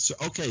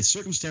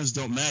 Circumstances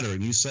don't matter.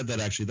 And you said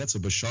that actually, that's a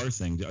Bashar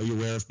thing. Are you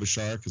aware of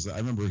Bashar? Because I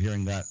remember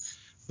hearing that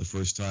the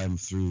first time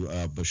through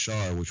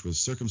Bashar, which was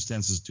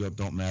circumstances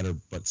don't matter,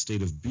 but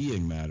state of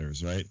being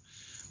matters, right?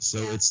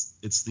 So Yeah.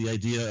 it's the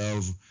idea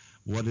of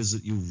what is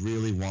it you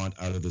really want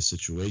out of the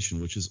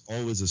situation, which is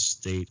always a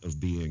state of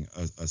being,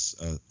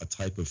 a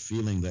type of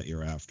feeling that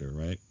you're after,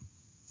 right?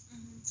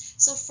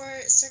 So for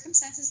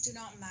circumstances do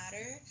not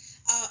matter.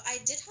 I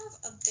did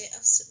have a bit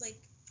of like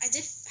I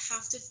did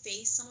have to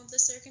face some of the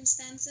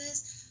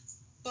circumstances,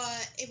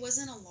 but it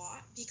wasn't a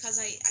lot because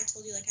I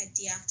told you like I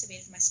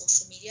deactivated my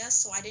social media,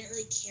 so I didn't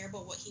really care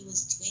about what he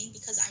was doing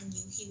because I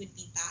knew he would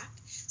be back.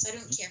 So I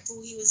didn't care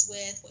who he was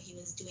with, what he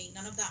was doing.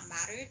 None of that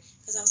mattered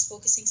because I was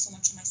focusing so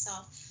much on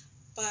myself.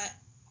 But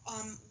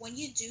when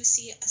you do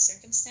see a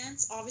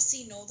circumstance,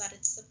 obviously know that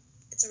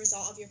it's a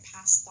result of your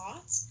past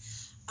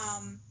thoughts.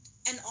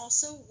 And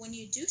also, when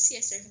you do see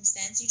a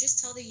circumstance, you just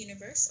tell the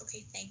universe,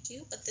 okay, thank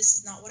you, but this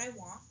is not what I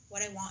want.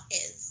 What I want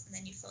is, and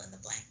then you fill in the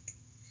blank.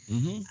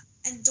 Mm-hmm.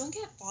 And don't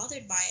get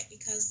bothered by it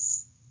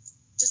because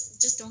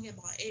just don't get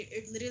bothered.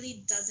 It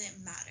literally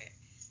doesn't matter.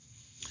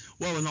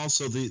 Well, and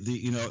also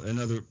the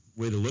another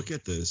way to look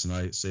at this, and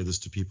I say this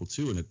to people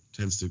too, and it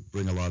tends to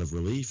bring a lot of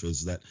relief,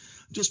 is that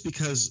just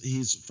because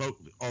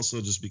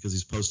just because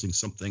he's posting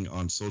something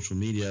on social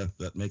media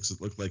that makes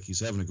it look like he's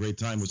having a great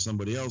time with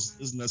somebody else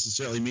doesn't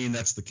necessarily mean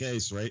that's the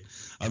case, right?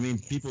 I mean,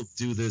 people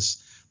do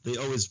this. They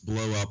always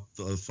blow up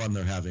the fun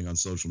they're having on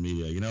social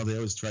media. They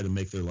always try to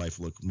make their life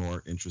look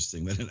more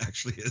interesting than it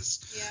actually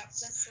is. Yeah,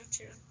 that's so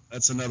true.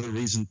 That's another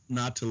reason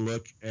not to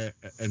look at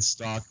and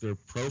stalk their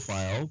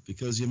profile,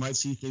 because you might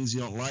see things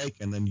you don't like,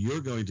 and then you're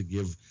going to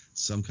give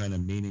some kind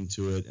of meaning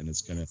to it, and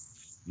it's going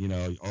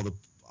to, all the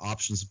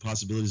options and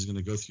possibilities are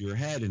going to go through your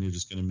head, and you're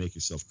just going to make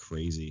yourself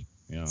crazy.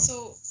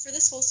 So for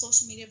this whole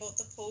social media about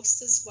the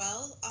post as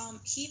well,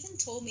 he even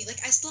told me,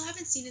 like, I still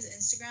haven't seen his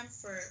Instagram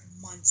for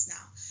months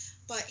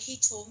now, but he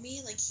told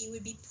me like he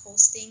would be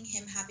posting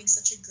him having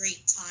such a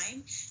great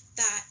time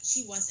that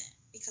he wasn't,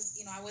 because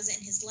I wasn't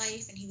in his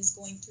life and he was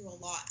going through a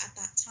lot at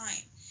that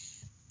time.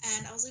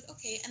 And I was like,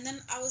 okay. And then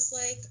I was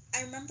like,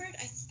 I remembered,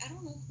 I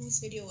don't know whose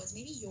video it was,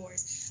 maybe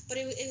yours, but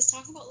it was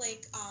talking about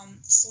like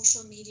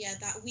social media,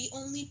 that we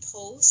only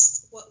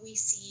post what we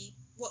see,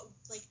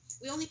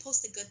 we only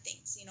post the good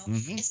things.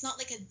 Mm-hmm. It's not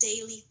like a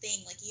daily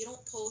thing. Like, you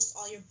don't post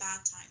all your bad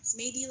times.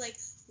 Maybe like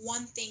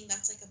one thing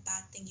that's like a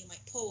bad thing you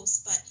might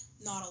post, but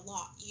not a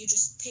lot. You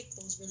just pick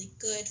those really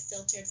good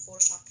filtered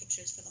Photoshop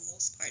pictures for the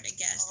most part, I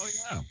guess. Oh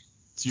yeah.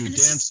 It's you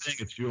dancing,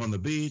 it's you on the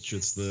beach,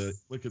 it's the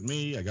look at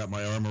me, I got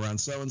my arm around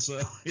so and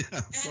so. Yeah,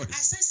 of course.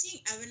 I started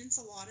seeing evidence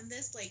a lot in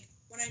this. Like,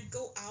 when I'd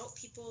go out,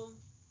 people,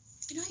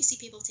 how you see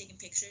people taking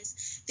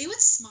pictures, they would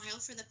smile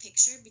for the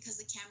picture because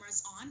the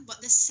camera's on,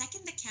 but the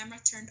second the camera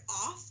turned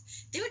off,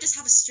 they would just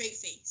have a straight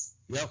face.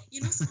 Yep.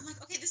 So I'm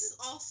like, okay, this is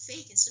all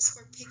fake. It's just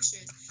for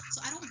pictures.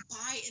 So I don't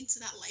buy into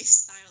that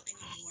lifestyle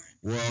anymore.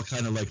 We're all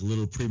kind of like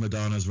little prima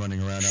donnas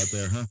running around out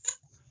there, huh?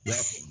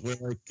 Yep,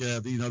 we're like,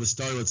 the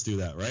starlets do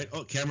that, right?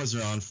 Oh, cameras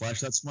are on, flash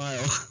that smile.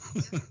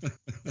 Yep.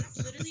 That's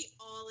literally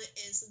all it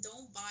is. So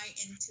don't buy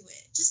into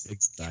it. Just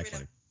exactly. Get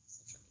rid of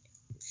social media.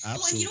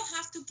 Absolutely. Oh, and you don't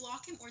have to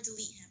block him or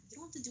delete him. You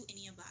don't have to do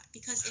any of that,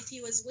 because if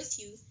he was with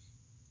you,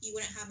 you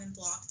wouldn't have him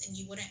blocked and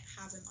you wouldn't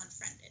have him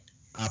unfriended.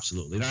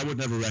 Absolutely. And I would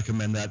never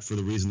recommend that for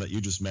the reason that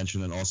you just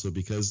mentioned, and also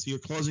because you're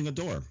closing a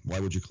door. Why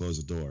would you close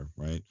a door,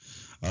 right?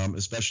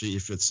 Especially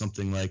if it's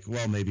something like,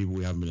 well, maybe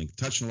we haven't been in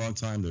touch in a long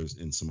time, there's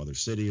in some other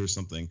city or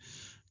something.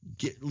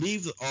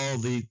 Leave all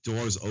the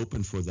doors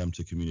open for them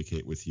to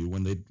communicate with you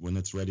when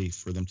it's ready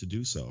for them to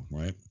do so,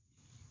 right?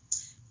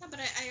 Yeah, but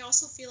I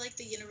also feel like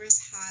the universe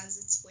has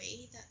its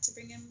way to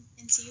bring him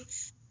into you.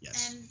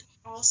 Yes. And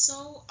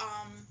also,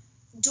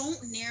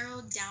 don't narrow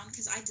down,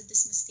 because I did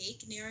this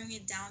mistake, narrowing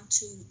it down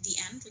to the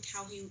end, like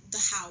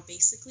how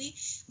basically.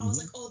 I was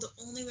like, oh, the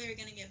only way we're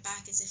going to get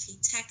back is if he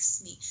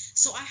texts me.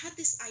 So I had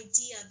this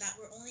idea that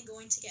we're only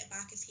going to get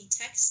back if he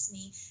texts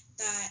me,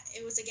 that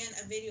it was, again,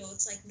 a video.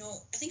 It's like, no,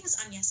 I think it was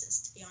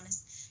Agnes's, to be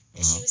honest.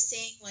 And she was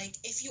saying, like,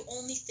 if you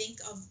only think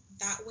of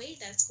that way,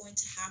 that it's going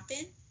to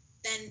happen,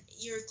 then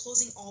you're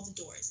closing all the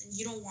doors, and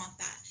you don't want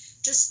that.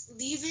 Just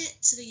leave it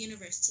to the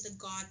universe, to the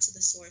God, to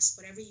the source,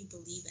 whatever you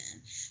believe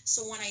in.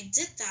 So when I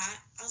did that,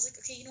 I was like,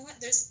 okay, you know what?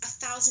 There's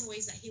 1,000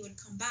 ways that he would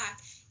come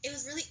back. It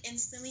was really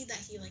instantly that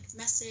he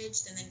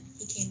messaged, and then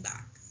he came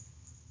back.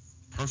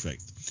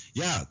 Perfect.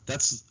 Yeah,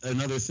 that's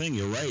another thing.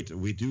 You're right.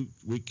 We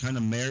kind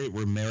of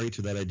we're married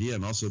to that idea.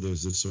 And also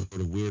there's this sort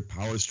of weird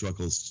power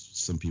struggles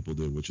some people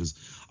do, which is,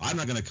 I'm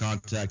not going to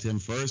contact him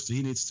first.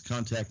 He needs to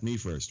contact me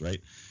first,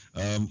 right?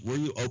 Were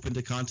you open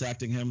to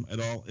contacting him at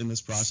all in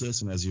this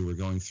process, and as you were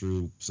going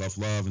through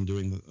self-love and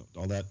doing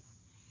all that?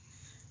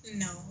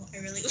 No, I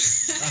really.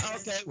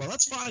 Okay, well,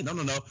 that's fine. No.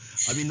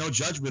 I mean, no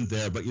judgment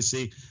there. But you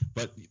see,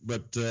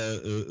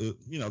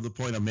 the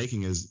point I'm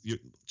making is,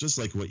 just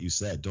like what you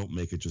said, don't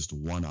make it just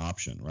one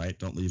option, right?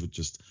 Don't leave it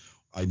just,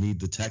 I need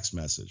the text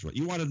message, right?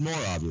 You wanted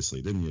more,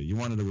 obviously, didn't you? You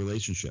wanted a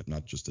relationship,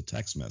 not just a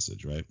text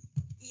message, right?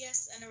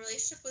 Yes, and a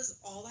relationship was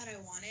all that I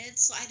wanted.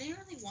 So I didn't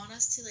really want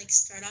us to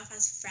start off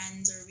as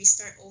friends or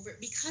restart over,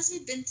 because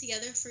we'd been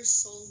together for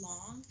so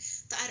long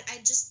that I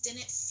just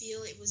didn't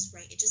feel it was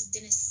right. It just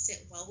didn't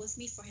sit well with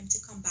me for him to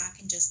come back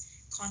and just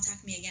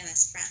contact me again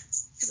as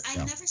friends, because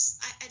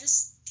I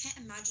just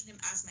can't imagine him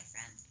as my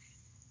friend.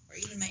 or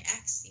even my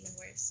ex, even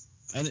worse.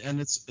 And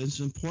it's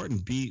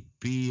important. Be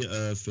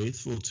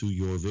faithful to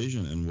your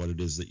vision and what it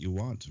is that you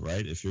want,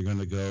 right? If you're going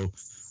to go,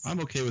 I'm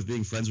okay with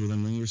being friends with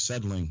them, then you're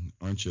settling,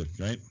 aren't you?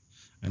 Right?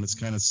 And it's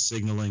kind of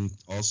signaling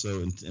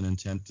also an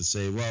intent to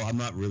say, well, I'm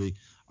not really.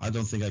 I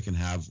don't think I can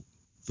have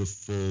the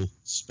full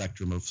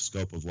spectrum of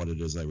scope of what it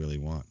is I really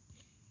want.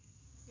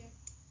 Yeah.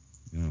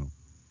 Yeah.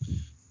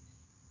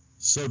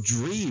 So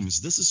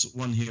dreams. This is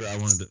one here I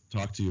wanted to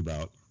talk to you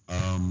about.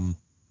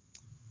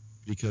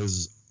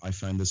 Because I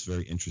find this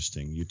very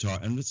interesting. You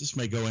talk, and this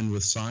may go in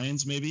with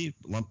signs, maybe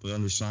lump it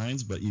under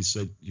signs, but you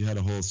said you had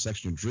a whole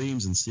section of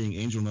dreams and seeing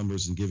angel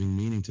numbers and giving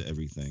meaning to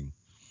everything.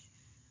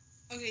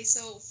 Okay,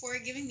 so for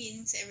giving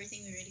meaning to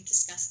everything, we already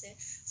discussed it.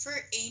 For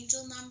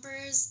angel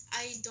numbers,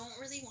 I don't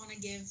really want to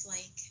give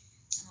like,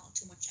 I don't know,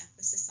 too much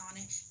emphasis on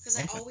it because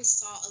I Okay. always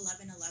saw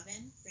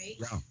 1111, right?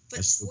 Yeah, I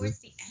But still do. towards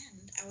the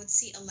end, I would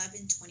see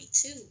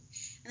 1122.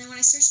 And then when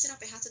I searched it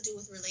up, it had to do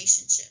with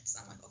relationships.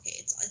 I'm like, okay,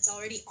 it's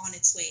already on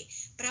its way.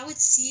 But I would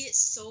see it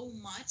so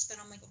much that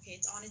I'm like, okay,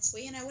 it's on its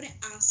way, and I wouldn't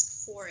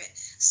ask for it.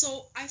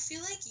 So I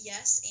feel like,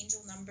 yes,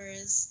 angel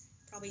numbers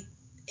probably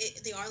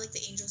they are like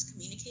the angels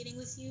communicating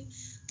with you,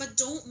 but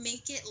don't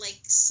make it like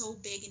so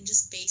big and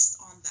just based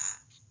on that.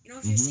 You know,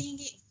 if you're Mm-hmm. seeing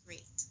it,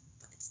 great,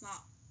 but it's not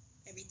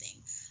everything.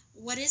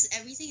 What is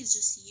everything is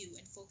just you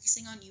and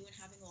focusing on you and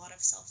having a lot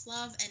of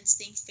self-love and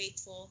staying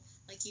faithful,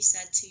 like you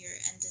said, to your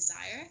end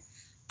desire.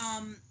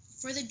 um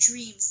for the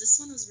dreams, this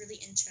one was really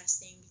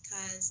interesting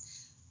because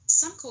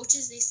some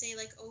coaches, they say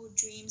like, oh,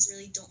 dreams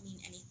really don't mean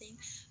anything,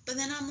 but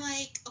then I'm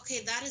like,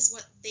 okay, that is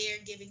what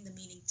they're giving the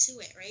meaning to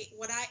it, right?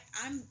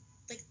 I'm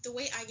like, the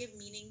way I give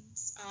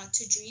meanings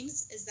to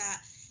dreams is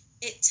that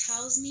it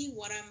tells me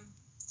what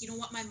I'm,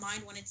 what my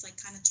mind, when it's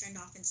like kind of turned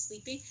off and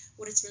sleeping,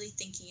 what it's really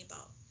thinking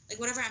about. Like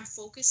whatever I'm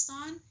focused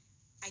on,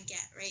 I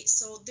get, right?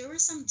 So there were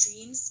some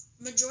dreams,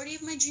 majority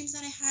of my dreams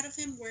that I had of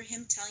him were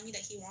him telling me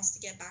that he wants to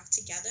get back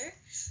together.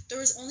 There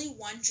was only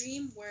one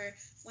dream where,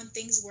 when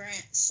things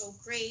weren't so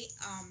great,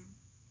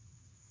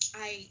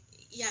 I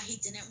yeah, he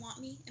didn't want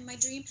me in my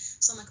dream.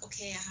 So I'm like,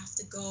 okay, I have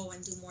to go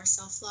and do more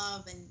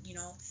self-love and,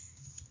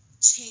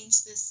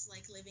 change this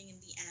like living in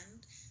the end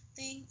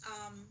thing.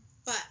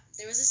 But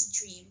there was this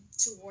dream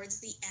towards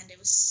the end. It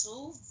was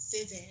so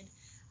vivid.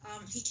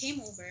 He came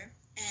over,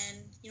 and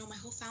my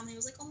whole family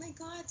was like, "Oh my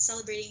God,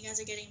 celebrating! You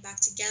guys are getting back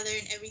together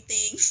and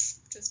everything,"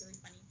 which was really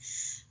funny.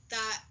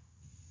 That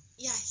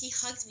Yeah, he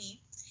hugged me,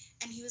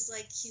 and he was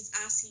like, he's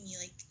asking me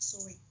like, "So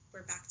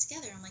we're back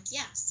together?" I'm like,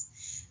 "Yes."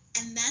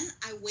 And then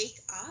I wake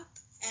up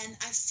and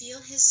I feel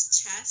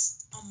his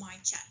chest on my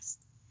chest.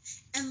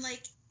 And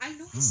like, I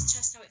know his Huh.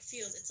 chest, how it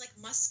feels. It's like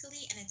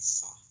muscly and it's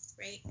soft,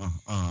 right?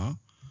 Uh-huh.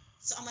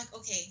 So I'm like,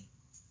 okay,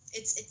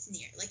 it's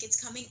near. Like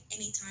it's coming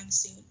anytime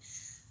soon.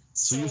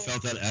 So you So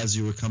felt that as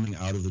you were coming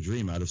out of the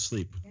dream, out of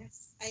sleep.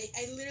 yes,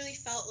 I literally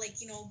felt like,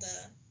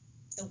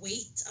 the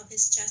weight of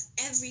his chest,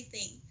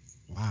 everything.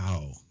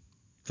 Wow.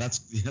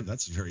 Yeah.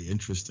 That's very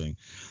interesting.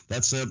 I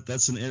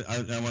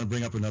want to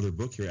bring up another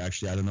book here.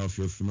 Actually, I don't know if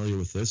you're familiar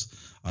with this.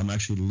 I'm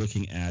actually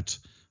looking at.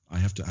 I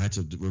had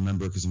to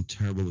remember because I'm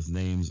terrible with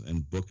names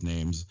and book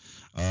names,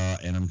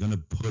 and I'm going to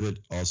put it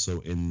also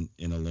in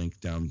a link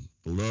down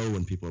below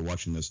when people are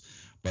watching this.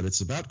 But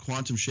it's about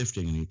quantum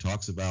shifting, and he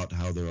talks about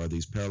how there are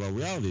these parallel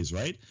realities,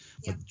 right?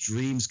 Yeah. But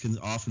dreams can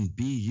often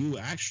be you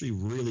actually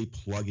really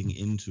plugging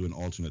into an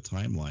alternate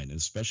timeline, and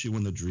especially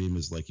when the dream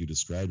is like you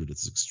described it,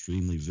 it's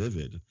extremely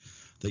vivid,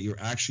 that you're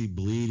actually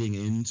bleeding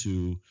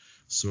into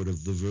sort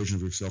of the version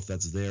of yourself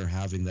that's there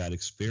having that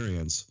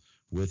experience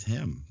with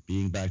him,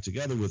 being back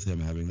together with him,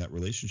 having that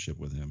relationship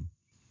with him.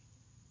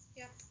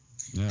 Yeah.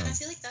 And Yeah. I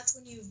feel like that's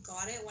when you've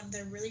got it, when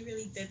they're really,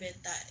 really vivid,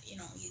 that,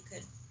 you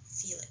could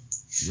feel it.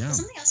 Yeah. But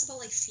something else about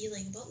like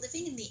feeling, about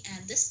living in the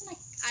end. This one,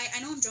 I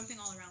know I'm jumping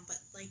all around, but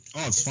like,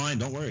 Oh, it's just fine.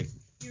 Don't worry.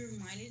 you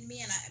reminded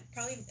me, and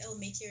it'll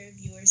make your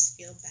viewers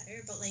feel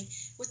better. But like,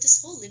 with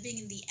this whole living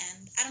in the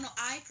end, I don't know.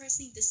 I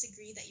personally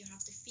disagree that you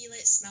have to feel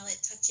it, smell it,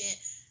 touch it,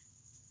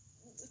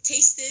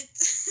 taste it.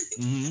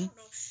 I Mm-hmm. don't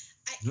know.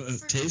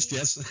 For Taste, me,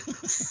 yes.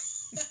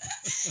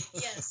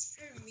 yes,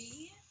 for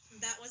me,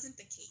 that wasn't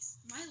the case.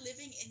 My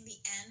living in the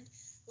end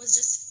was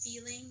just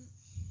feeling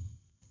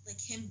like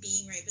him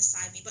being right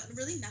beside me, but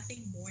really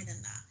nothing more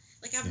than that.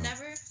 Like I've Yeah.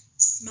 never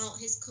smelt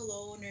his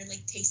cologne or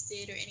like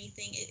tasted or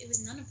anything. It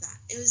was none of that.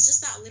 It was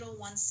just that little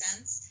one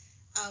sense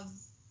of,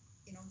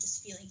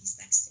 just feeling he's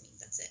next to me.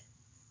 That's it.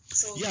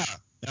 So Yeah.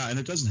 Yeah, and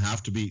it doesn't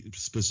have to be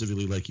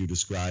specifically like you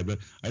described, but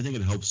I think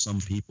it helps some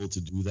people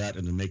to do that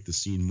and to make the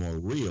scene more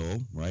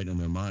real, right, in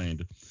their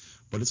mind.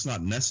 But it's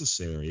not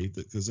necessary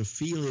because the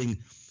feeling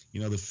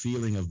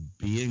of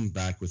being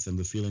back with them,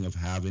 the feeling of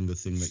having the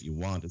thing that you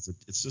want,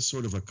 it's just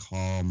sort of a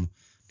calm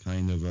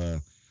kind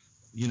of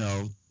you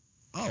know,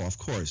 oh, of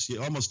course,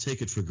 you almost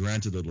take it for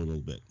granted a little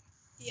bit.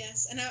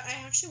 yes, and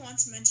I actually want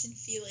to mention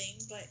feeling,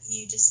 but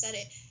you just said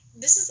it.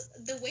 This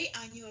is the way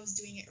I knew I was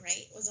doing it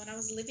right, was when I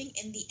was living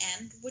in the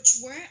end, which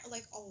weren't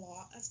like a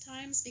lot of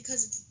times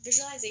because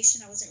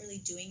visualization, I wasn't really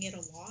doing it a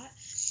lot.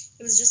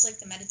 It was just like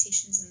the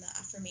meditations and the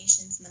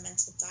affirmations and the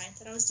mental diet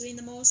that I was doing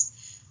the most.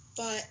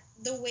 But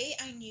the way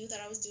I knew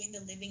that I was doing the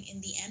living in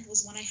the end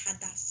was when I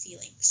had that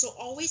feeling. So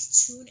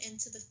always tune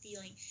into the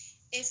feeling.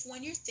 If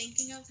when you're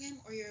thinking of him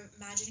or you're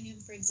imagining him,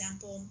 for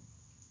example,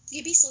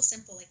 it'd be so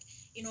simple, like,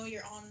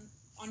 you're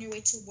on your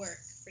way to work,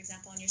 for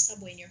example, on your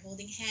subway, and you're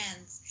holding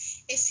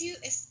hands. If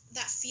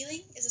that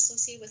feeling is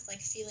associated with like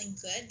feeling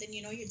good, then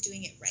you're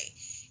doing it right.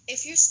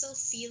 If you're still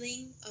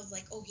feeling of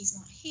like, oh, he's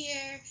not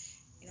here,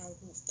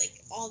 like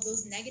all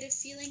those negative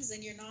feelings,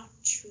 then you're not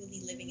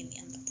truly living in the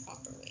end the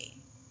proper way.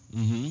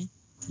 Mm-hmm.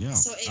 Yeah,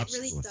 So it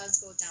really absolutely. does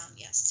go down,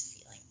 yes, to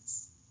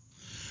feelings.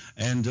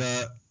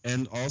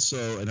 And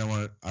also, and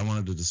I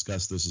wanted to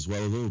discuss this as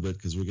well a little bit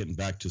because we're getting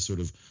back to sort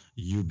of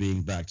you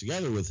being back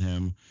together with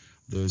him.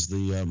 There's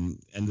the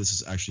and this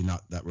is actually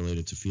not that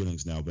related to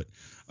feelings now, but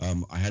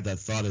I had that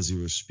thought as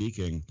you were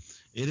speaking.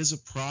 It is a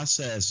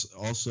process,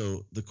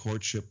 also the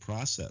courtship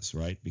process,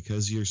 right?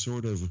 Because you're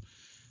sort of,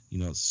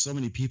 so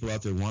many people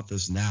out there want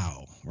this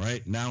now,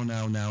 right? Now,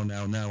 now, now,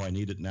 now, now. I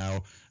need it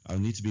now. I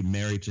need to be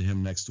married to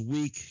him next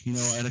week. I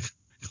had a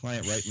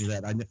client write me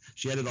that.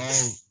 She had it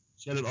all.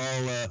 She had it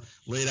all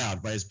laid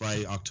out.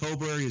 By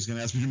October, he's going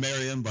to ask me to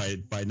marry him.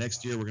 By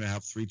next year, we're going to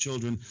have 3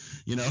 children.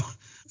 You know,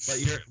 but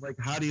you're like,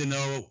 how do you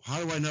know?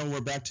 How do I know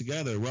we're back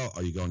together? Well,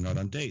 are you going out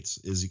on dates?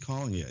 Is he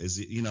calling you? Is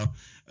he?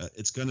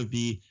 It's going to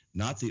be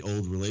not the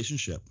old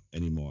relationship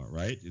anymore,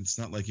 right? It's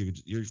not like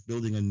you're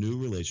building a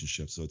new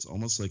relationship, so it's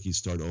almost like you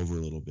start over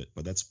a little bit.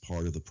 But that's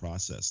part of the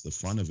process, the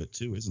fun of it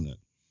too, isn't it?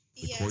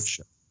 The Yes,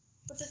 courtship.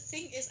 but the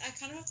thing is, I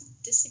kind of have to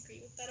disagree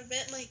with that a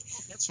bit. Like,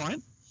 That's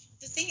fine.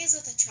 the thing is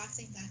with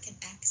attracting back an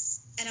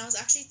ex, and I was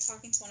actually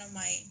talking to one of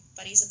my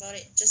buddies about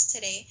it just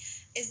today,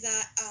 is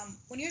that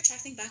when you're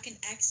attracting back an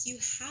ex, you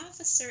have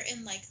a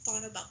certain like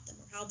thought about them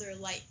or how they're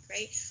like,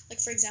 right? Like,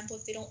 for example,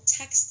 if they don't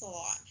text a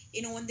lot,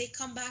 when they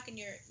come back and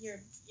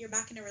you're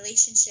back in a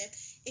relationship,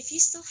 if you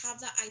still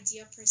have that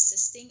idea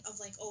persisting of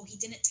like, oh, he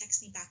didn't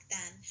text me back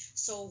then,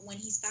 so when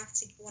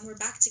we're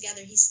back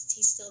together, he's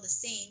still the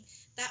same.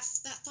 That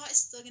thought is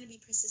still going to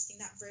be persisting,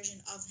 that version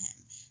of him.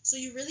 So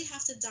you really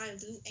have to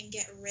dilute and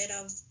get rid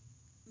of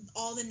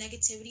all the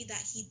negativity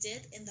that he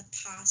did in the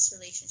past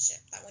relationship.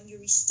 That when you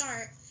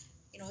restart,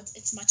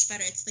 it's much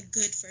better. It's the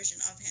good version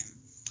of him.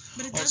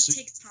 But it Oh, does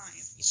take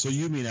time. so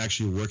you mean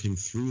actually working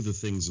through the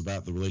things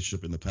about the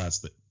relationship in the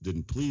past that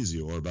didn't please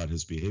you, or about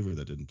his behavior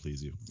that didn't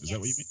please you? Is that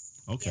what you mean?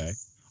 Yes. Okay.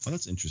 Yes. Oh,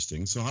 that's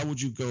interesting. So how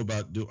would you go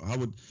about how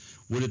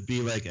would it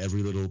be like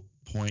every little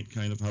point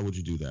kind of? How would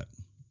you do that?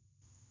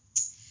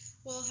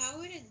 Well, how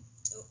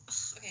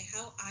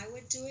I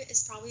would do it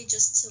is probably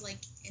just to like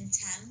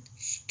intend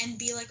and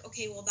be like,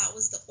 okay, well, that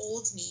was the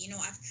old me.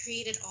 I've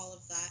created all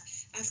of that.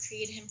 I've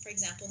created him, for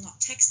example, not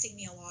texting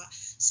me a lot.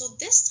 So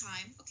this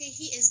time, okay,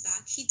 he is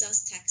back. He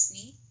does text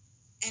me.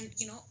 And,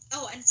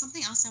 oh, and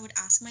something else I would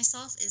ask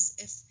myself is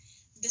if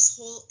this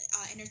whole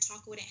inner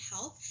talk wouldn't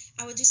help,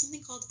 I would do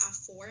something called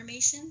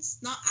affirmations.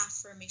 Not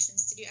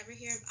affirmations. Did you ever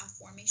hear of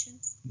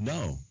affirmations?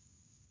 No.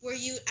 Where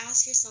you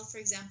ask yourself, for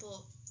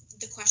example,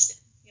 the question,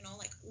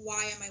 like,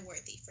 why am I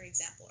worthy, for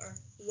example, or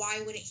why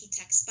wouldn't he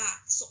text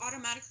back? So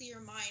automatically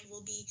your mind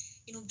will be,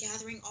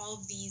 gathering all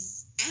of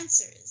these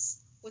answers,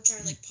 which are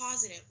like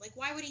positive. Like,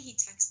 why wouldn't he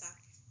text back?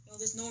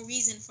 There's no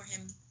reason for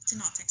him to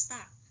not text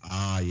back.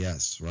 Ah,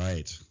 yes,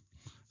 right.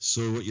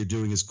 So what you're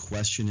doing is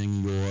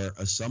questioning your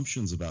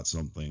assumptions about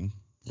something,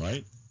 Yeah,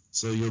 right?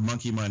 So your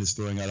monkey mind is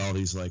throwing out all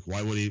these like,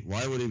 why would he?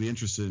 Why would he be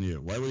interested in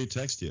you? Why would he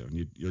text you?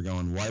 And you're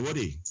going, why would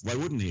he? Why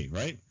wouldn't he?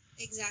 Right?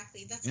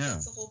 exactly. That's Yeah.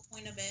 that's the whole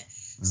point of it.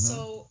 Uh-huh.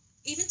 So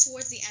even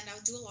towards the end, I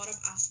would do a lot of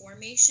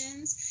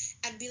affirmations.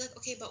 I'd be like,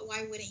 okay, but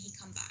why wouldn't he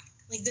come back?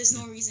 Like, there's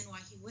no reason why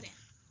he wouldn't.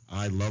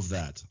 I love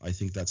that. I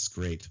think that's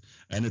great,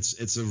 and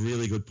it's a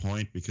really good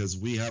point because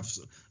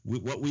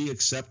what we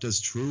accept as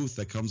truth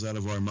that comes out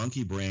of our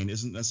monkey brain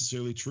isn't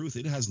necessarily truth.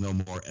 It has no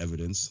more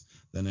evidence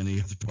than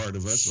any other part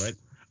of us, right?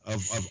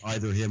 Of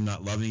either him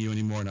not loving you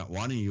anymore, not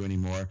wanting you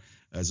anymore,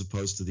 as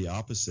opposed to the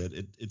opposite.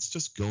 It's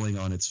just going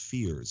on its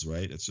fears,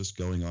 right? It's just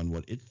going on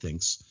what it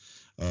thinks,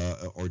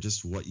 or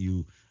just what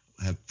you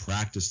have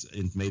practiced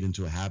and made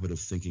into a habit of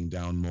thinking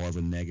down more of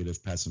a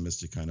negative,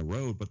 pessimistic kind of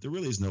road. But there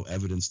really is no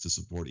evidence to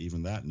support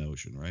even that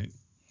notion, right?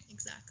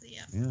 Exactly.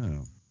 Yeah.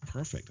 Yeah,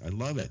 perfect. I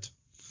love it.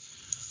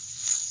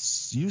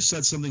 You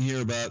said something here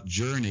about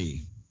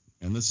journey,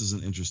 and this is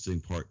an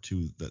interesting part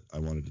too that I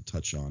wanted to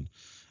touch on.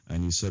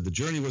 And you said the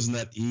journey wasn't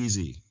that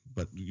easy,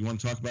 but you want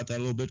to talk about that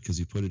a little bit because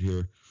you put it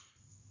here.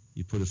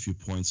 You put a few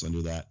points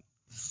under that.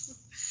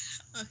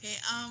 Okay,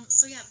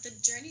 so yeah, the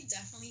journey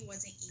definitely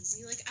wasn't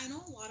easy. Like, I know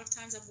a lot of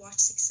times I've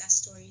watched success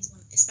stories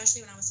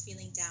especially when I was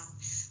feeling down.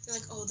 They're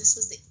like, oh, this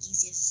was the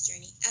easiest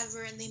journey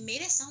ever, and they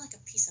made it sound like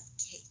a piece of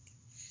cake.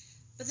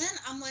 But then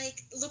I'm like,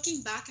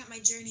 looking back at my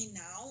journey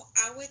now,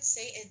 I would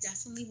say it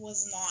definitely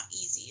was not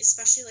easy,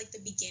 especially like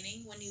the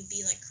beginning when you'd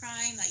be like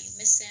crying that you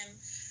miss him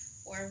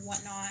or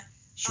whatnot.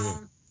 Sure.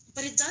 Um,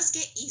 but it does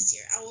get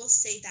easier. I will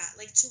say that.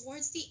 Like,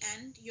 towards the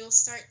end, you'll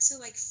start to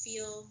like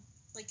feel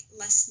like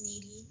less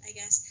needy, I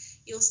guess.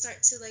 You'll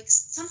start to like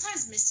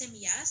sometimes miss him,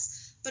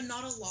 yes, but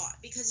not a lot,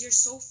 because you're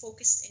so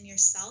focused in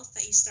yourself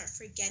that you start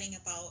forgetting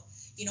about,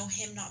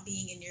 him not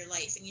being in your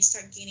life, and you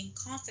start gaining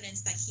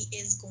confidence that he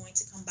is going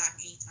to come back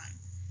anytime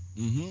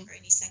Mm-hmm. or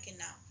any second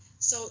now.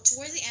 So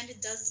towards the end,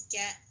 it does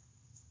get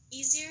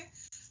easier,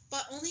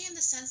 but only in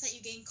the sense that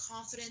you gain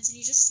confidence and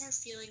you just start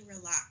feeling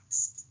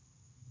relaxed.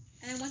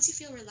 And then once you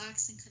feel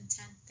relaxed and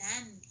content,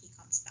 then he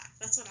comes back.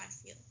 That's what I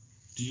feel.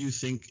 Do you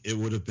think it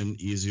would have been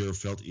easier, or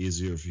felt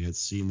easier, if you had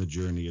seen the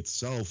journey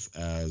itself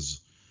as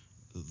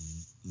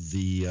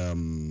the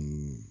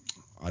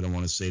I don't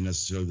want to say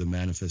necessarily the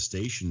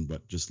manifestation,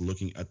 but just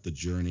looking at the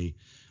journey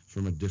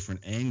from a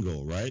different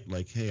angle, right?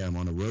 Like, hey, I'm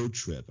on a road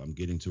trip, I'm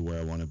getting to where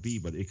I want to be,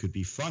 but it could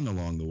be fun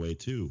along the way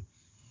too.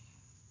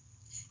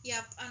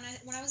 Yep. And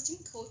when I was doing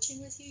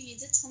coaching with you, you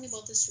did tell me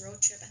about this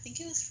road trip. I think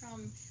it was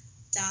from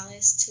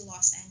Dallas to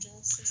Los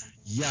Angeles or something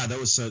like Yeah, that. that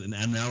was an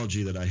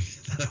analogy that I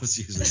that I was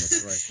using.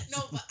 That's right.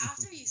 No, but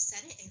after you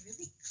said it, it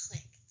really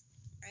clicked,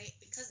 right?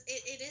 Because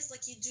it is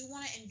like you do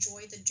want to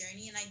enjoy the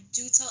journey. And I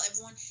do tell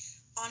everyone,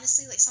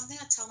 honestly, like something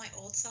I tell my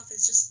old self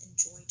is just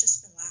enjoy,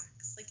 just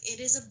relax. Like it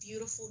is a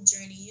beautiful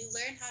journey. You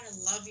learn how to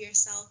love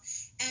yourself.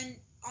 And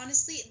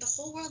honestly, the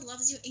whole world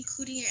loves you,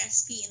 including your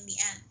SP in the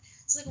end.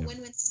 It's like a Yeah.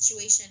 win-win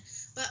situation.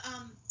 But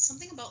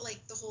something about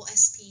like the whole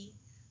SP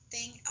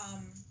thing,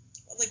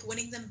 like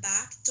winning them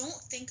back,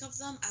 don't think of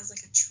them as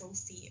like a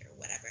trophy or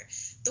whatever.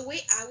 The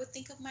way I would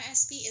think of my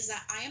SP is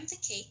that I am the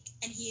cake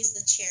and he is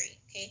the cherry,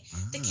 okay?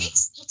 The Ah, cake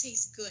still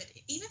tastes good.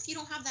 Even if you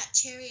don't have that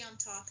cherry on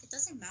top, it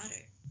doesn't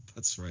matter.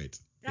 that's right.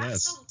 That's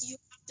Yes, how you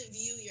have to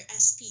view your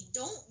SP.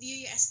 Don't view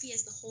your SP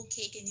as the whole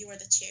cake and you are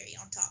the cherry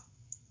on top.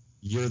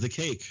 you're the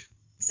cake.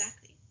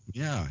 Exactly.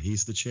 Yeah,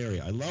 he's the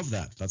cherry. I love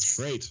that. That's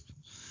great.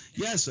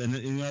 Yes, and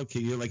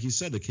like you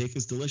said, the cake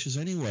is delicious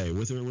anyway,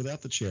 with or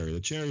without the cherry. The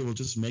cherry will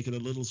just make it a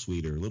little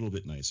sweeter, a little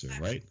bit nicer,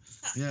 Exactly. right?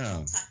 It's that Yeah,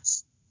 little touch.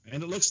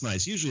 and it looks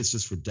nice. Usually, it's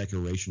just for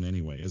decoration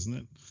anyway, isn't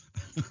it?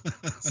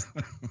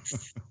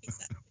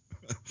 Exactly.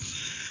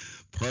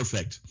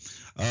 Perfect.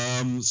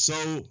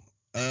 So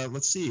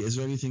let's see. Is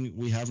there anything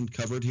we haven't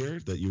covered here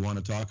that you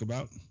want to talk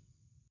about?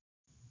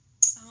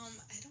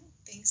 I don't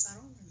think so. I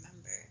don't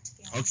remember, to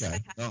be honest, if I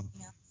Okay. have Oh,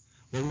 anything else.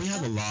 well, But we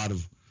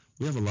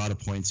have a lot of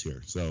points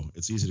here, so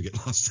it's easy to get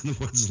lost in the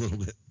woods a little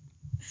bit.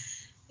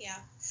 yeah,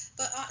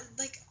 but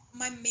like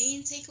my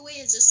main takeaway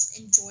is just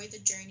enjoy the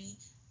journey.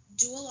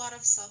 Do a lot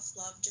of self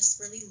love. Just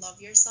really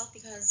love yourself,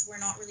 because we're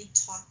not really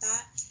taught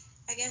that.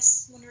 I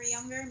guess when we're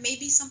younger,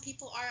 maybe some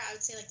people are. I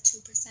would say like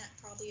 2%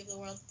 probably of the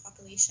world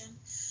population.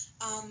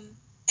 Um,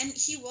 and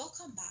he will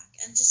come back.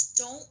 And just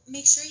don't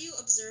make sure you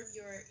observe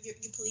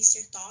you police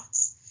your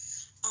thoughts.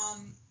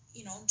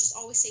 Just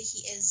always say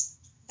he is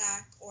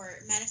back, or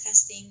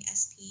manifesting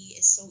SP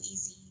is so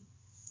easy.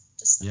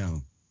 Just that. Yeah.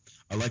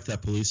 I like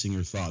that, policing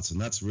your thoughts, and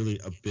that's really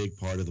a big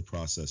part of the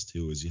process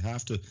too. Is you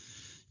have to,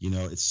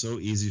 it's so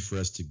easy for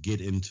us to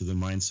get into the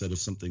mindset of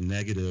something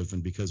negative,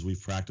 and because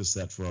we've practiced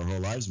that for our whole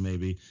lives,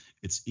 maybe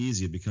it's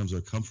easy. It becomes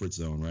our comfort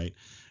zone, right?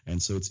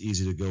 And so it's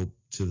easy to go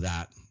to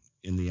that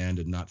in the end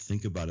and not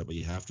think about it. But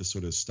you have to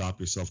sort of stop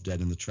yourself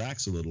dead in the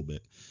tracks a little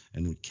bit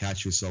and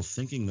catch yourself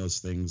thinking those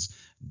things.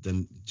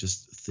 Then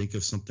just think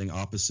of something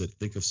opposite.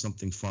 Think of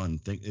something fun.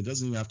 Think it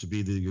doesn't even have to be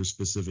your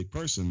specific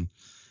person.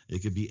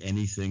 It could be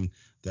anything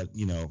that,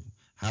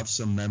 have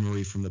some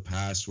memory from the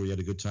past where you had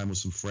a good time with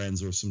some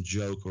friends, or some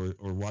joke,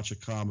 or watch a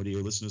comedy,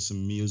 or listen to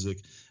some music,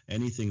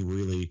 anything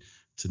really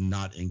to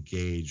not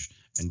engage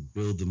and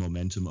build the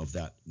momentum of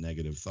that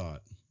negative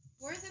thought.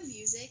 For the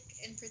music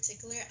in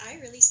particular, I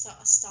really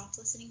stopped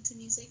listening to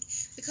music,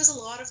 because a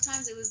lot of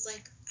times it was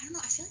like, I don't know,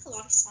 I feel like a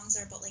lot of songs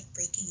are about like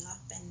breaking up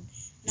and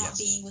not Yes.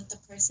 being with the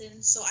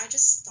person. So I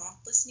just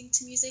stopped listening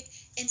to music.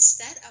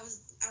 Instead,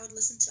 I would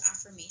listen to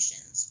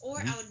affirmations, or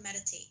Mhm. I would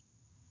meditate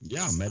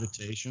Yeah, as well.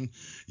 meditation.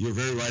 You're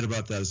very right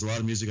about that. There's a lot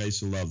of music I used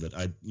to love that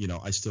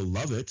I still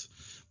love it,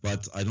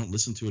 but I don't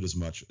listen to it as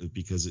much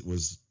because it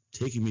was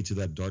taking me to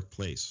that dark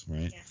place,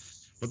 right? Yes.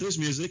 But there's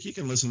music. You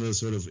can listen to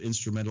sort of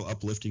instrumental,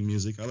 uplifting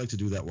music. I like to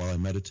do that while I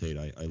meditate.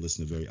 I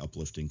listen to very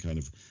uplifting kind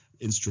of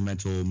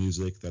instrumental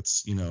music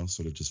that's,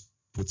 sort of just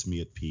puts me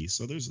at peace.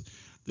 So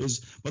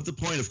but the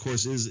point, of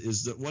course,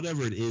 is that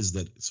whatever it is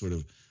that sort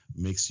of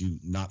makes you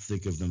not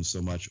think of them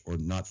so much, or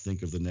not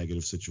think of the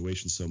negative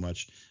situation so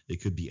much,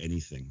 it could be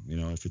anything.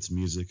 If it's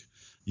music,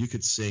 you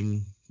could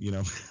sing,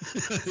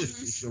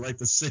 if you Hmm. like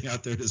to sing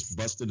out there, just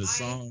bust in a I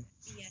song.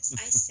 Yes,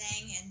 I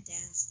sang and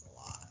danced a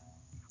lot.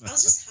 I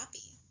was just happy.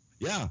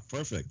 Yeah,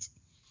 perfect.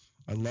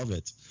 I love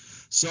it.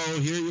 So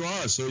here you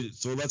are. So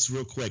let's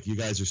real quick. You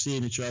guys are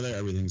seeing each other.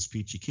 Everything's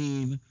peachy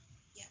keen.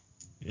 Yeah,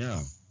 Yeah,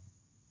 it's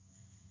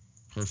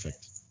good.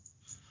 perfect.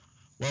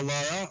 Well,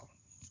 Lara,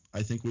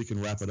 I think we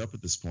can wrap it up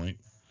at this point.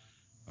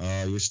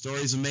 Your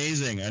story's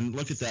amazing, and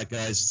look at that,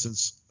 guys.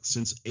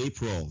 Since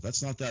April,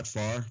 that's not that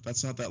far.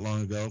 That's not that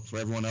long ago. For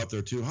everyone out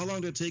there too, how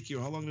long did it take you?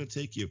 How long did it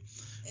take you?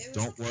 It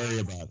was Don't like worry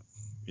 5 about it.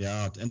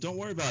 Yeah, and don't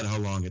worry about how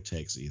long it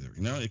takes either.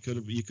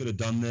 You could have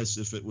done this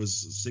if it was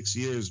 6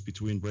 years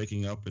between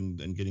breaking up and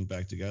getting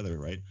back together,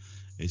 right?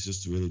 It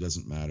just really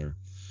doesn't matter.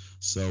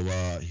 So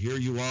here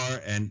you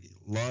are, and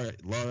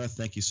Lara,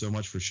 thank you so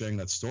much for sharing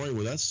that story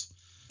with us.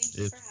 Thank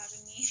you for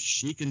having me.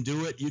 She can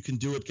do it, you can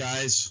do it,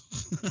 guys.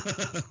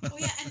 Oh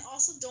yeah, and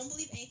also don't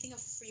believe anything of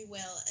free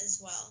will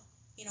as well.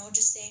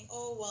 Just saying,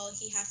 oh well,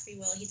 he had free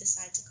will, he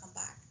decided to come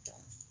back.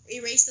 Don't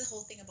erase the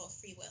whole thing about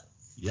free will.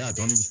 Yeah,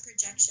 they're just a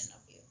projection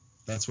of you.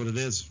 That's what it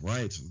is,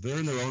 right? They're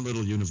in their own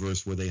little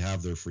universe where they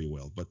have their free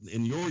will, but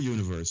in your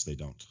universe, they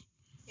don't.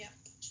 Yeah.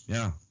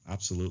 Yeah,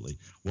 absolutely.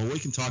 Well, we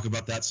can talk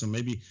about that. So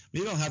maybe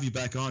I'll have you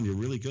back on. You're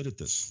really good at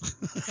this.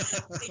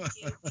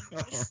 Thank you.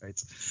 All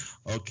right.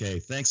 Okay.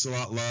 Thanks a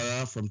lot,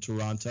 Lara from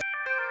Toronto.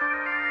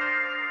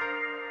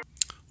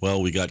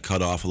 Well, we got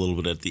cut off a little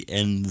bit at the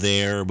end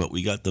there, but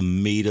we got the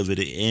meat of it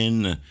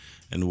in.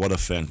 And what a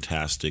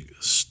fantastic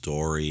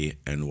story,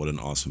 and what an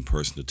awesome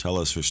person to tell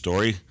us her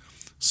story.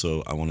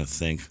 So I want to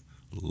thank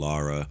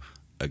Lara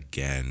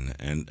again.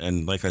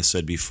 And like I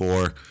said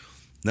before,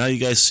 now you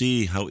guys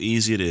see how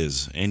easy it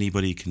is.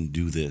 Anybody can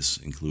do this,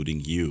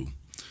 including you.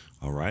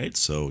 All right,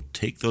 so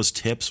take those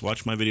tips,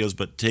 watch my videos,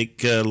 but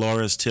take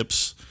Lara's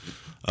tips,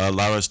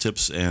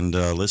 and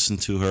listen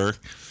to her.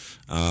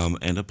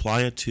 And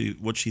apply it to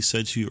what she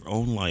said to your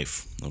own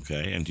life,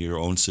 okay, and to your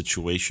own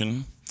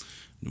situation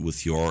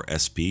with your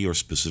SB or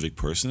specific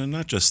person, and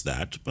not just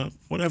that, but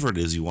whatever it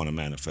is you want to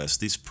manifest.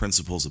 These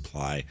principles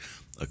apply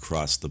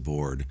across the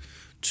board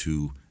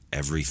to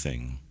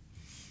everything.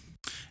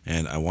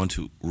 And I want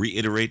to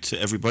reiterate to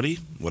everybody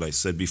what I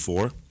said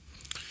before.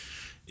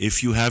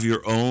 If you have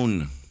your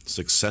own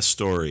success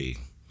story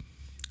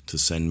to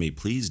send me,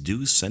 please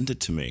do send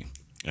it to me.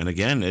 And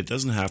again, it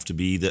doesn't have to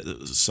be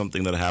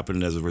something that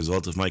happened as a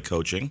result of my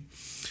coaching,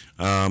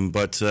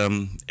 but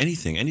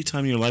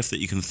anytime in your life that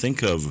you can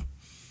think of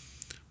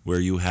where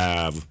you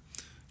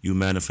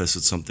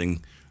manifested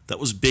something that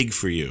was big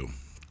for you.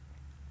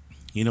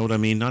 You know what I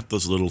mean? Not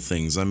those little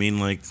things. I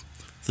mean like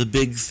the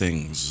big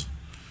things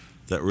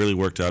that really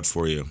worked out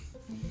for you.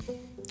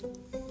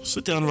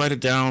 Sit down, write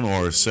it down,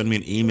 or send me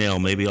an email.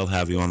 Maybe I'll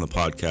have you on the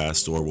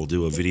podcast, or we'll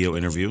do a video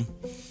interview.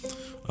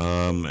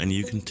 And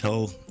you can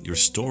tell your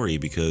story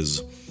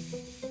because,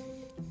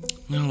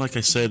 like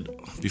I said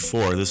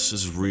before, this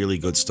is really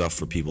good stuff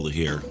for people to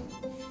hear.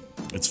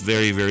 It's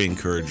very, very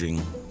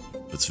encouraging.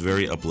 It's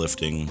very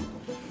uplifting.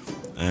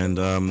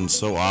 And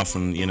so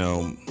often,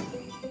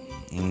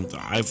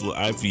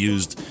 I've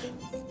used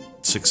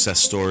success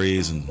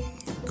stories and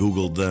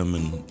Googled them,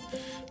 and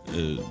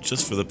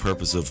just for the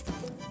purpose of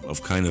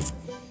kind of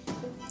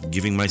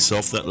giving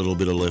myself that little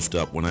bit of lift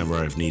up whenever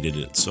I've needed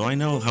it. So I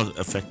know how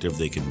effective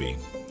they can be.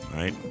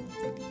 Right?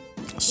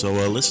 So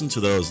listen to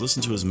those.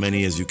 Listen to as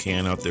many as you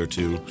can out there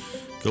too.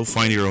 Go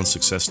find your own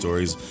success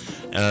stories.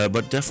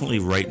 But definitely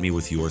write me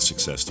with your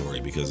success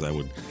story, because I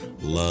would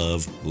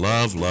love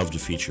to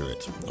feature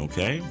it.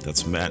 Okay?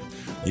 That's Matt.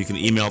 You can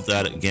email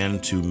that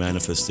again to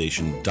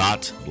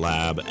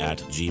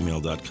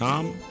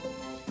manifestation.lab@gmail.com.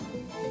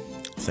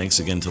 Thanks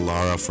again to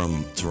Lara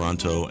from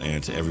Toronto,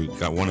 and to every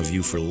one of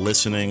you for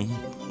listening,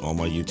 all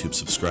my YouTube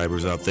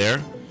subscribers out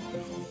there.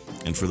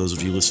 And for those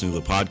of you listening to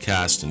the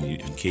podcast, and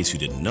in case you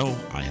didn't know,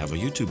 I have a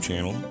YouTube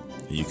channel.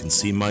 You can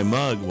see my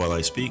mug while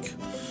I speak.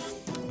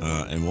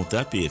 And won't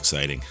that be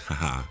exciting?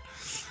 Haha.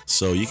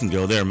 So you can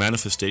go there,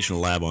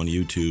 Manifestation Lab on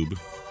YouTube.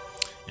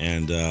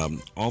 And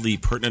all the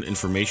pertinent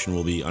information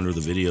will be under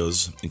the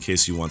videos in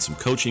case you want some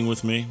coaching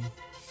with me. In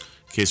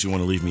case you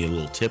want to leave me a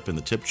little tip in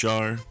the tip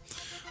jar.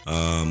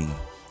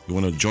 You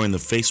want to join the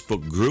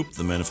Facebook group,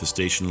 the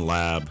Manifestation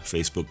Lab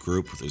Facebook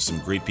group. There's some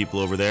great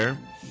people over there,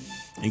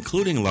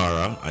 including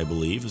Lara, I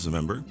believe, is a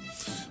member.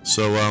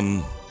 So,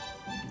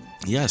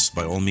 yes,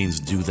 by all means,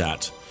 do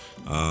that.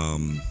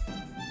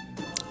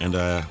 And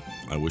I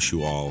wish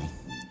you all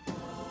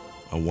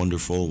a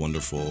wonderful,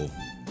 wonderful,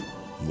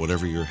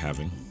 whatever you're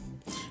having,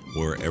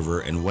 wherever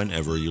and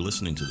whenever you're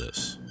listening to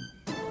this.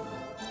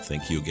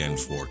 Thank you again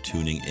for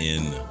tuning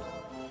in.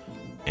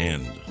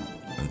 And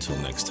until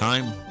next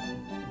time,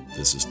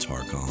 this is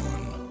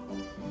Tarkon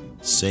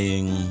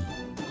saying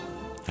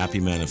happy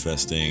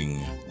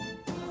manifesting,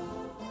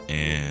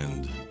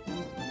 and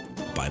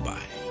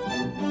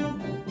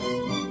bye-bye.